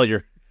other while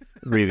you're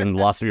grieving the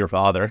loss of your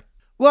father.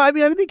 Well, I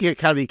mean, I think you'd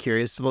kind of be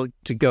curious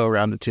to go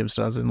around the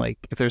tombstones and like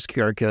if there's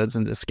QR codes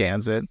and it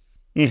scans it,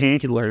 you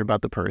can learn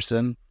about the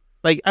person.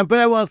 Like, but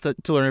I want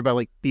to learn about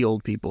like the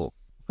old people,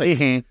 like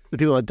the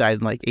people that died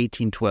in like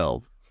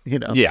 1812.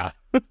 Yeah.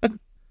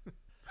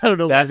 I don't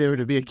know why they were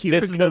to be a QR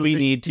code. This is what we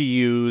need to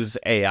use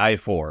AI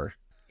for.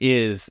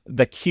 Is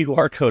the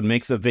QR code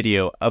makes a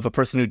video of a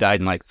person who died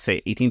in like say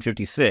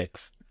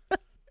 1856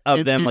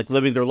 of them like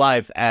living their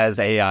lives as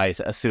AI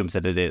assumes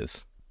that it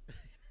is.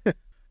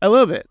 I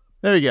love it.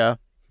 There you go.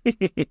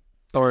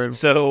 Or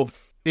so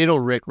it'll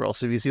Rickroll.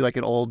 So if you see like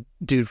an old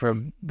dude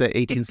from the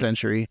 18th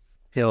century,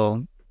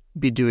 he'll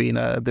be doing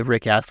the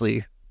Rick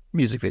Astley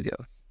music video.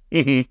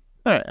 All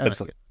right,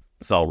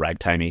 it's all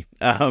ragtimey.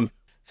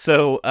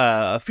 So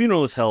a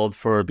funeral is held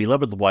for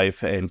beloved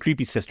wife and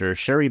creepy sister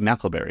Sherry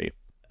McElberry.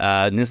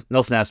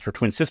 Nelson asked her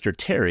twin sister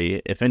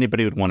Terry if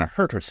anybody would want to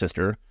hurt her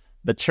sister,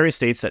 but Terry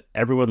states that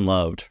everyone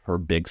loved her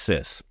big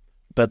sis.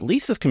 But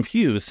Lisa's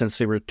confused since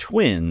they were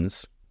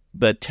twins,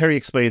 but Terry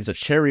explains that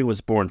Sherry was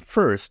born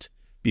first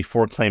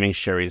before claiming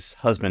Sherry's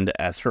husband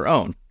as her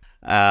own.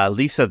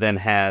 Lisa then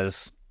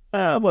has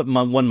what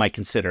one might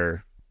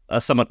consider a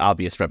somewhat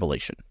obvious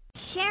revelation.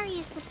 Sherry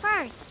is the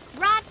first.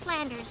 Rod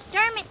Flanders,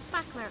 Dermot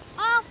Spuckler,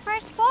 all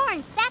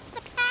firstborns. That's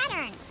the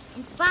pattern.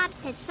 And Bob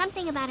said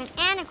something about an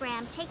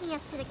anagram taking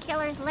us to the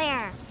killer's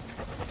lair.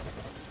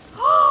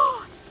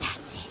 Oh,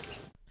 that's it.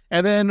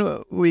 And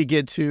then we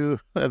get to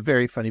a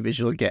very funny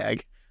visual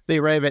gag. They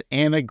arrive at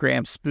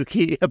Anagram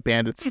Spooky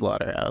Abandoned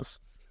Slaughterhouse.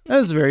 That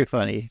was very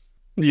funny.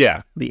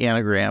 Yeah. The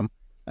anagram.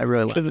 I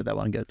really liked that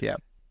one good. Yeah.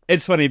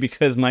 It's funny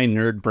because my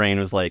nerd brain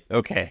was like,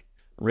 okay,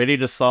 ready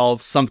to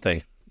solve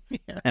something.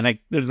 Yeah. And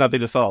there's nothing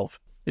to solve.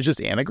 It's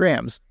just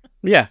anagrams.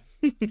 Yeah.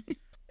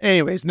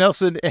 Anyways,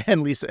 Nelson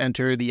and Lisa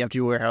enter the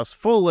empty warehouse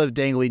full of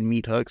dangling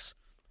meat hooks,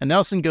 and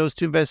Nelson goes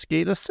to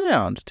investigate a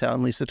sound,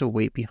 telling Lisa to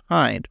wait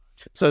behind.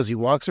 So as he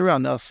walks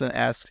around, Nelson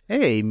asks,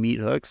 "Hey, meat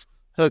hooks,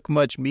 hook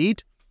much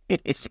meat?"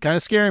 It's kind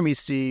of scaring me,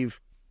 Steve.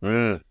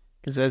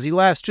 Because as he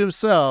laughs to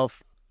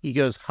himself, he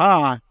goes,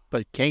 "Ha,"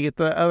 but can't get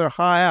the other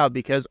ha out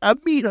because a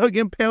meat hook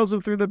impales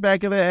him through the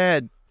back of the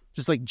head,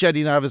 just like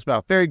jutting out of his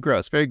mouth. Very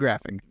gross, very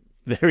graphic.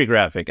 Very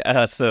graphic.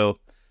 So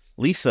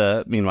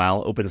Lisa,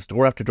 meanwhile, opens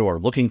door after door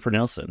looking for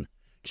Nelson.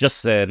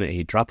 Just then,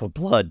 a drop of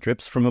blood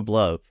drips from a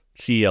glove.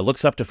 She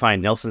looks up to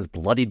find Nelson's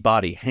bloodied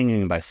body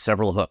hanging by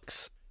several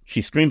hooks.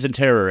 She screams in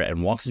terror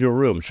and walks into a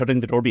room, shutting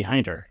the door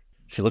behind her.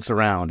 She looks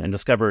around and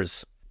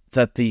discovers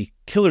that the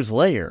killer's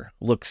lair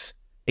looks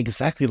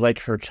exactly like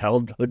her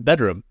childhood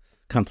bedroom,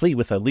 complete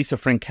with a Lisa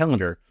Frank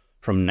calendar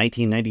from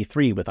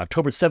 1993 with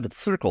October 7th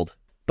circled.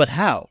 But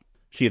how?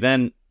 She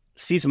then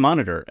sees a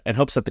monitor and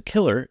hopes that the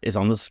killer is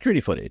on the security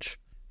footage.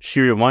 She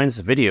rewinds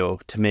the video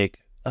to make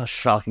a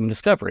shocking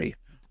discovery.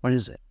 What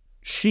is it?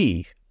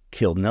 She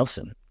killed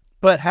Nelson.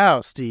 But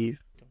how, Steve?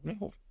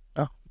 No.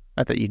 Oh,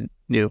 I thought you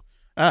knew.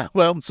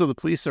 So the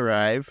police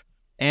arrive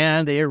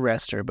and they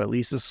arrest her, but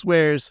Lisa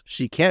swears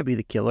she can't be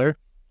the killer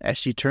as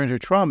she turned her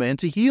trauma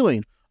into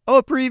healing.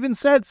 Oprah even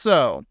said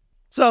so.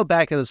 So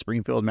back at the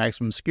Springfield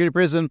Maximum Security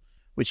Prison,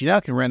 which you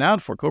now can rent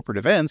out for corporate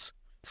events,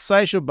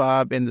 Sideshow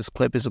Bob in this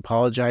clip is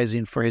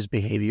apologizing for his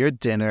behavior at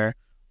dinner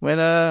when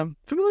a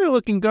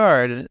familiar-looking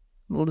guard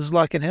is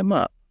locking him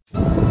up.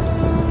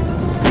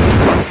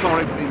 I'm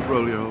sorry for the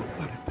imbroglio,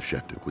 but if the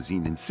chef de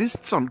cuisine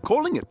insists on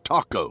calling it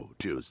Taco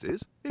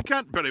Tuesdays, he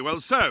can't very well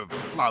serve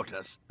flout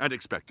us and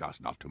expect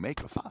us not to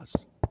make a fuss.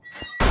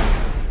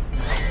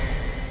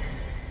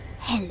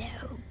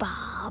 Hello,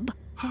 Bob.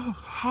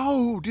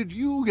 How did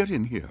you get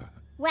in here?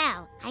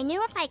 Well, I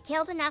knew if I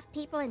killed enough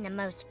people in the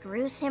most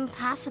gruesome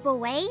possible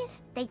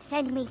ways, they'd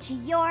send me to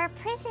your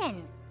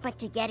prison. But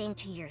to get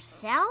into your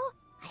cell,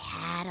 I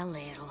had a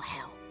little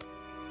help.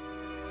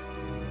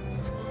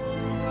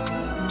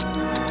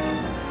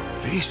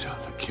 Lisa,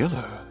 the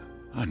killer.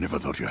 I never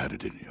thought you had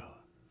it in you.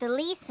 The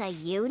Lisa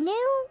you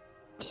knew?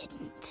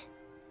 Didn't.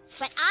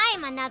 But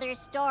I'm another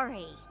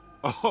story.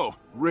 Oh,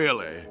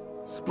 really?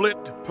 Split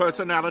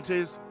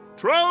personalities?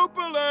 Trope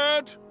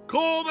alert!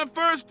 Call the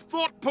first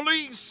thought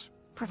police!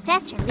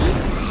 Professor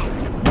Lisa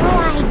had no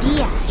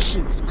idea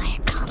she was my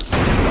accomplice.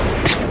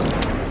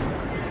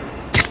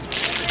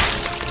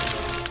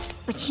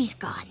 But she's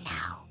gone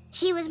now.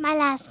 She was my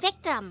last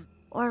victim.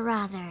 Or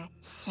rather,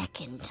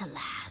 second to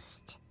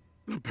last.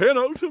 The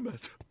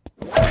penultimate.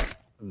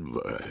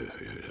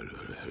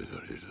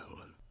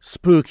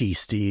 Spooky,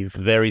 Steve.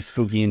 Very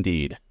spooky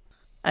indeed.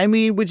 I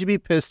mean, would you be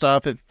pissed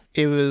off if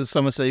it was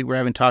someone said we're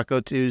having Taco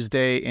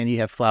Tuesday and you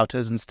have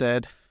flautas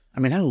instead? I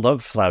mean, I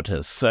love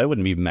flautas, so I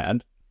wouldn't be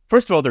mad.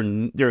 First of all,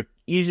 they're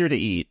easier to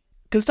eat,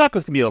 because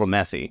tacos can be a little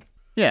messy.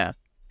 Yeah.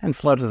 And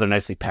flautas are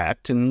nicely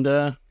packed, and,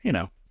 I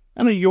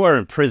mean, you are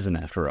in prison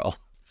after all.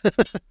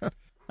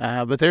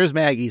 But there's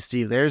Maggie,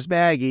 Steve. There's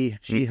Maggie.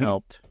 She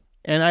helped.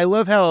 And I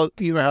love how,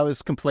 how I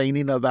was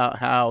complaining about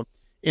how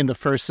in the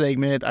first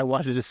segment I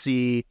wanted to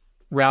see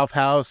Ralph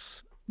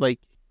House, like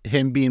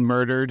him being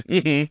murdered.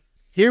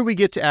 Here we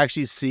get to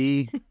actually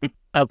see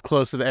up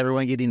close of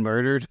everyone getting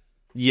murdered.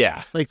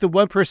 Yeah. Like the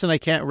one person I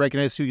can't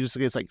recognize who just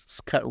gets like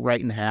cut right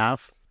in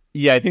half.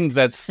 Yeah, I think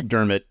that's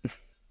Dermot.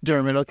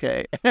 Dermot,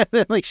 okay. And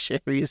then like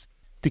Sherry's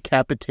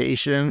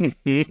decapitation.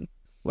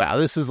 Wow,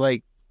 this is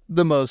like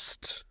the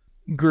most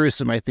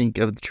gruesome, I think,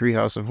 of the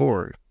Treehouse of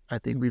Horror I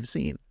think we've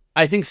seen.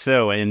 I think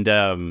so. And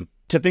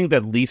to think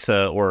that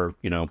Lisa, or,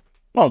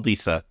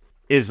 Lisa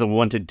is the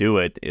one to do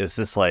it is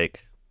just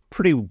like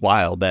pretty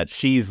wild that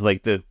she's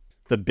like the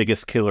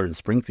biggest killer in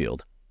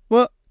Springfield.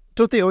 Well,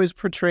 don't they always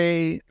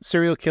portray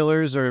serial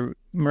killers or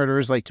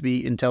murderers like to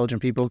be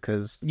intelligent people?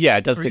 Because yeah,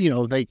 it does.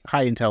 Like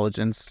high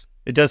intelligence.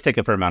 It does take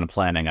a fair amount of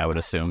planning, I would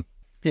assume.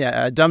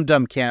 Yeah, Dum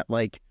can't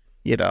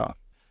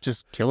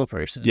just kill a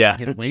person. Yeah,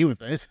 get away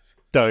with it.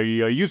 I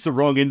used the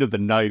wrong end of the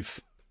knife.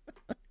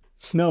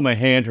 Now my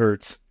hand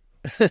hurts.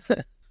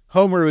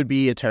 Homer would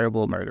be a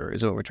terrible murderer,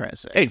 is what we're trying to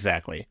say.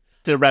 Exactly.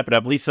 To wrap it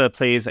up, Lisa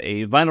plays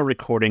a vinyl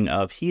recording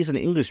of He's an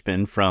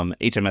Englishman from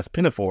HMS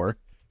Pinafore.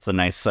 It's a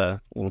nice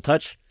little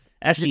touch.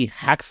 As she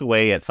hacks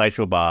away at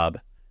Sideshow Bob,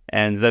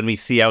 and then we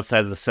see outside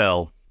of the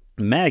cell,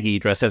 Maggie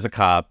dressed as a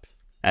cop,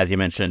 as you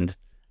mentioned,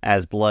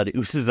 as blood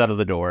oozes out of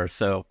the door.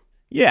 So,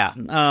 yeah,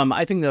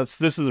 I think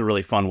this is a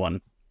really fun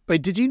one.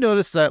 Wait, did you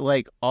notice that,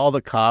 like, all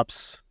the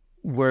cops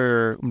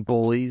were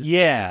bullies?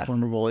 Yeah.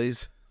 Former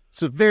bullies.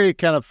 So very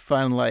kind of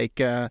fun,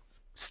 like,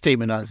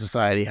 statement on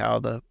society, how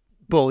the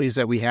bullies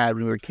that we had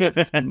when we were kids,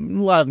 a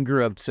lot of them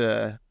grew up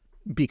to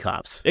be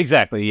cops.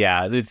 Exactly,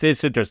 yeah.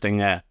 It's interesting,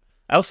 yeah.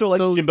 I also like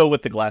Jimbo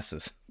with the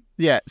glasses.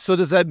 Yeah, so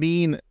does that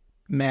mean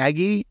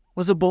Maggie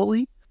was a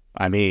bully?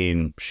 I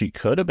mean, she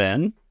could have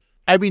been.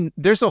 I mean,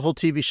 there's a whole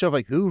TV show of,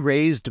 like, who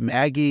raised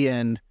Maggie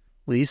and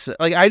Lisa?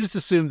 Like, I just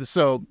assumed,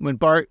 so when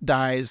Bart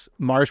dies,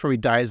 Marge probably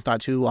dies not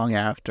too long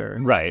after.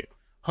 Right.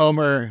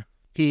 Homer,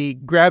 he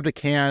grabbed a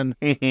can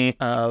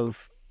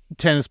of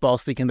tennis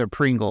balls thinking they're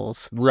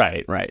Pringles.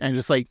 Right. And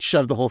just, like,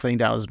 shoved the whole thing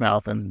down his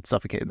mouth and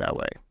suffocated that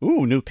way.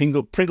 Ooh, new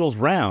Pringles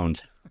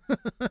round.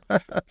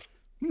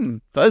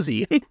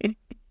 Fuzzy.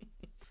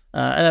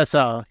 And that's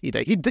how he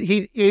died.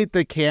 He ate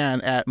the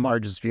can at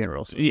Marge's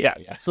funeral. So. Yeah.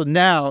 So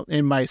now,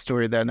 in my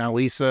story, now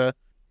Lisa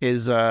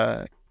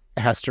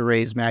has to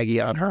raise Maggie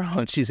on her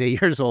own. She's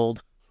 8 years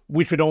old.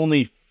 Which would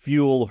only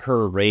fuel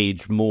her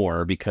rage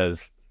more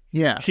because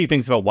she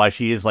thinks about why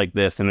she is like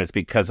this, and it's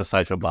because of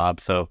Sideshow Bob,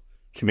 so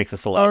she makes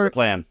this elaborate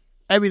plan.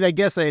 I mean, I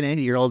guess an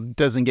 8-year-old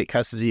doesn't get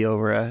custody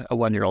over a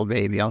 1-year-old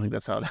baby. I don't think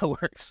that's how that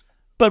works.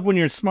 But when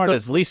you're smart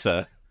as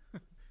Lisa...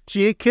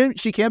 She can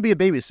be a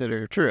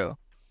babysitter, true.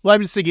 Well,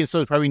 I'm just thinking,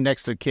 so probably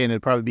next of kin,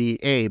 it'd probably be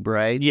Abe,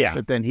 right? Yeah.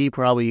 But then he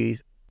probably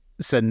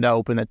said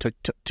nope and then took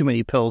too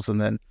many pills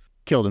and then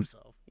killed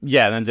himself.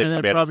 Yeah, then they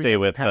probably have to stay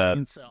with...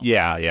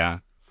 Yeah.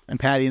 And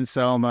Patty and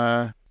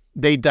Selma,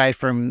 they died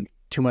from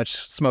too much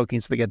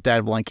smoking, so they died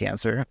of lung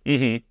cancer.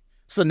 Mm-hmm.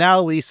 So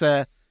now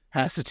Lisa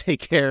has to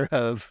take care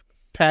of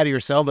Patty or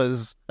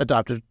Selma's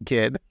adopted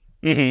kid.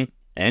 Mm-hmm.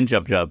 And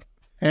Jub Jub.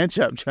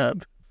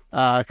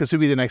 Because who'd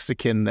be the next of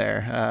kin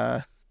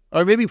there?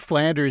 Or maybe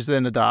Flanders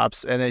then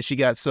adopts, and then she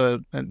got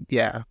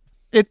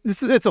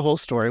it's a whole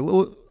story.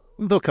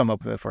 They'll come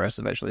up with it for us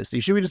eventually.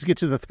 Steve, should we just get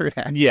to the third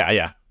act?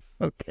 Yeah.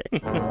 Okay.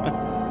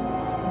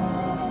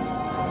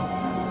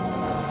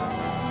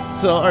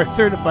 So our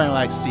third and final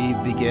act, Steve,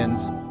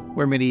 begins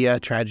where many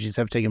tragedies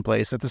have taken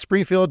place at the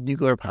Springfield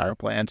nuclear power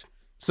plant.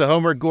 So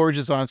Homer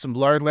gorges on some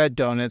lard-led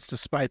donuts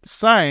despite the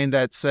sign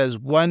that says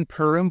 1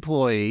 per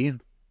employee.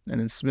 And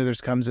then Smithers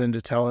comes in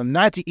to tell him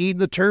not to eat in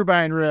the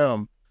turbine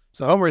room.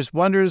 So Homer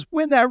wonders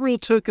when that rule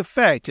took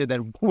effect. And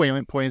then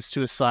Wayland points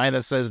to a sign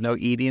that says no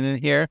eating in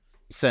here,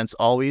 since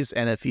always,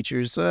 and it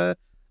features a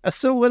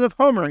silhouette of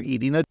Homer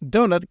eating a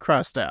donut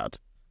crossed out.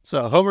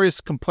 So Homer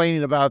is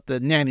complaining about the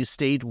nanny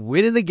state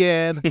winning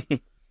again,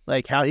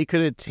 like how he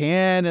couldn't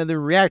tan in the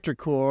reactor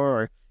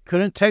core or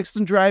couldn't text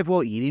and drive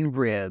while eating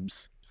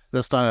ribs.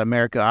 That's not an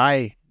America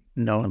I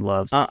know and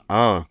love.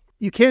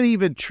 You can't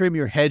even trim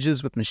your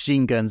hedges with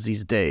machine guns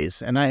these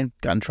days, and I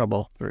got in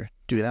trouble for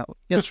doing that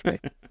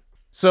yesterday.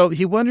 So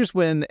he wonders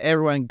when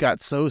everyone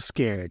got so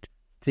scared,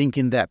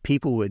 thinking that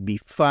people would be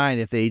fine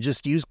if they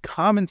just used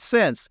common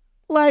sense,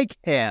 like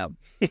him.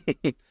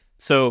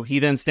 So he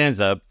then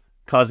stands up,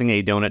 causing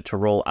a donut to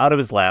roll out of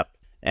his lap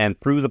and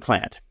through the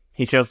plant.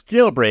 He shouts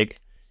jailbreak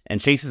and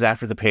chases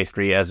after the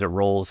pastry as it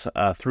rolls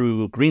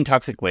through green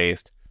toxic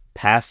waste,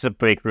 past the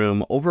break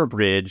room, over a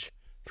bridge,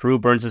 through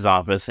Burns'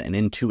 office, and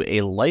into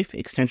a life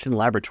extension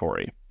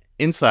laboratory.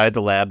 Inside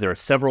the lab, there are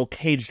several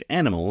caged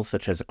animals,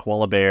 such as a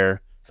koala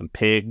bear, some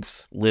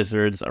pigs,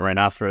 lizards, a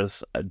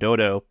rhinoceros, a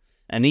dodo,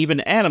 and even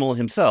Animal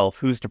himself,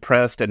 who's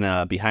depressed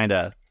and behind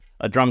a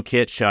drum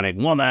kit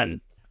shouting,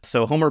 "Woman!"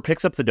 So Homer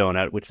picks up the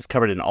donut, which is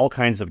covered in all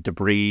kinds of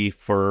debris,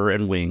 fur,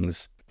 and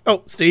wings.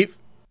 Oh, Steve.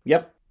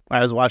 Yep. When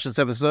I was watching this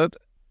episode,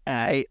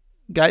 I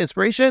got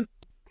inspiration.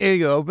 Here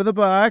you go, open the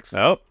box.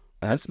 Oh.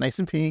 That's nice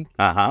and pink.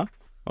 Uh-huh.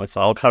 Oh, it's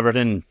all covered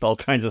in all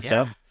kinds of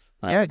stuff.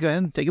 Yeah, go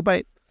ahead and take a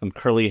bite. Some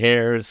curly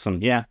hairs,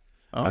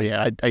 Oh,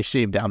 yeah, I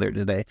shaved down there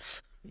today.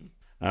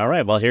 All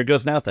right, well, here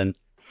goes nothing.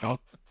 Oh.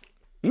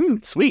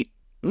 Sweet.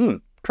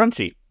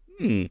 Crunchy.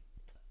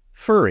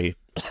 Furry.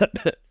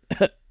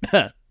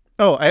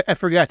 Oh, I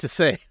forgot to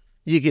say,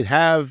 you could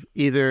have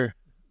either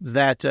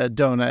that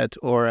donut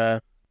or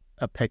a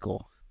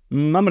pickle.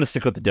 I'm going to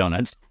stick with the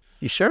donuts.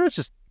 You sure? It's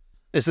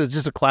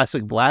just a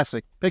classic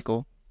Vlasic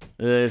pickle.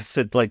 It's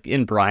like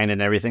in brine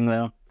and everything,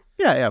 though?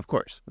 Yeah, of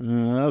course.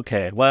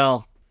 Okay,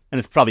 well, and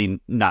it's probably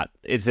not.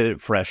 Is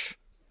it fresh?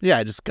 Yeah,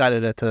 I just got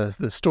it at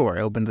the store.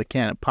 I opened the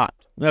can and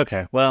popped.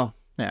 Okay, well,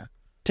 yeah.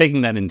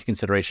 Taking that into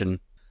consideration,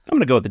 I'm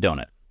going to go with the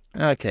donut.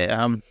 Okay,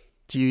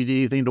 do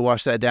you think to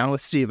wash that down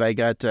with, Steve? I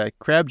got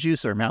crab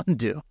juice or Mountain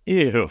Dew.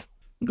 Ew.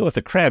 I'll go with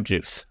the crab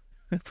juice.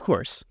 Of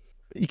course.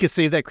 You could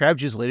save that crab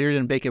juice later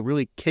and make a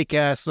really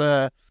kick-ass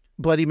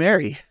Bloody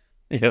Mary.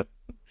 Yep.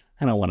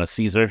 I don't want a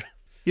Caesar.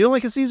 You don't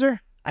like a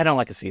Caesar? I don't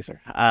like a Caesar.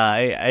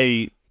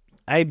 I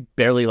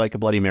barely like a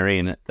Bloody Mary,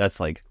 and that's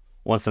like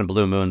once in a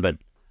blue moon, but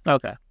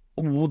okay.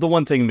 The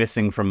one thing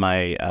missing from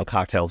my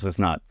cocktails is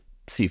not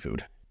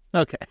seafood.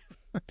 Okay.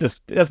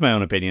 Just, that's my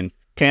own opinion.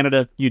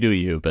 Canada, you do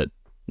you, but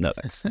no.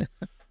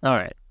 All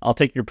right. I'll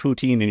take your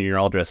poutine and your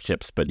all-dressed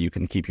chips, but you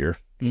can keep your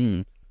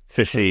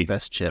fishy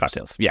best chips.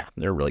 Cocktails. Yeah,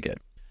 they're really good.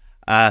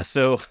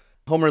 So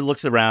Homer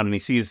looks around and he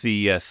sees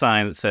the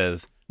sign that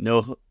says,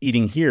 "No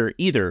eating here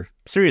either."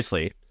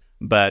 Seriously.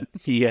 But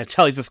he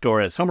tallies the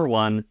score as Homer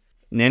 1,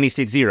 Nanny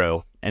State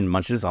 0, and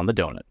munches on the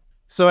donut.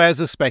 So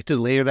as expected,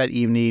 later that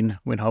evening,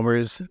 when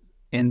Homer's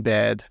in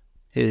bed,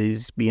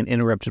 he's being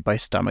interrupted by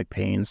stomach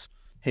pains.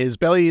 His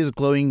belly is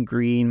glowing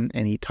green,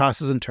 and he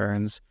tosses and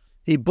turns.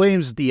 He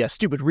blames the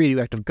stupid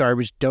radioactive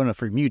garbage donut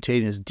for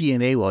mutating his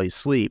DNA while he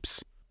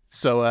sleeps.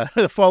 So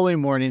the following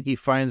morning, he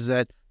finds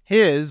that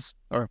his,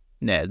 or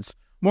Ned's,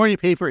 morning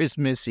paper is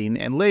missing,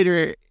 and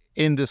later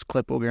in this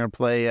clip we're going to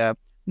play,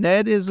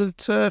 Ned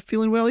isn't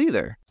feeling well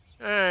either.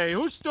 Hey,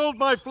 who stole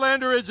my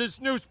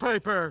Flanders'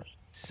 newspaper?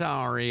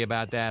 Sorry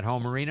about that,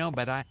 Homerino,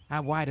 but I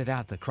whited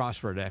out the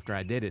crossword after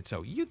I did it,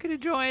 so you could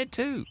enjoy it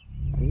too.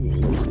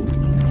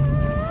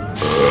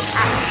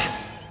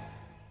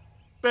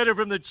 Better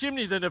from the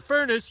chimney than the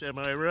furnace, am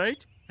I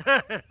right?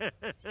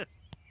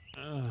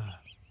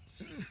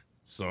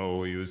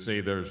 So you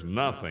see, there's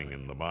nothing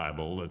in the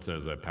Bible that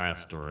says a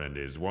pastor and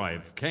his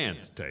wife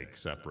can't take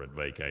separate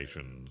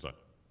vacations.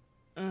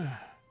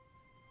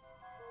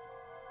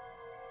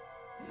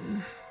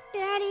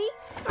 Daddy,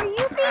 are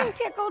you being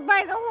tickled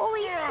by the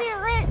Holy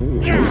Spirit?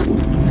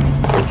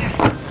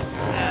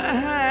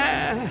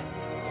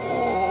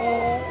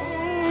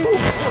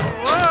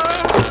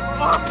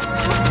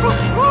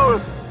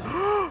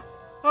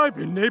 I've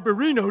been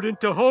neighborinoed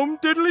into home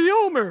diddly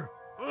Homer.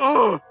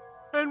 Oh,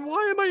 and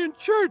why am I in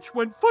church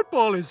when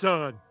football is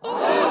on?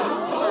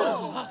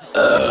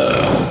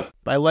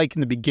 I like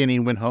in the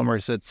beginning when Homer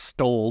said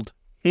stoled,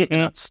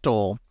 not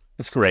stole.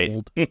 That's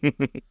great.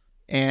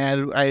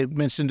 And I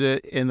mentioned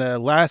it in the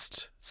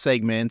last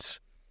segment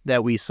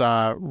that we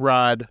saw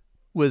Rod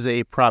was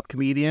a prop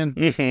comedian.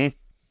 Mm-hmm.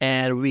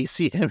 And we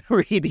see him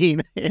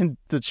reading in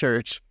the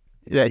church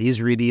that he's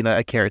reading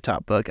a Carrot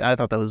Top book. And I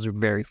thought that was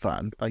very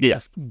fun.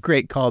 Yes.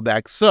 Great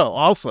callback. So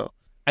also,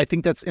 I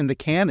think that's in the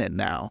canon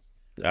now.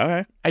 All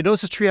right. I know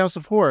it's a Treehouse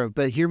of Horror,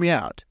 but hear me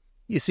out.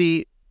 You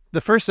see,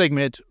 the first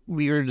segment,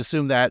 we were to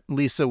assume that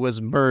Lisa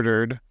was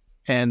murdered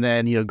and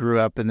then, grew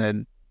up and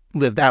then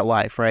lived that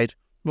life, right?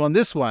 Well, in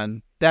this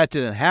one, that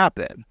didn't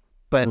happen.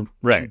 But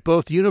right.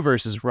 Both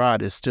universes,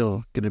 Rod is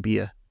still going to be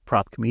a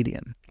prop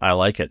comedian. I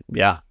like it.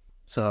 Yeah.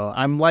 So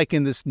I'm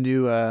liking this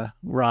new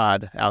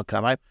Rod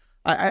outcome.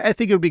 I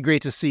think it would be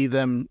great to see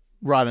them,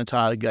 Rod and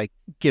Todd,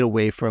 get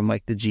away from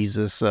the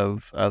Jesus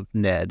of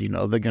Ned.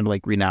 They're going to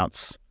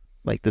renounce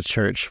the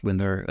church when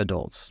they're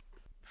adults.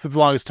 For the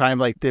longest time,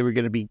 they were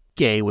going to be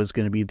gay was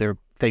going to be their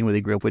thing when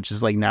they grew up, which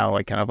is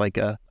kind of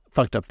a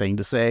fucked up thing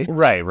to say.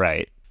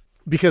 Right.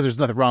 Because there's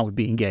nothing wrong with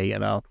being gay,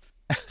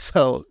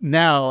 So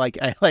now, like,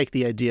 I like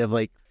the idea of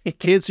like a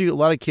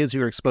lot of kids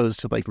who are exposed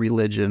to like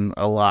religion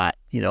a lot,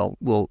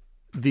 will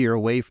veer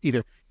away,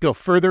 either go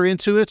further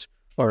into it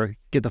or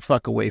get the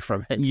fuck away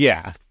from it.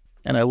 Yeah.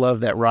 And I love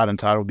that Rod and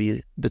Todd will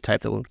be the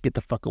type that will get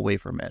the fuck away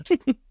from it.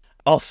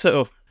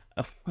 Also,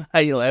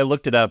 I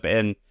looked it up,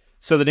 and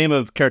so the name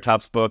of Carrot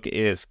Top's book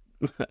is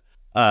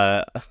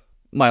My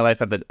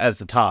Life as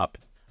the Top.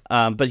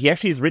 But he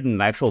actually has written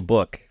an actual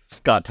book,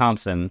 Scott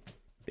Thompson,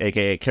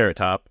 a.k.a. Carrot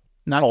Top.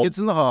 Not Kids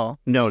in the Hall.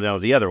 No,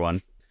 the other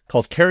one,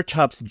 called Carrot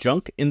Top's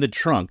Junk in the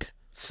Trunk,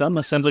 Some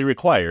Assembly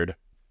Required.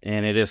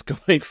 And it is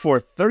going for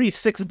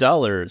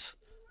 $36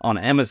 on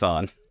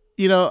Amazon.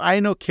 I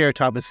know Carrot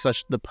Top is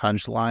such the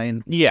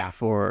punchline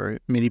for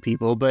many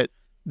people, but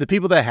the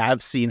people that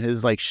have seen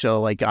his like show,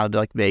 like gone to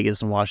like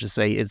Vegas and watched it,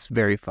 say it's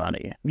very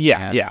funny.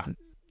 Yeah.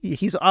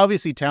 He's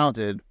obviously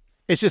talented.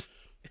 It's just,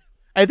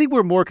 I think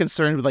we're more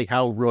concerned with like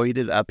how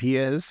roided up he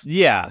is.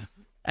 Yeah.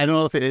 I don't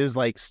know if it is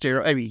like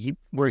steroid. I mean, he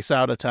works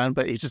out a ton,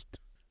 but he's just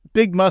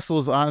big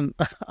muscles on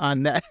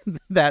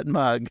that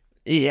mug.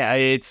 Yeah,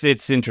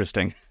 it's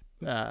interesting.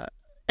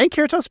 And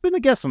Carrot Top's been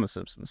a guest on The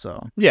Simpsons,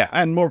 so. Yeah,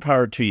 and more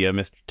power to you,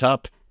 Mr.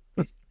 Top.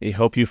 I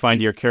hope you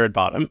find your carrot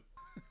bottom.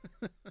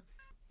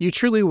 You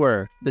truly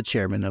were the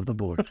chairman of the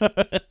board.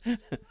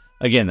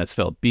 Again, that's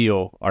spelled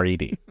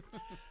B-O-R-E-D.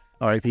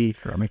 R.I.P.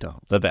 for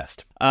McDonald's. The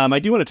best. I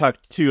do want to talk,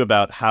 too,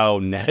 about how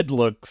Ned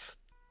looks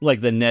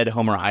like the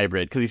Ned-Homer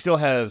hybrid, because he still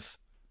has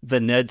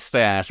the Ned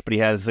stash, but he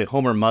has the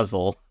Homer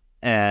muzzle,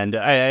 and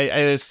I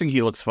just think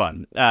he looks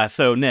fun.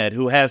 So Ned,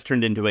 who has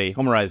turned into a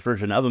Homerized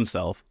version of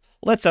himself,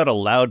 lets out a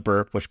loud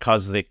burp, which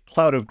causes a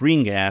cloud of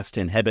green gas to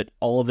inhabit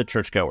all of the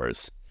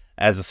churchgoers.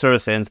 As the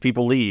service ends,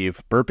 people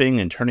leave, burping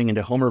and turning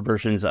into Homer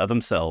versions of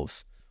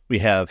themselves. We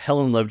have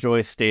Helen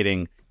Lovejoy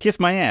stating,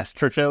 "Kiss my ass,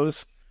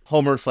 churchos."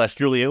 Homer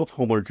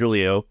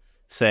Julio,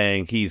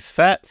 saying he's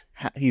fat,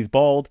 he's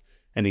bald,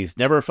 and he's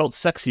never felt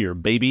sexier,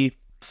 baby.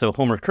 So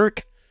Homer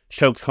Kirk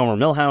chokes Homer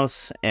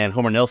Milhouse, and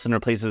Homer Nelson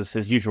replaces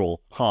his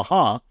usual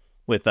ha-ha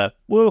with a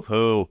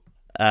woohoo.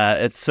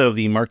 So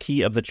the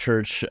marquee of the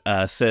church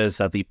says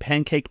that the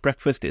pancake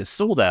breakfast is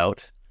sold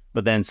out,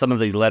 but then some of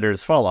the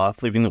letters fall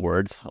off, leaving the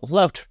words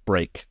 "Lout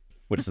Break,"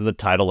 which is the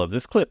title of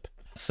this clip.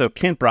 So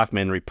Kent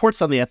Brockman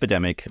reports on the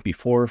epidemic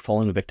before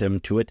falling victim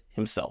to it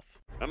himself.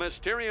 A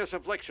mysterious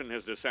affliction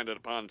has descended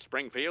upon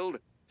Springfield.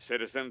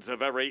 Citizens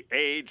of every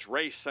age,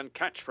 race, and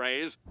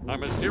catchphrase are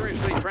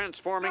mysteriously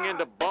transforming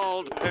into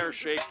bald,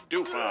 pear-shaped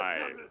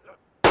doofi.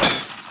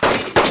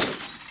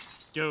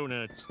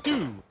 Donut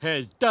Stew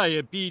has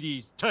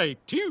diabetes type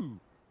 2.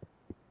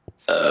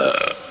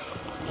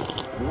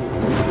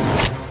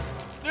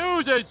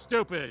 News is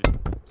stupid.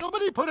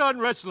 Somebody put on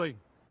wrestling.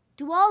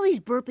 Do all these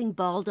burping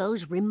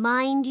baldos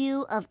remind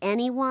you of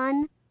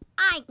anyone?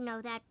 I'd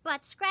know that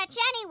butt scratch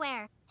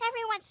anywhere.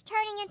 Everyone's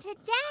turning into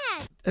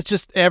Dad. It's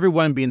just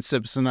everyone being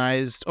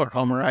Simpsonized or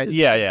Homerized.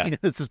 Yeah.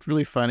 It's just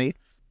really funny.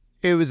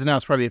 It was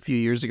announced probably a few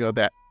years ago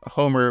that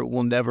Homer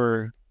will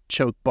never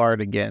choke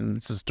Bart again.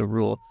 It's just a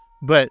rule.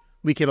 But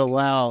we could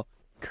allow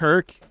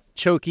Kirk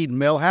choking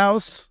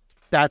Milhouse.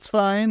 That's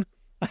fine.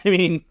 I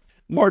mean,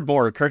 more and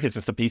more, Kirk is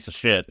just a piece of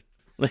shit.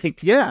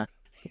 Yeah.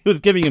 He was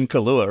giving him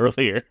Kahlua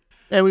earlier.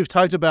 And we've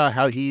talked about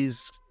how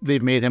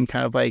they've made him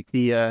kind of like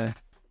the,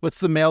 what's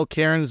the male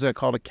Karen? Is that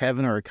called a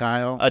Kevin or a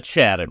Kyle? A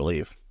Chad, I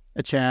believe.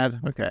 A Chad?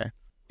 Okay.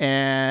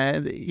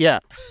 And yeah,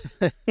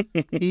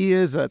 he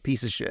is a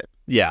piece of shit.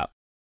 Yeah.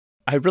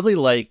 I really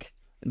like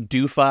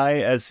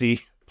doofi as the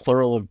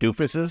plural of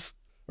doofuses,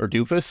 or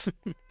doofus.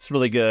 It's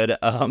really good.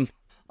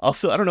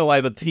 Also, I don't know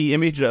why, but the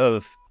image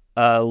of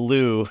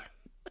Lou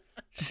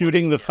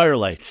shooting the fire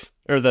lights,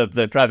 or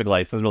the traffic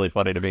lights, is really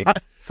funny to me.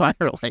 Fire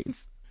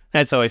lights.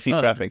 That's how I see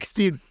traffic.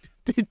 Steve,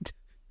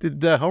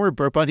 did Homer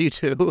burp on you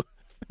too?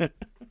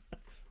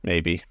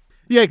 Maybe.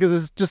 Yeah, because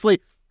it's just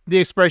like the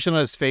expression on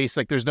his face,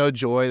 like there's no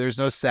joy, there's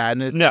no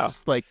sadness. No.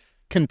 Just like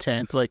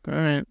content, like, all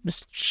right,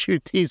 just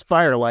shoot these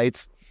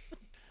firelights.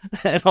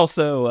 And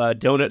also,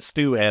 Donut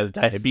Stew has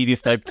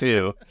diabetes type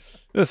 2.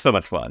 It was so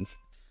much fun.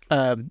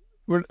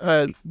 We're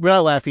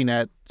not laughing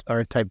at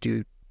our type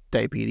 2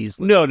 diabetes.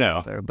 No.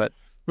 There, but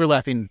we're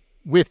laughing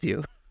with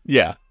you.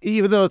 Yeah.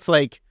 Even though it's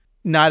like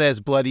not as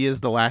bloody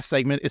as the last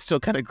segment, it's still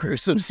kind of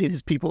gruesome seeing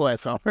his people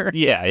as Homer.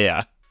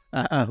 Yeah.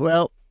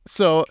 Well,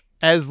 so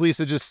as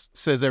Lisa just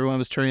says, everyone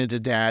was turning into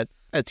Dad.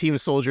 A team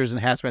of soldiers in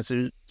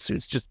hazmat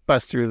suits just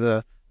bust through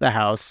the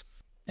house,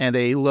 and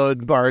they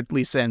load Bart,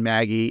 Lisa, and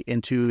Maggie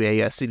into a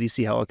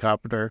CDC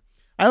helicopter.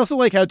 I also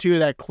like how, too,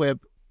 that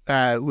clip,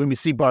 when we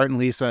see Bart and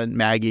Lisa and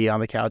Maggie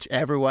on the couch,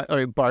 everyone,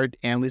 or Bart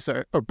and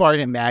Lisa, or Bart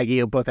and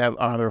Maggie both have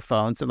on their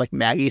phones, and like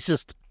Maggie's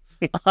just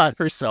on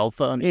her cell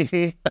phone.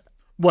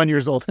 1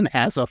 year old and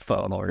has a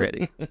phone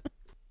already.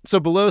 So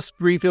below,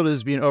 Springfield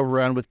is being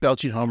overrun with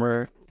belching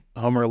Homer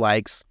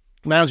likes,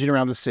 lounging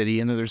around the city,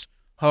 and then there's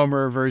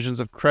Homer versions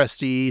of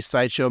Krusty,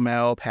 Sideshow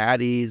Mel,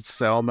 Patty,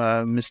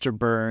 Selma, Mr.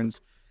 Burns,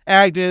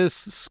 Agnes,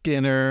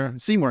 Skinner,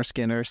 Seymour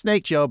Skinner,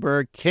 Snake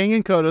Jailbird, King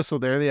and Kodo. So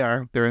there they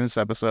are. They're in this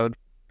episode.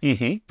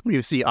 Mm-hmm.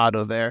 You see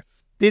Otto there.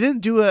 They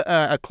didn't do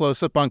a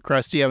close-up on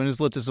Krusty. I was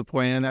a little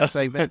disappointed in that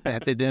segment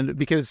that they didn't,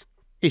 because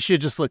it should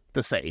just look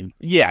the same.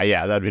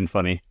 Yeah, that'd been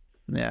funny.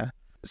 Yeah.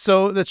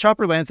 So the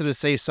chopper lands at a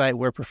safe site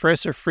where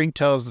Professor Frink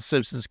tells the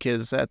Simpsons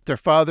kids that their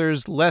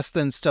father's less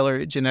than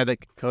stellar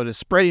genetic code is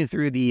spreading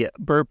through the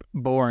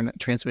burp-borne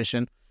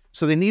transmission,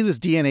 so they need his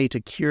DNA to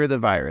cure the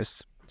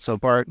virus. So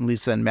Bart and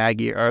Lisa and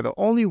Maggie are the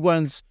only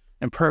ones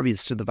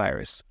impervious to the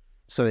virus.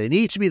 So they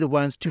need to be the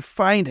ones to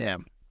find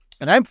him.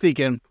 And I'm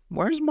thinking,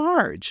 where's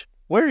Marge?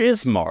 Where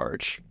is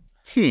Marge?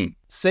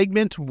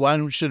 Segment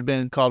 1 should have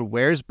been called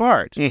Where's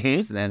Bart?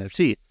 It's an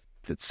NFT.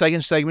 The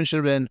second segment should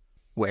have been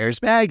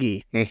Where's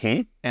Maggie?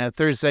 And the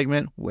third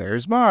segment,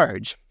 Where's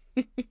Marge?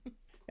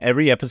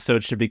 Every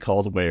episode should be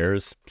called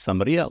Where's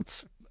Somebody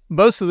Else.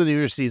 Most of the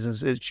newer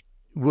seasons, it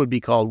would be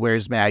called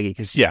Where's Maggie?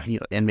 Because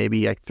and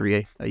maybe like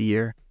 3 a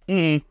year.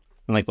 And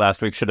like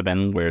last week should have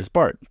been Where's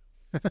Bart?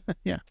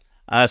 Yeah.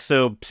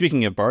 So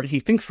speaking of Bart,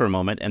 he thinks for a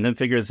moment and then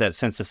figures that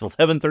since it's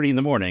 11:30 in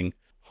the morning,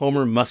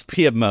 Homer must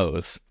be at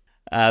Moe's.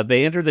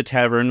 They enter the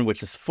tavern,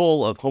 which is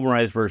full of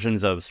Homerized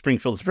versions of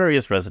Springfield's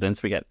various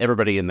residents. We got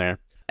everybody in there.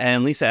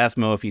 And Lisa asks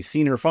Moe if he's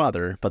seen her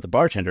father, but the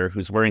bartender,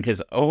 who's wearing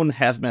his own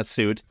hazmat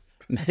suit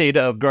made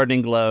of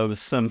gardening gloves,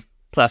 some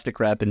plastic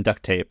wrap, and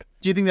duct tape.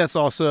 Do you think that's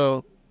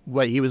also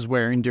what he was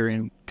wearing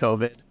during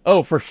COVID?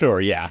 Oh, for sure,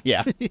 yeah.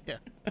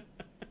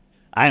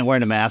 I ain't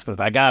wearing a mask, but if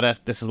I gotta,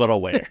 this is what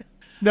I'll wear.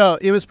 No,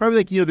 it was probably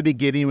like, the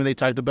beginning when they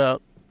talked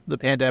about the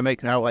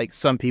pandemic, how like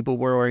some people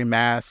were wearing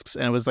masks,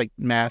 and it was like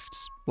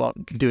masks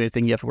won't do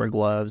anything, you have to wear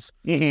gloves.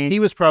 He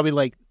was probably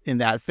like in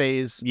that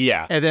phase.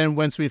 Yeah. And then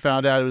once we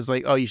found out, it was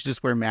like, oh, you should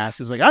just wear masks.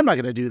 He was like, I'm not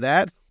going to do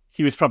that.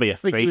 He was probably a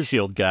face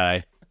shield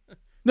guy.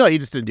 No, he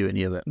just didn't do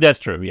any of that. That's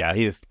true, yeah.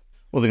 He's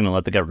wasn't going to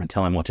let the government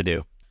tell him what to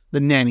do. The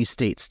nanny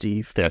state,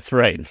 Steve. That's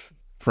right.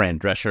 Fran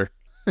Drescher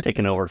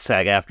taking over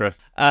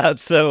SAG-AFTRA.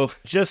 So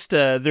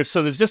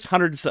there's just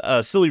hundreds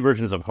of silly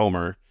versions of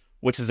Homer,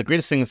 which is the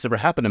greatest thing that's ever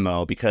happened to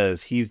Moe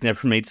because he's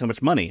never made so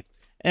much money.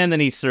 And then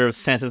he serves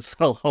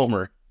Santa-style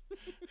Homer,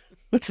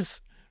 which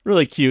is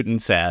really cute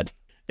and sad.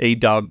 A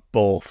dog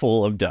bowl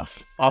full of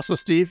duff. Also,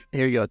 Steve,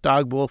 here you go.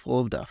 Dog bowl full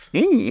of duff.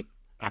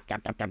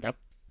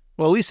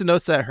 Well, Lisa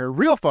notes that her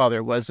real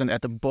father wasn't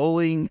at the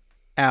bowling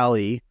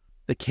alley,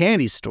 the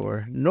candy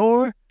store,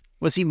 nor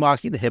was he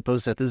mocking the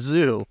hippos at the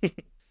zoo.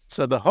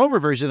 So the Homer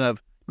version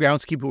of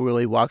Groundskeeper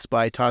Willie walks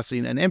by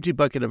tossing an empty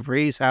bucket of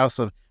Ray's House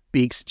of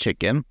Beaks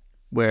chicken,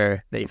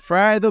 where they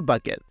fry the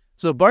bucket.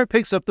 So Bart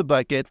picks up the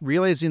bucket,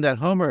 realizing that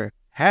Homer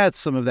had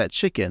some of that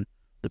chicken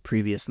the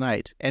previous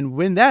night. And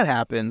when that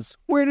happens,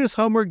 where does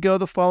Homer go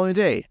the following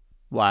day?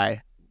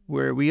 Why,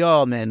 where we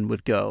all men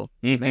would go.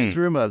 Men's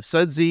room of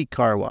Sudsy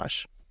Car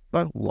Wash.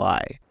 But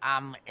why?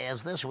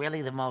 Is this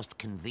really the most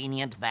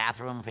convenient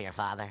bathroom for your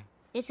father?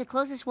 It's the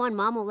closest one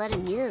Mom will let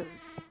him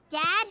use.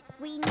 Dad,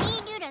 we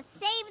need you to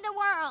save the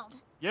world.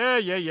 Yeah.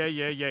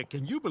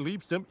 Can you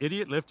believe some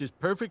idiot left his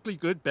perfectly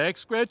good back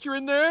scratcher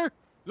in there?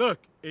 Look,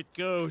 it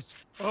goes,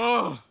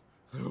 the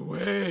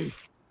way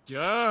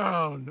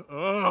down.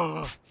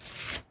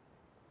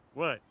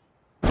 What?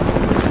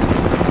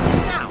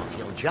 Now, if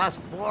you'll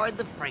just board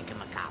the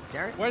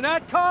Frinkemacopter. We're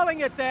not calling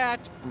it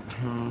that.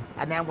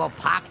 And then we'll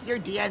pop your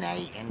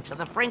DNA into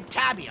the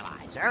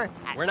Frinktabulizer.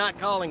 We're not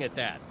calling it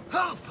that.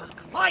 Oh, for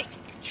cliving,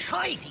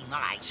 chiving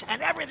nice,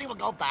 and everything will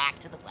go back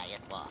to the way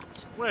it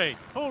was. Wait,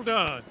 hold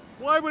on.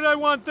 Why would I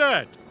want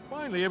that?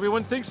 Finally,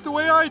 everyone thinks the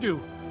way I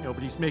do.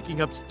 Nobody's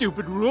making up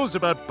stupid rules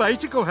about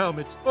bicycle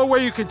helmets or where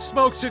you can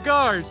smoke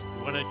cigars.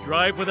 Want to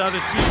drive without a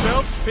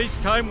seatbelt?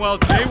 FaceTime while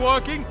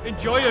jaywalking?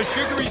 Enjoy a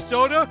sugary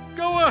soda?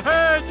 Go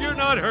ahead, you're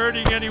not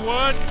hurting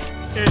anyone.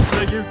 It's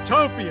a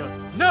utopia.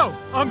 No,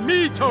 a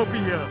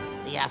me-topia.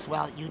 Yes,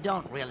 well, you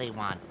don't really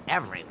want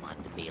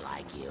everyone to be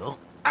like you.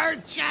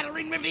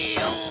 Earth-shattering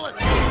reveal!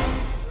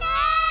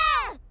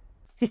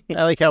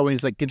 I like how when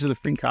he's like, get to the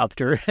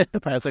Frinkcopter,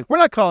 the pilot's like, we're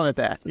not calling it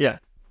that. Yeah.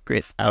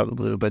 Great, out of the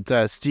blue.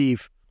 But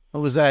Steve,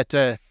 what was that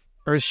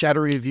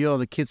earth-shattering reveal of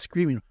the kid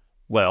screaming?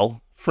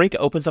 Well, Frink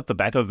opens up the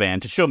back of a van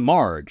to show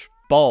Marge,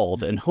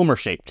 bald and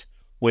Homer-shaped,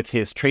 with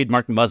his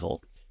trademark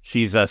muzzle.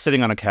 She's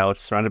sitting on a couch,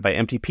 surrounded by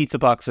empty pizza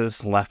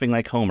boxes, laughing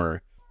like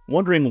Homer,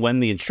 wondering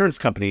when the insurance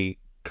company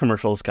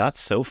commercials got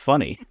so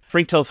funny.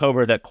 Frink tells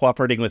Homer that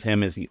cooperating with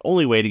him is the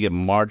only way to get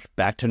Marge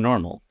back to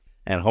normal.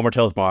 And Homer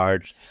tells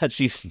Marge that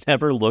she's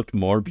never looked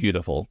more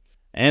beautiful.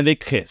 And they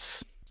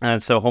kiss.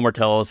 And so Homer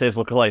tells his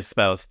lookalike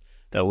spouse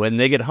that when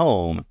they get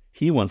home,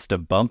 he wants to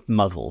bump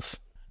muzzles.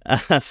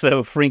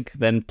 So Frink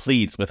then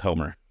pleads with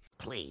Homer.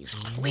 Please,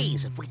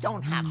 if we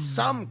don't have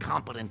some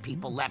competent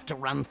people left to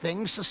run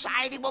things,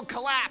 society will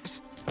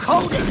collapse.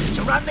 Coders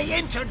to run the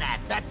internet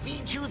that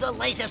feeds you the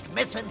latest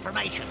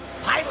misinformation.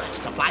 Pilots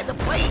to fly the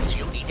planes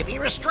you need to be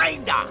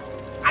restrained on.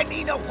 I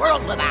mean, a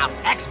world without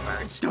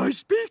experts. Does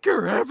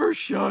speaker ever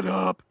shut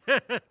up?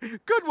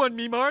 Good one,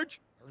 me Marge.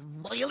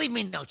 well, you leave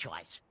me no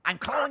choice. I'm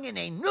calling in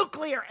a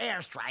nuclear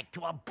airstrike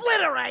to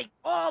obliterate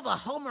all the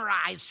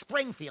Homerized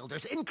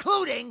Springfielders,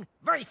 including,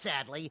 very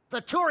sadly,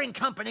 the touring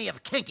company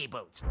of Kinky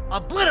Boots.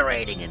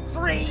 Obliterating in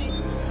 3,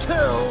 2...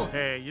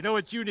 Hey, you know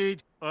what you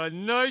need? A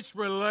nice,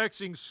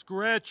 relaxing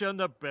scratch on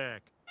the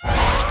back.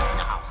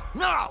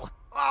 No!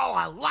 Oh,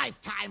 a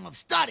lifetime of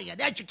study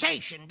and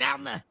education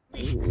down the...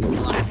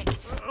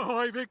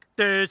 Oivik,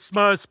 this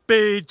must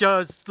be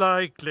just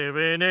like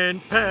living in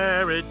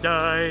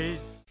paradise.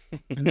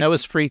 And that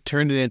was Freak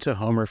turned it into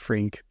Homer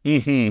Frink.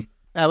 Mm-hmm.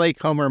 I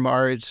like Homer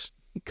Marge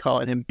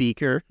calling him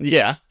Beaker.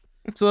 Yeah.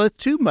 So that's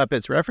 2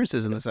 Muppets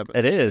references in this episode.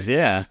 It is,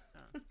 yeah.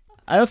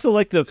 I also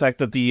like the fact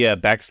that the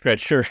back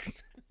scratcher,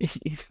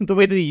 the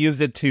way that he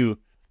used it to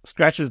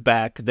scratch his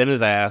back, then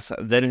his ass,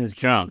 then his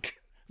junk,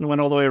 and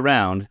went all the way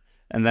around,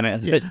 and then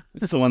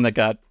it's the one that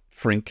got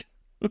Frink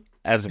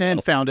as well.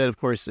 And found it, of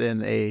course,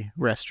 in a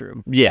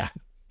restroom. Yeah.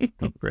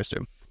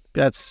 Restroom.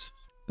 That's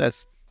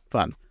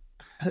fun.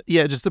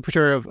 Yeah, just the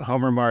portrayal of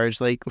Homer Marge,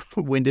 like,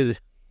 when did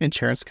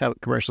insurance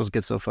commercials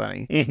get so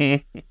funny?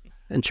 Mm-hmm.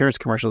 Insurance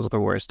commercials are the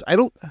worst.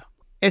 And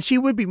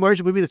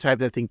Marge would be the type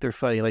that think they're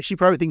funny. Like, she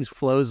probably thinks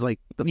Flo's like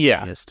the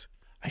funniest.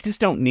 I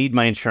just don't need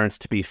my insurance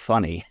to be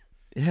funny.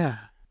 Yeah.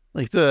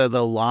 Like the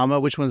llama,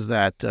 which one's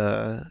that?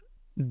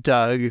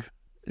 Doug,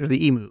 or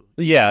the emu?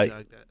 Yeah,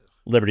 Doug.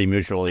 Liberty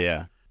Mutual,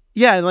 yeah.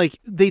 Yeah, like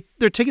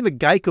they're taking the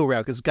Geico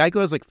route because Geico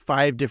has like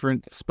 5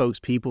 different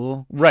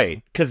spokespeople.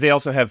 Right, because they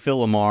also have Phil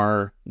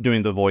Lamar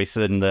doing the voice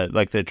and the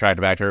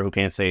attractive actor who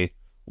can't say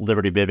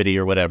Liberty Bibbity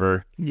or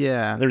whatever.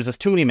 Yeah. There's just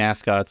too many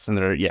mascots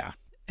and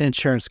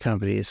Insurance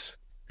companies.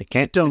 They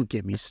can't. Don't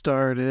get me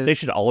started. They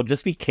should all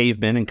just be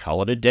cavemen and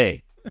call it a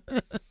day.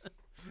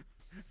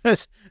 When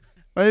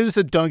I just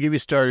said don't get me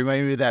started,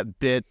 reminded me of that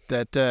bit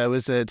that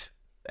was at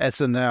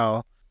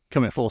SNL.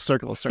 Coming full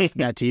circle, starting from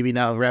Mad TV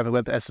now, wrapping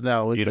with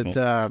SNL. Was Beautiful.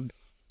 it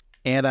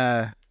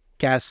Anna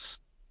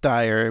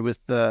Gasteyer with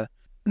the...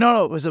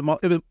 No, it was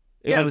Anna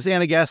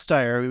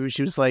Gasteyer.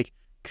 She was like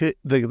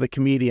the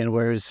comedian,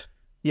 whereas...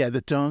 Yeah,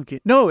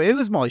 it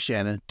was Molly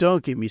Shannon.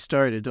 Don't get me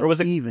started.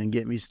 Don't even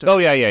get me started. Oh,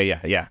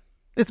 yeah.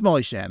 It's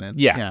Molly Shannon.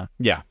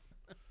 Yeah.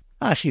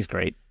 Ah, she's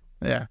great.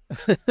 Yeah.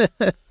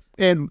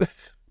 And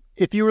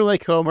if you were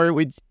like Homer,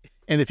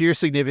 and if your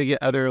significant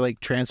other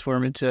like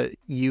transform into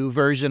you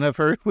version of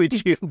her,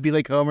 would you be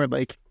like Homer,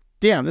 like,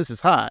 damn, this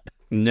is hot?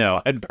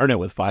 No, I'd burn it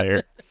with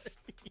fire.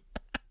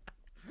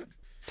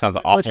 Sounds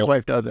awful. Let your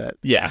wife know that.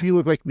 Yeah. If you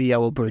look like me, I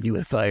will burn you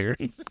with fire.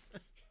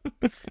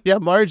 Yeah,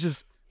 Marge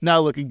is not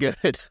looking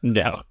good.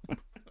 No. Okay.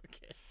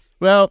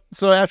 Well,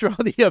 so after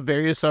all the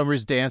various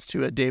Homers dance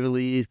to a David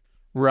Lee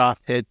Roth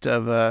hit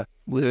of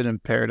Living in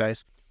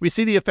Paradise, we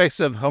see the effects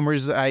of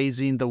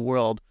Homerizing the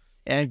world,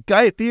 and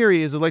Guy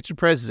Fieri is elected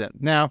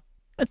president. Now,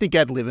 I think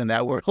I'd live in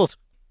that world.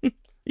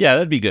 Yeah,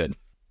 that'd be good.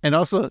 And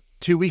also,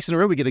 2 weeks in a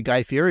row, we get a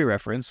Guy Fieri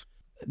reference.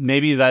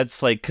 Maybe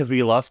that's like because we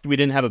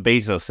didn't have a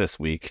Bezos this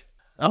week.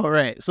 Oh,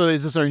 right. So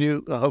is this our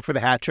new hope for the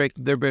hat trick?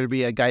 There better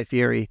be a Guy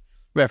Fieri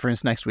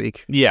reference next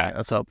week. Yeah. Right,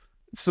 let's hope.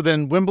 So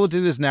then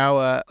Wimbledon is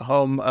now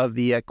home of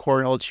the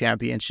Cornhole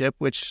Championship,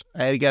 which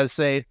I got to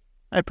say,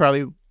 I'd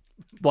probably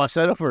watch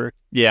that over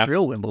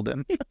real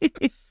Wimbledon.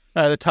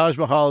 The Taj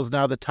Mahal is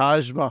now the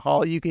Taj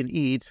Mahal you can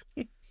eat.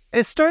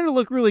 It's starting to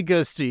look really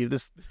good, Steve,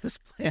 this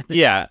planet.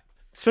 Yeah,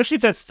 especially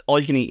if that's all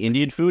you can eat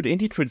Indian food.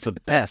 Indian food's the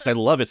best. I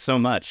love it so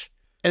much.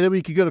 And then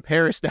we could go to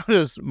Paris now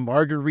to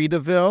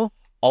Margaritaville.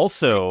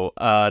 Also,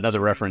 another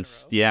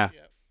reference. Yeah.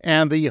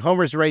 And the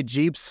Homers ride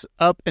Jeeps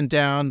up and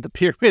down the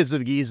pyramids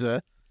of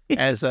Giza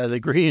as the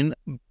green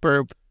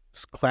burp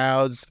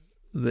clouds,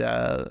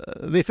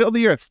 they fill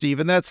the earth, Steve.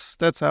 And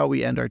that's how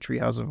we end our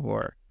Treehouse of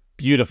Horror.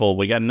 Beautiful.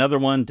 We got another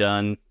one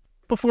done.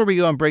 Before we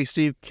go on break,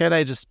 Steve, can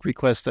I just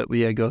request that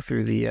we go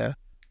through the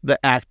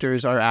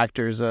actors, our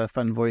actors'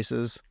 fun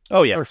voices?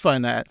 Oh, yes. Or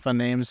fun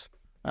names.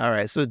 All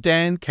right. So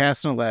Dan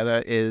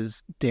Castellaneta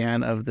is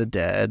Dan of the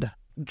Dead.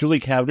 Julie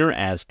Kavner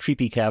as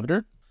Treepy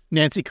Kavner.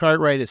 Nancy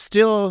Cartwright is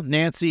still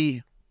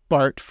Nancy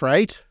Bart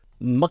Fright.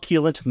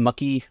 Mucculent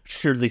Mucky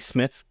Shirley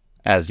Smith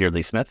as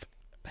Yeardley Smith.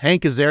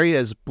 Hank Azaria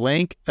is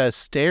Blank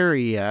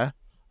Asteria.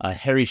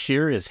 Harry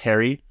Shearer is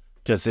Harry.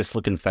 Does this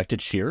look infected,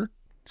 Shearer?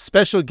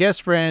 Special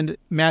guest friend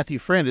Matthew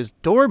Friend is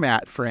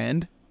Doormat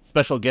Friend.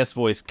 Special guest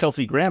voice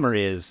Kelsey Grammer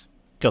is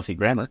Kelsey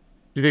Grammer. Do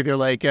you think they're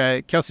like,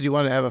 Kelsey, do you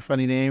want to have a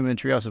funny name in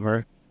Treehouse of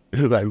Horror?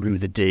 Who I rue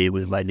the day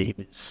when my name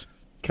is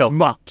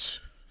Mott.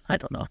 I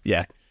don't know.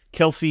 Yeah.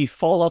 Kelsey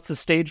Fall Off the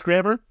Stage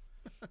Grammer.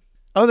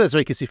 Oh, that's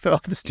right, because he fell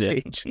off the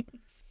stage. Yeah.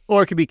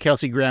 Or it could be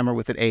Kelsey Grammer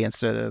with an A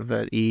instead of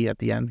an E at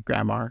the end.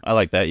 Grammar. I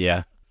like that,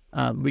 yeah.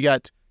 We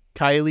got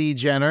Kylie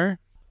Jenner.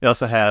 We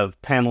also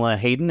have Pamela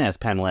Hayden as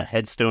Pamela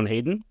Headstone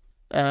Hayden.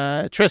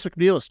 Tress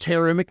McNeil as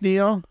Tara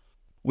McNeil.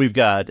 We've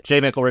got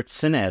J. Michael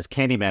Richardson as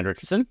Candyman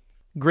Richardson.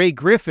 Gray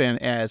Griffin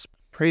as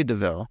Prey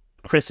DeVille.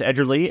 Chris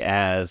Edgerly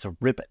as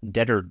Rip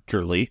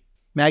Deddergerly.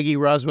 Maggie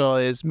Roswell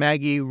is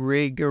Maggie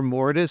Rigor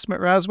Mortis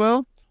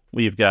Roswell.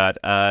 We've got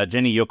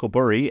Jenny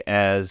Yokoburi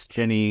as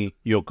Jenny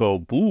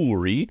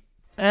Yokoburi.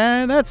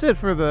 And that's it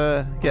for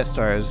the guest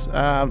stars.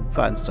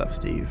 Fun stuff,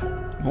 Steve.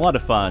 A lot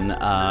of fun.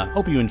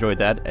 Hope you enjoyed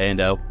that, and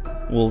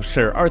we'll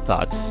share our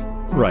thoughts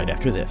right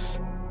after this.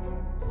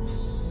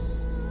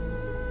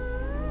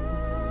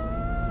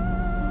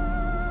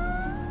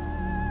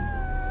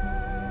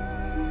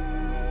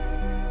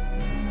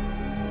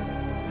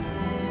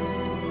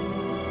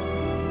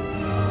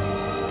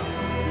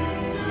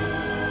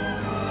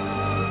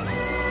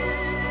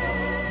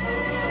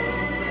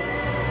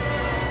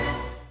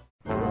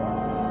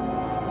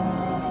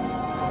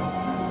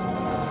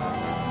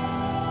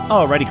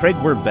 Alrighty, Craig,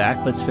 we're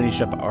back. Let's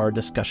finish up our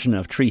discussion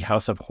of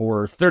Treehouse of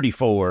Horror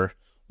 34.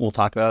 We'll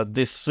talk about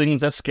the things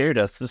that scared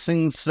us, the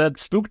things that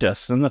spooked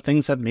us, and the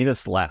things that made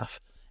us laugh.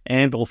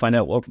 And we'll find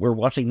out what we're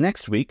watching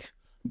next week.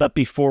 But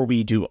before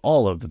we do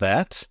all of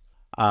that,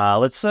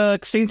 let's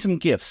exchange some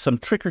gifts, some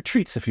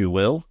trick-or-treats, if you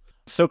will.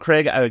 So,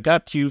 Craig, I wanted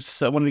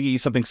to get you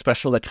something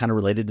special that kind of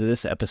related to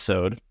this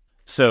episode.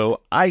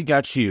 So, I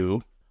got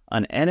you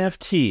an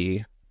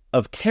NFT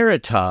of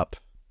Carrot Top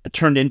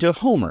turned into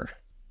Homer.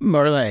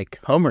 More like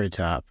Homer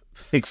Top.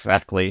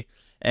 Exactly.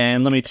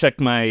 And let me check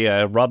my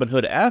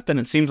Robinhood app, and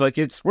it seems like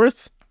it's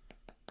worth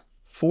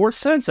 4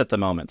 cents at the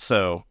moment.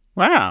 So,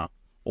 wow.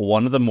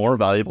 One of the more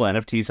valuable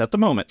NFTs at the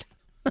moment.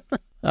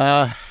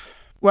 Well,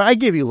 I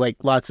gave you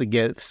like lots of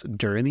gifts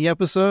during the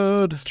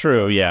episode. It's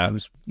true, yeah.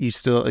 You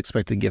still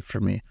expect a gift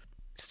from me.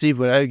 Steve,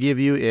 what I would give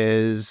you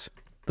is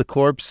the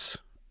corpse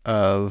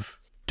of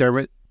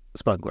Dermot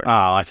Spunkler.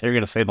 Oh, I thought you were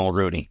going to say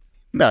Mulrooney.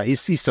 No,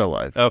 he's still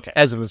alive. Okay.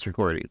 As of this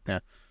recording, yeah.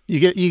 You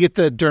get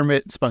the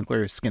Dermot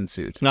Spunkler skin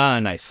suit. Ah,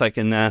 nice. I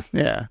can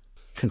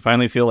can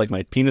finally feel like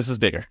my penis is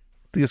bigger.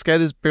 This guy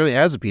just barely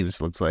has a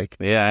penis, looks like.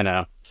 Yeah, I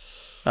know.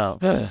 Oh.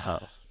 All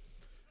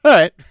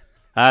right.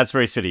 That's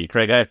very sweet of you,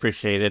 Craig. I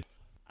appreciate it.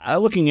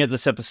 Looking at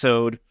this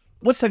episode,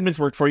 what segments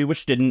worked for you,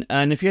 which didn't?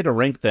 And if you had to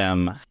rank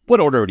them, what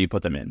order would you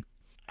put them in?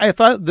 I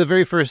thought the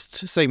very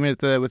first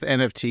segment with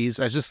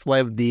NFTs, I just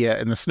loved the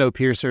and the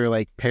Snowpiercer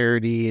like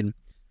parody, and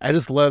I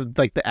just loved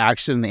like the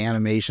action and the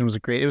animation was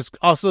great. It was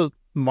also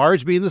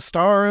Marge being the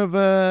star of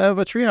a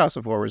Treehouse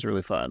of Horror was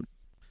really fun.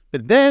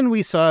 But then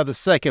we saw the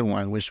second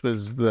one, which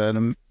was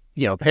the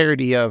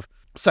parody of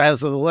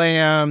Silence of the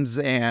Lambs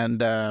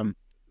and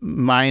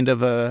Mind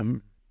of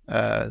a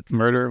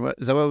Murder. What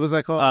was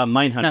that called?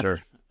 Mindhunter.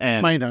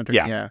 Mindhunter,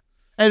 yeah.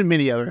 And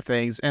many other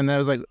things. And I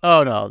was like,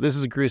 oh no, this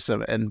is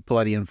gruesome and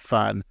bloody and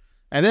fun.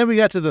 And then we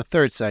got to the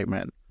third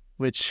segment,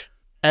 which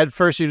at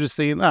first you're just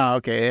thinking, oh,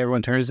 okay,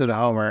 everyone turns into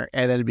Homer.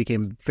 And then it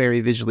became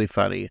very visually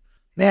funny.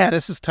 Man,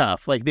 this is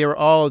tough. Like, they were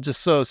all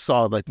just so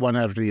solid, like one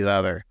after the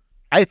other.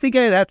 I think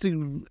I'd have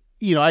to,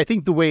 I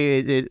think the way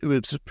it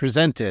was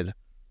presented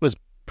was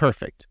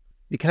perfect.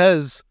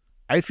 Because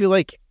I feel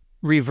like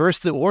reverse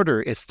the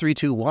order, it's 3,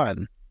 2,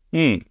 1.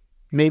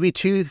 Maybe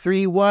 2,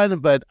 3, 1,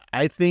 but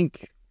I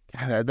think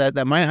God, that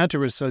Mindhunter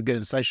was so good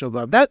in Sideshow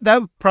Bob.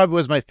 That probably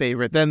was my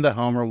favorite. Then the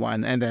Homer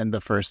one, and then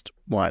the first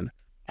one.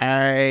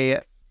 I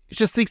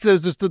just think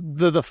there's just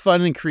the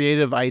fun and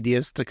creative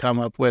ideas to come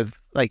up with,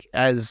 like,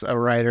 as a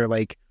writer,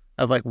 like,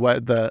 of like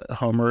what the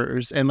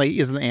Homers, and like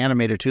as an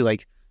animator too,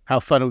 like how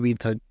fun it would be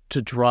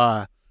to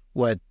draw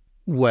what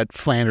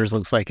Flanders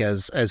looks like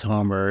as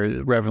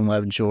Homer, Reverend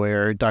Lovejoy,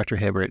 or Dr.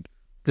 Hibbert.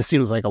 This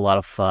seems like a lot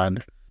of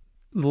fun.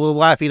 The little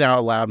laughing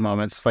out loud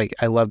moments, like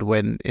I loved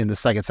when in the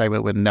second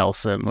segment when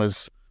Nelson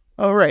was,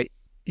 "Oh right,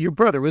 your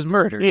brother was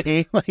murdered,"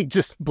 like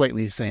just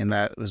blatantly saying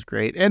that was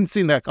great, and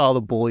seeing like all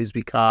the bullies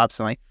be cops,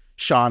 and like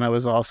Shauna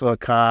was also a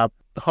cop.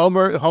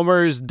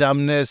 Homer's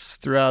dumbness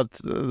throughout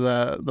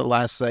the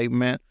last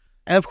segment,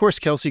 and of course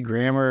Kelsey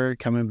Grammer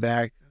coming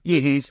back.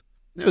 It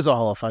was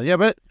all fun, yeah.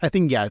 But I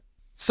think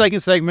second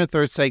segment,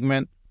 third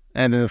segment,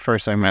 and then the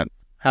first segment.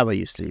 How about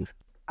you, Steve?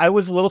 I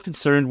was a little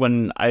concerned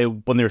when they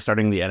were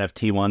starting the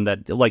NFT one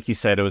that, like you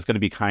said, it was going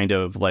to be kind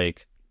of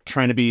like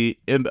trying to be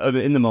in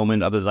the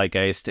moment of the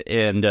zeitgeist,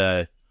 and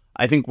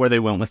I think where they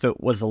went with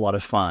it was a lot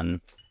of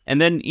fun. And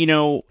then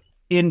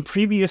in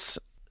previous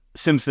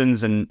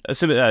Simpsons and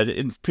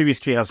in previous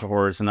Treehouse of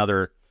Horrors and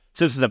other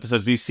Simpsons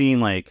episodes, we've seen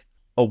like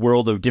a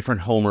world of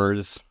different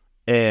Homers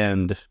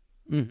and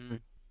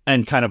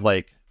kind of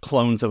like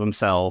clones of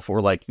himself,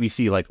 or like we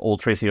see like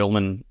old Tracy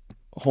Ullman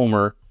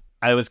Homer.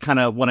 I was kind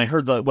of, when I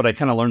heard when I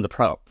kind of learned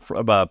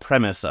the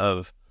premise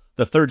of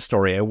the third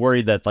story, I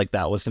worried that like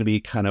that was going to be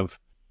kind of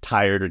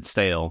tired and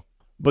stale.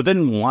 But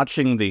then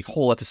watching the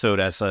whole episode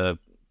as a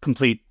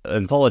complete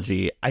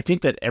anthology, I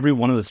think that every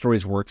one of the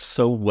stories works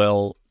so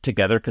well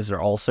together because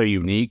they're all so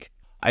unique.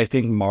 I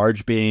think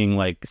Marge being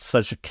like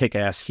such a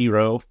kick-ass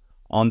hero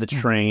on the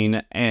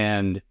train,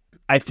 and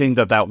I think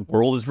that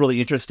world is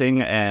really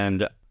interesting,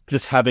 and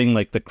just having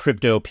like the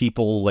crypto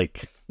people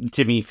like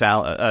Jimmy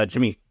Fallon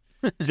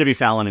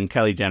and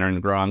Kylie Jenner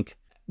and Gronk,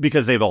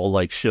 because they've all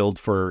like shilled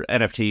for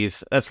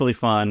NFTs. That's really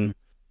fun.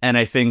 And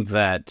I think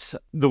that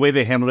the way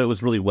they handled it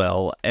was really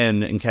well,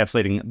 and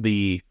encapsulating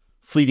the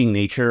fleeting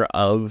nature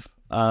of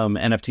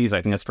NFTs,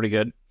 I think that's pretty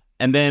good.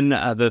 And then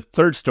the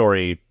third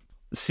story,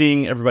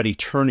 seeing everybody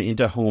turn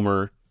into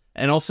Homer,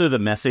 and also the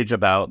message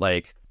about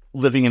like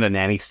living in a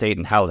nanny state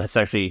and how that's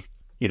actually,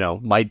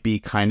 might be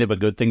kind of a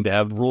good thing to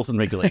have rules and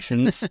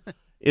regulations.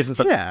 isn't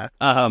so, Yeah.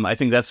 I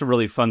think that's a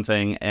really fun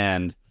thing,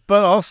 and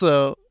But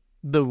also,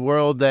 the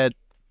world that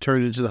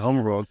turned into the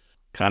Homer world.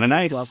 kind of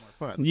nice. A lot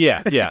more fun.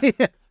 Yeah.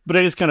 But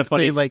it is kind of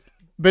funny. But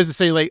to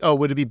say, oh,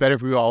 would it be better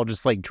if we were all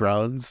just like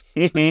drones?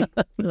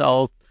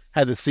 All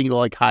had a single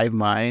like hive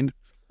mind.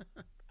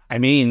 I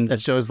mean, that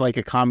shows like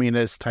a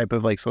communist type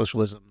of like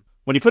socialism.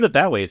 When you put it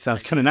that way, it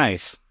sounds kind of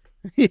nice.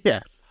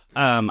 Yeah.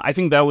 I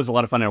think that was a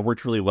lot of fun. It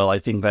worked really well. I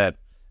think that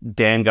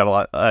Dan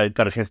got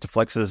a chance to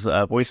flex his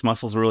voice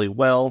muscles really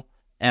well,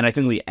 and I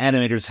think the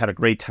animators had a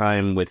great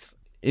time with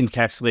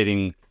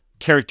encapsulating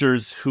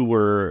characters who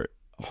were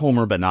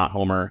Homer but not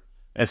Homer,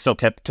 and still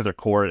kept to their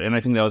core. And I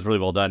think that was really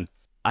well done.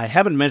 I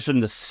haven't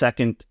mentioned the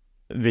second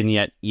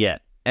vignette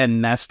yet,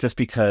 and that's just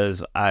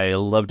because I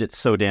loved it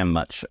so damn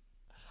much.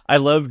 I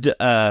loved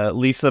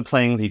Lisa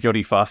playing the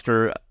Jodie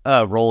Foster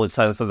role in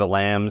Silence of the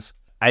Lambs.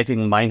 I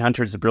think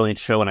Mindhunter is a brilliant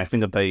show, and I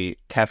think that they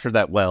captured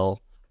that well.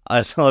 I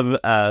also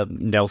love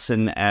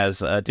Nelson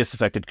as a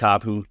disaffected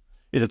cop who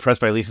is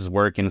impressed by Lisa's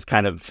work and is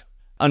kind of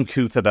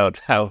uncouth about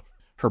how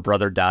her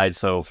brother died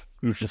so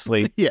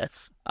ruthlessly.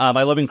 Yes.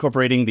 I love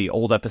incorporating the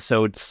old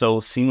episode so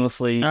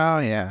seamlessly. Oh,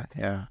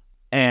 yeah.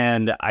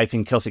 And I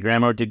think Kelsey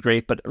Grammer did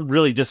great, but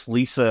really just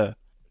Lisa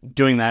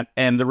doing that.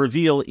 And the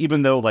reveal,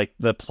 even though like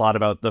the plot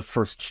about the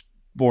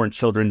firstborn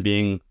children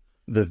being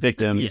the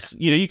victims,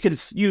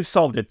 you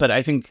solved it. But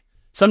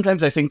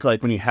sometimes I think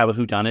like when you have a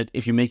whodunit,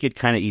 if you make it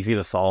kind of easy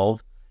to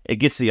solve, it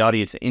gets the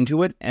audience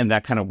into it. And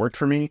that kind of worked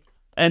for me.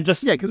 And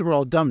just, because we're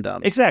all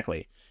dum-dums.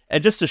 Exactly.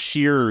 And just the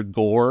sheer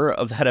gore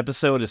of that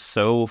episode is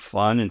so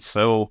fun and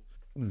so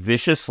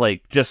vicious.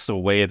 Like just the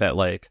way that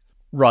like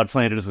Rod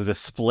Flanders was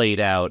just splayed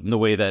out and the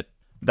way that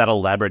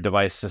elaborate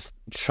device just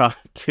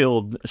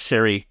killed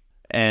Sherry.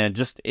 And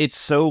just, it's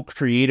so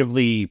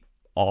creatively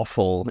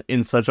awful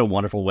in such a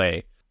wonderful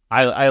way.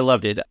 I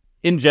loved it.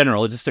 In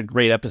general, it's just a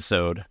great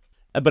episode.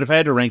 But if I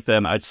had to rank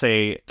them, I'd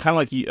say kind of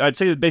like you, I'd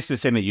say basically the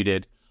same that you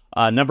did.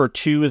 Number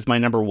 2 is my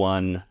number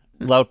 1.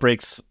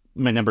 Loudbreak's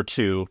my number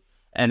 2.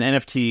 And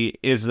NFT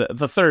is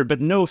the third,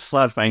 but no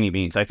slouch by any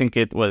means. I think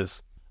it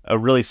was a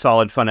really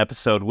solid, fun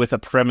episode with a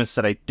premise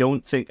that I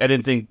didn't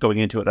think going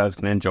into it I was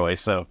going to enjoy.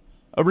 So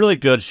a really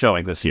good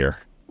showing this year.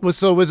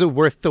 So was it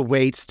worth the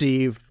wait,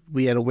 Steve?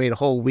 We had to wait a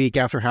whole week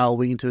after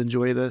Halloween to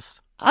enjoy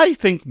this? I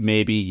think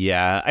maybe,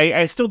 yeah.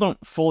 I still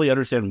don't fully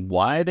understand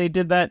why they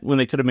did that when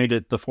they could have made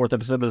it the 4th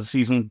episode of the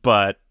season,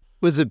 but...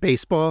 Was it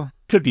baseball?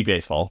 Could be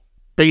baseball.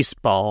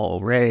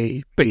 Baseball,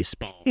 Ray,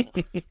 baseball.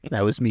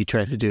 That was me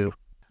trying to do...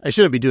 I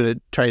shouldn't be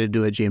trying to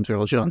do a James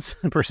Earl Jones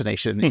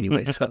impersonation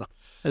anyway, so...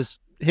 As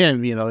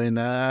him, in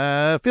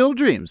Field of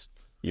Dreams.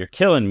 You're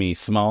killing me,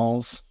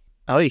 Smalls.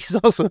 Oh, he's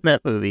also in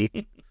that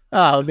movie.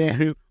 Oh,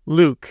 man.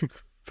 Luke,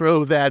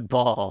 throw that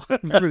ball.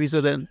 Remember he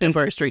said that in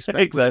Empire Strikes Back?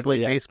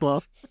 Exactly, yeah.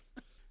 Baseball.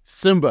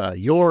 Simba,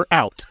 you're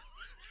out.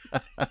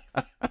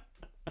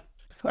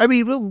 I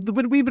mean,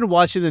 when we've been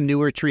watching the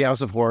newer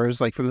Treehouse of Horrors,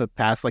 like from the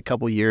past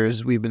couple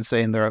years, we've been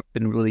saying they've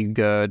been really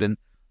good. And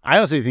I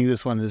also think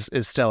this one is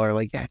stellar.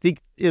 Like, I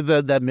think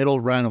that middle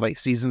run of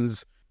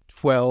seasons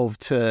 12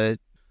 to,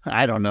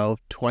 I don't know,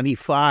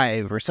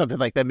 25 or something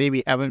like that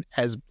maybe haven't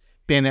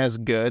been as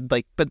good.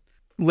 But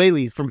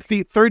lately, from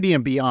 30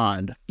 and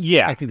beyond,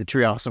 I think the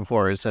Treehouse of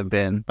Horrors have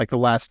been the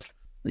last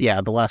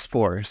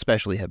 4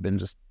 especially have been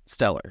just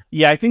stellar.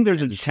 Yeah, I think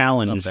there's a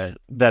challenge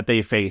that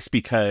they face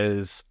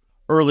because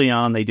early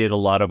on they did a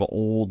lot of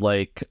old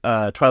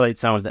Twilight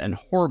Zone and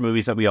horror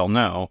movies that we all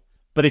know.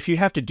 But if you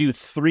have to do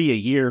 3 a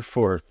year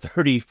for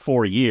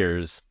 34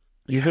 years,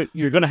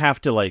 you're going to have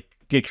to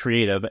get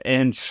creative.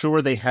 And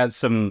sure, they had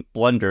some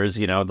blunders,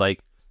 like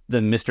the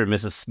Mr. and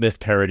Mrs. Smith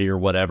parody or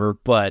whatever.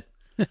 But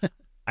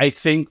I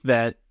think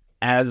that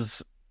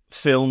as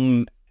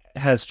film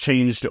has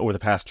changed over the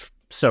past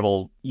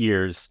several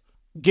years,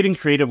 getting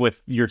creative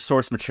with your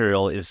source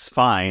material is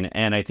fine.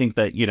 And I think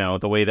that,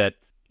 the way that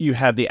you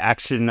had the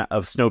action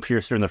of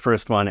Snowpiercer in the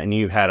first one, and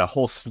you had a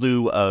whole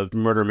slew of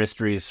murder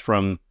mysteries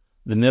from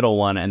the middle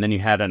one, and then you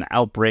had an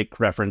Outbreak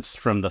reference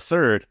from the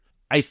third,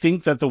 I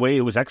think that the way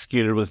it was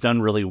executed was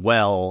done really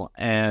well.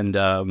 And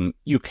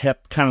you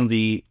kept kind of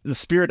the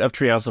spirit of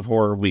Treehouse of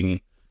Horror being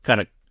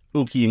kind of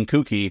ooky and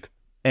kooky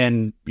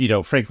and,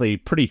 frankly,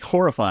 pretty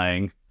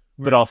horrifying,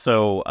 but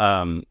also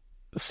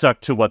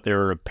stuck to what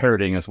they're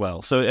parodying as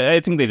well. So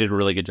I think they did a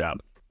really good job.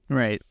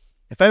 Right.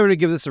 If I were to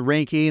give this a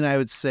ranking, I'm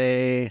going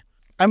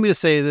to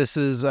say this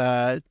is,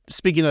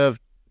 speaking of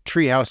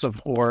Treehouse of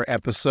Horror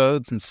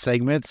episodes and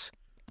segments,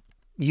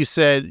 you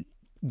said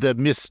the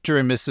Mr.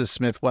 and Mrs.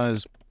 Smith one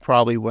is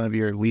probably one of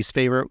your least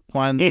favorite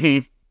ones.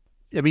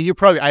 Mm-hmm. I mean,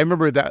 I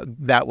remember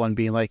that one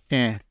being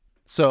eh.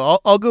 So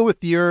I'll go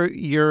with your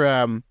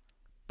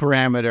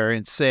parameter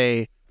and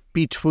say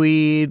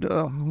between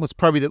what's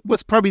probably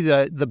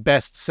the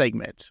best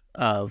segment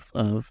of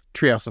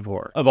Treehouse of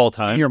Horror of all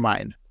time in your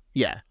mind.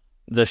 Yeah,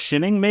 the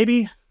Shinning,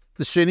 maybe.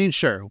 The Shinning,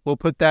 sure. We'll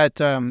put that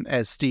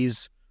as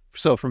Steve's.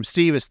 So from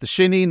Steve, it's the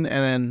Shinning, and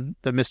then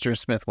the Mr.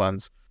 Smith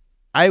ones.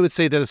 I would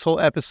say that this whole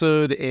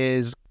episode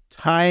is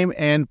Time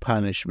and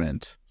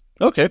Punishment.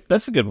 Okay,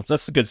 that's a good one.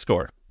 That's a good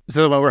score. Is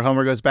that the one where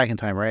Homer goes back in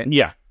time, right?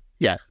 Yeah.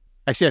 Yeah.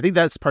 Actually, I think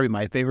that's probably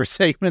my favorite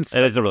segment.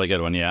 It is a really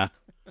good one, yeah.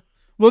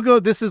 We'll go,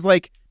 this is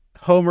like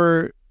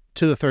Homer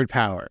to the third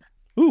power.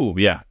 Ooh,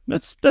 yeah.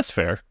 That's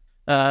fair.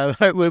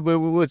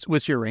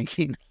 What's your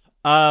ranking?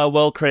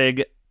 Well,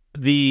 Craig,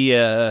 the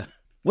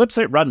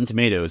website Rotten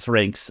Tomatoes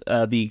ranks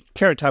the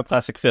Carrot Top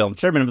classic film,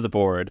 Chairman of the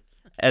Board,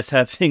 as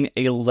having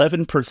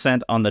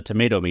 11% on the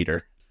tomato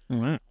meter.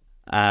 Wow.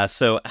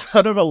 So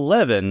out of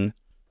 11,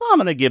 I'm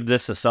going to give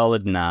this a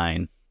solid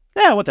 9.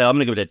 Yeah, what the hell? I'm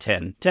going to give it a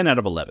 10. 10 out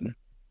of 11.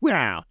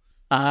 Wow.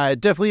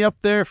 Definitely up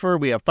there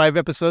we have 5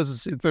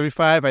 episodes of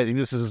 35. I think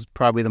this is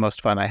probably the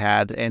most fun I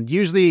had. And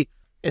usually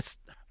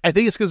I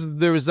think it's because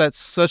there was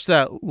such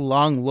that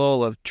long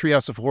lull of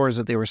Treehouse of Horrors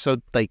that they were so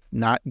like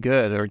not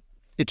good or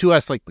to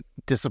us like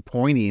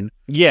disappointing.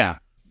 Yeah.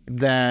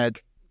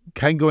 That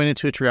kind of going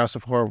into a Treehouse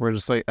of Horror, we're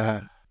just like,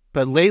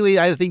 but lately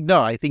I think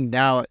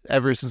now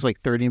ever since like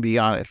 30 and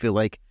beyond, I feel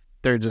like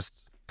they're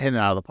just hitting it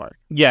out of the park.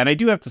 Yeah. And I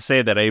do have to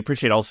say that I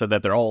appreciate also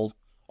that they're all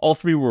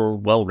 3 were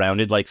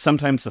well-rounded. Like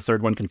sometimes the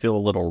third one can feel a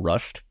little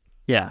rushed.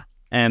 Yeah.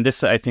 And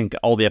this, I think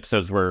all the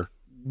episodes were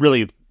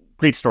really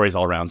great stories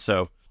all around.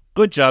 So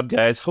good job,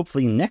 guys.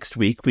 Hopefully next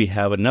week we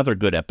have another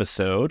good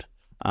episode.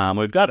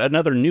 We've got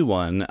another new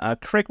one.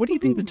 Craig, what do you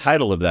think the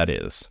title of that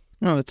is?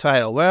 Oh, the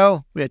title.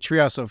 Well, we had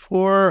Treehouse of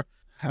Horror.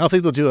 I don't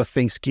think they'll do a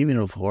Thanksgiving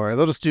of Horror.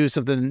 They'll just do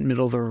something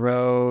middle of the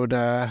road.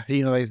 I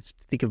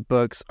think of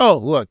books. Oh,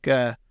 look.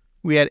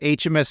 We had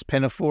HMS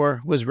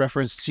Pinafore was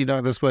referenced.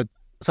 That's what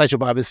Sideshow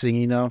Bob is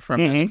singing, from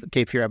the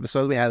Cape Fear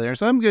episode we had there.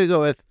 So I'm going to go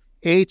with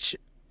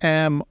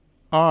HMR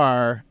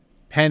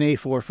Penny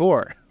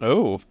 44.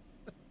 Oh,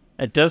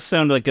 it does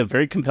sound like a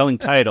very compelling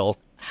title.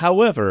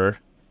 However,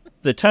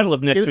 the title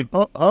of next week...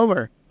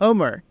 Homer,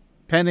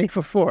 Penny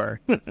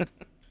 44.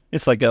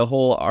 It's like a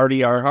whole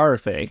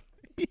RDRR thing.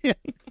 Yeah.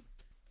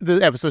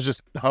 The episode's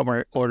just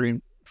Homer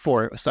ordering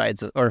 4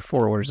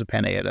 orders of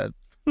penne at a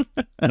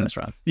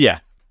restaurant. Yeah.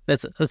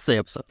 That's the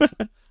episode.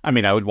 I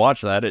mean, I would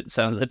watch that. It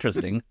sounds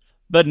interesting.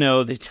 But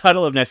no, the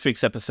title of next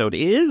week's episode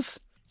it's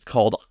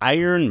called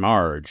Iron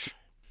Marge.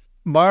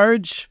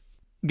 Marge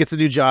gets a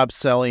new job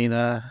selling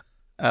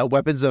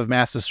weapons of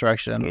mass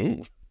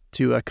destruction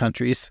to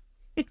countries,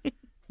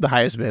 the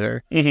highest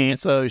bidder. And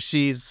so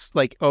she's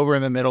like over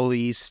in the Middle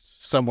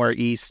East, somewhere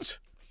east.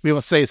 We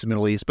won't say it's the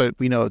Middle East, but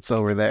we know it's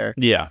over there.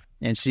 Yeah.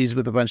 And she's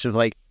with a bunch of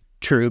like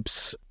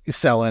troops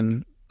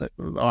selling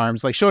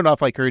arms, like showing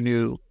off like her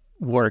new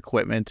war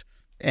equipment.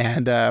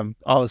 And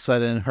all of a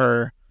sudden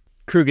her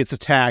crew gets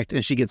attacked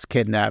and she gets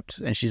kidnapped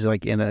and she's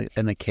like in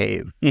a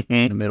cave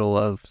in the middle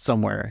of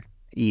somewhere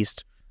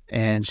east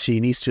and she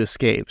needs to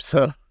escape.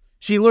 So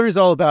she learns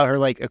all about her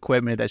like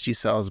equipment that she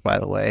sells, by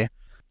the way.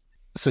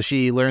 So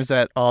she learns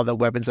that all the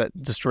weapons that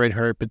destroyed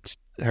her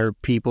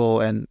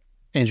people and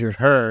injured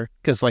her,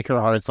 because like her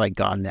heart's like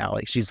gone now.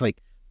 Like she's like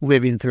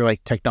living through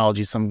like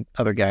technology some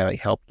other guy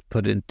like helped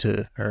put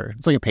into her.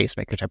 It's like a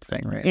pacemaker type of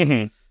thing,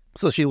 right?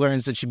 So she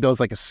learns that she builds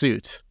like a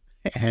suit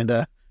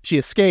and she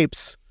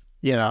escapes,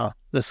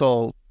 this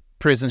whole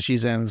prison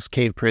she's in, this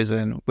cave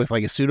prison, with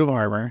like a suit of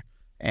armor.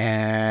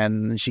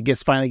 And she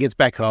finally gets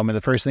back home, and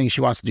the first thing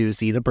she wants to do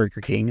is eat a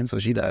Burger King, and so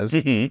she does.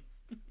 And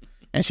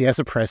she has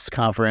a press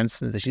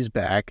conference, and then she's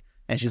back,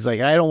 and she's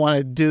like, I don't want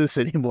to do this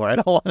anymore. I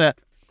don't want to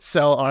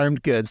sell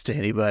armed goods to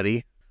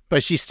anybody.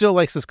 But she still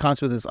likes this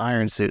concept with this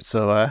iron suit,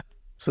 so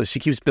she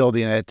keeps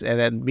building it. And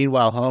then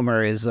meanwhile,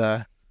 Homer is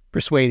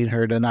persuading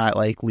her to not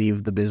like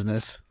leave the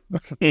business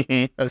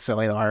of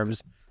selling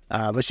arms.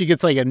 But she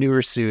gets like a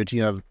newer suit,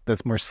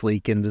 that's more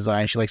sleek in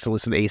design. She likes to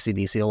listen to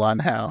AC/DC a lot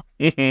now.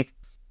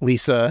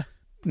 Lisa,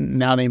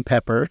 now named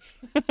Pepper,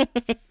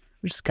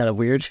 which is kind of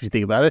weird if you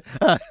think about it.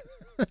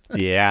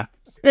 Yeah.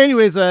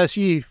 Anyways,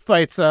 she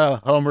fights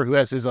Homer, who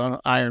has his own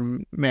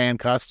Iron Man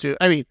costume.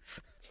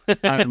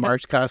 Iron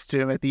March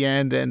costume at the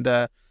end,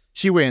 and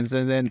she wins.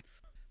 And then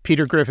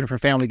Peter Griffin from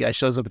Family Guy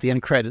shows up at the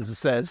end credits and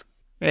says,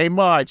 "Hey,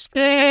 March,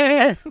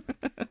 ever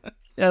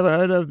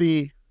heard of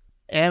the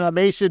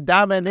Animation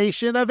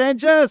Domination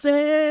Avengers?"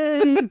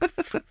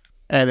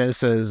 And then it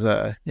says,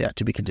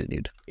 to be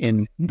continued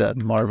in the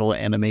Marvel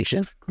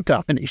Animation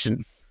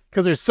Domination.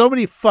 Because there's so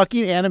many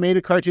fucking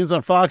animated cartoons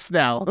on Fox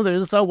now. There's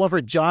this one for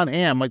John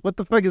Hamm. Like, what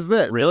the fuck is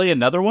this? Really?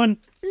 Another one?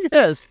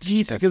 Yes.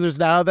 Jesus. Because there's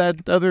now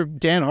that other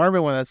Dan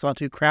Harmon one that's on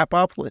to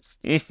Crapopolis.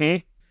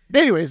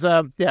 Anyways,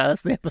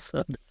 that's the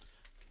episode.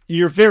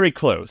 You're very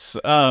close.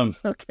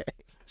 Okay.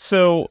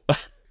 So...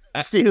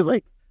 Steve was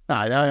like,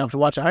 I don't have to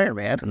watch Iron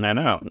Man. I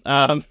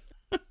know.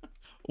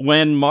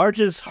 When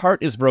Marge's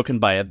heart is broken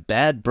by a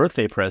bad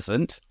birthday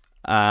present,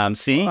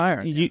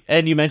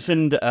 you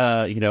mentioned,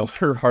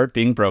 her heart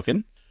being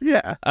broken.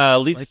 Yeah.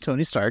 Like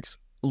Tony Stark's.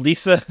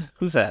 Lisa,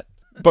 who's that?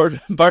 Bart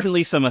and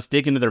Lisa must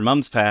dig into their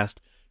mom's past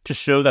to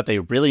show that they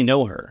really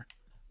know her.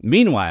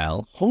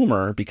 Meanwhile,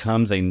 Homer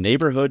becomes a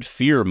neighborhood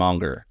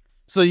fearmonger.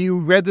 So you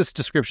read this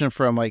description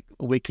from like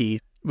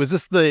Wiki. Was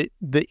this the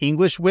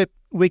English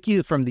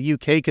Wiki from the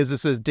UK? Because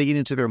this is digging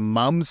into their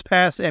mom's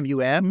past,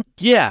 MUM?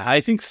 Yeah,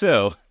 I think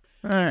so.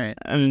 All right.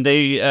 And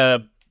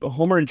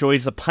Homer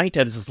enjoys a pint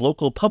at his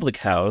local public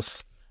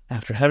house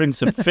after having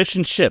some fish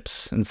and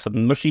chips and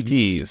some mushy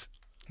peas.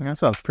 That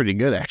sounds pretty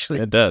good, actually.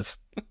 It does.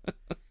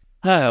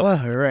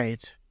 All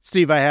right.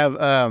 Steve, I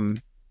have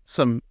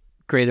some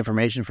great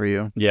information for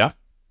you. Yeah?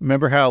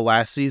 Remember how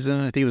last season,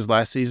 I think it was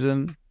last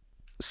season,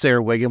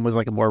 Sarah Wiggum was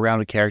like a more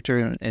rounded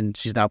character, and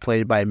she's now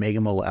played by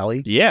Megan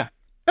Mullally? Yeah.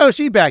 Oh,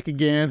 she back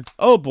again.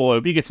 Oh, boy,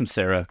 we get some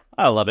Sarah.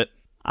 I love it.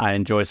 I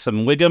enjoy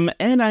some Wiggum,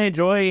 and I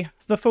enjoy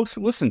the folks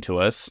who listen to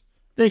us.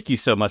 Thank you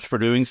so much for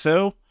doing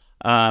so.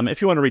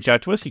 If you want to reach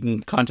out to us, you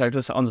can contact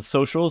us on the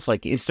socials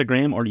like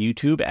Instagram or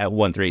YouTube at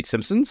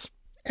 138simpsons.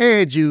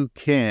 And you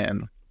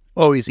can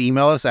always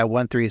email us at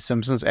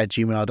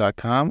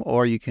 138simpsons@gmail.com,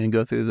 or you can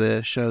go through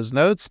the show's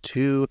notes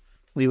to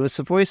leave us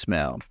a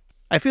voicemail.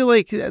 I feel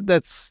like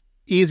that's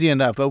easy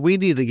enough, but we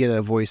need to get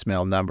a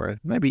voicemail number. It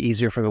might be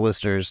easier for the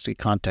listeners to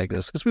contact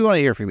us because we want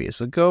to hear from you.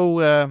 So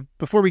go,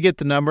 before we get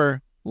the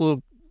number,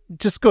 we'll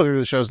just go through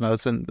the show's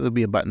notes and there'll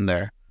be a button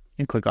there.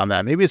 You can click on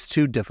that. Maybe it's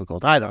too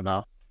difficult. I don't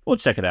know. We'll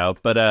check it out,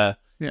 but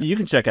you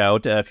can check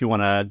out if you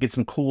want to get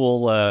some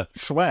cool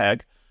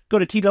swag. Go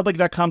to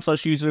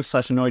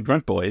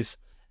tpublic.com/user/annoyedgruntboys,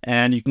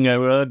 and you can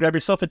grab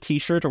yourself a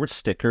t-shirt or a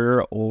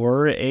sticker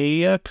or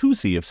a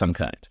koozie of some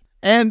kind.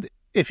 And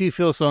if you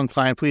feel so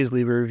inclined, please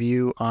leave a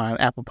review on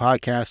Apple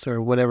Podcasts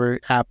or whatever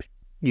app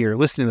you're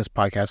listening to this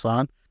podcast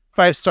on.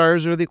 5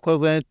 stars or the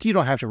equivalent. You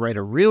don't have to write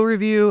a real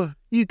review.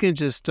 You can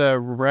just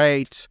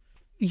write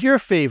your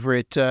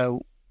favorite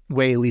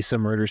way Lisa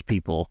murders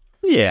people.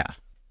 Yeah,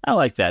 I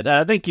like that.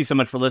 Thank you so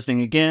much for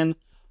listening again.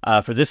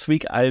 For this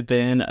week, I've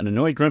been an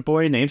annoyed grunt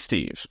boy named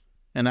Steve.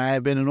 And I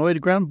have been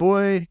annoyed grunt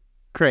boy,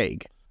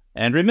 Craig.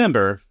 And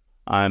remember,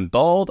 I'm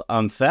bald,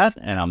 I'm fat,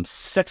 and I'm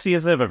sexy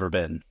as I've ever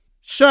been.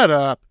 Shut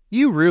up.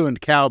 You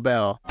ruined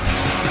Cowbell.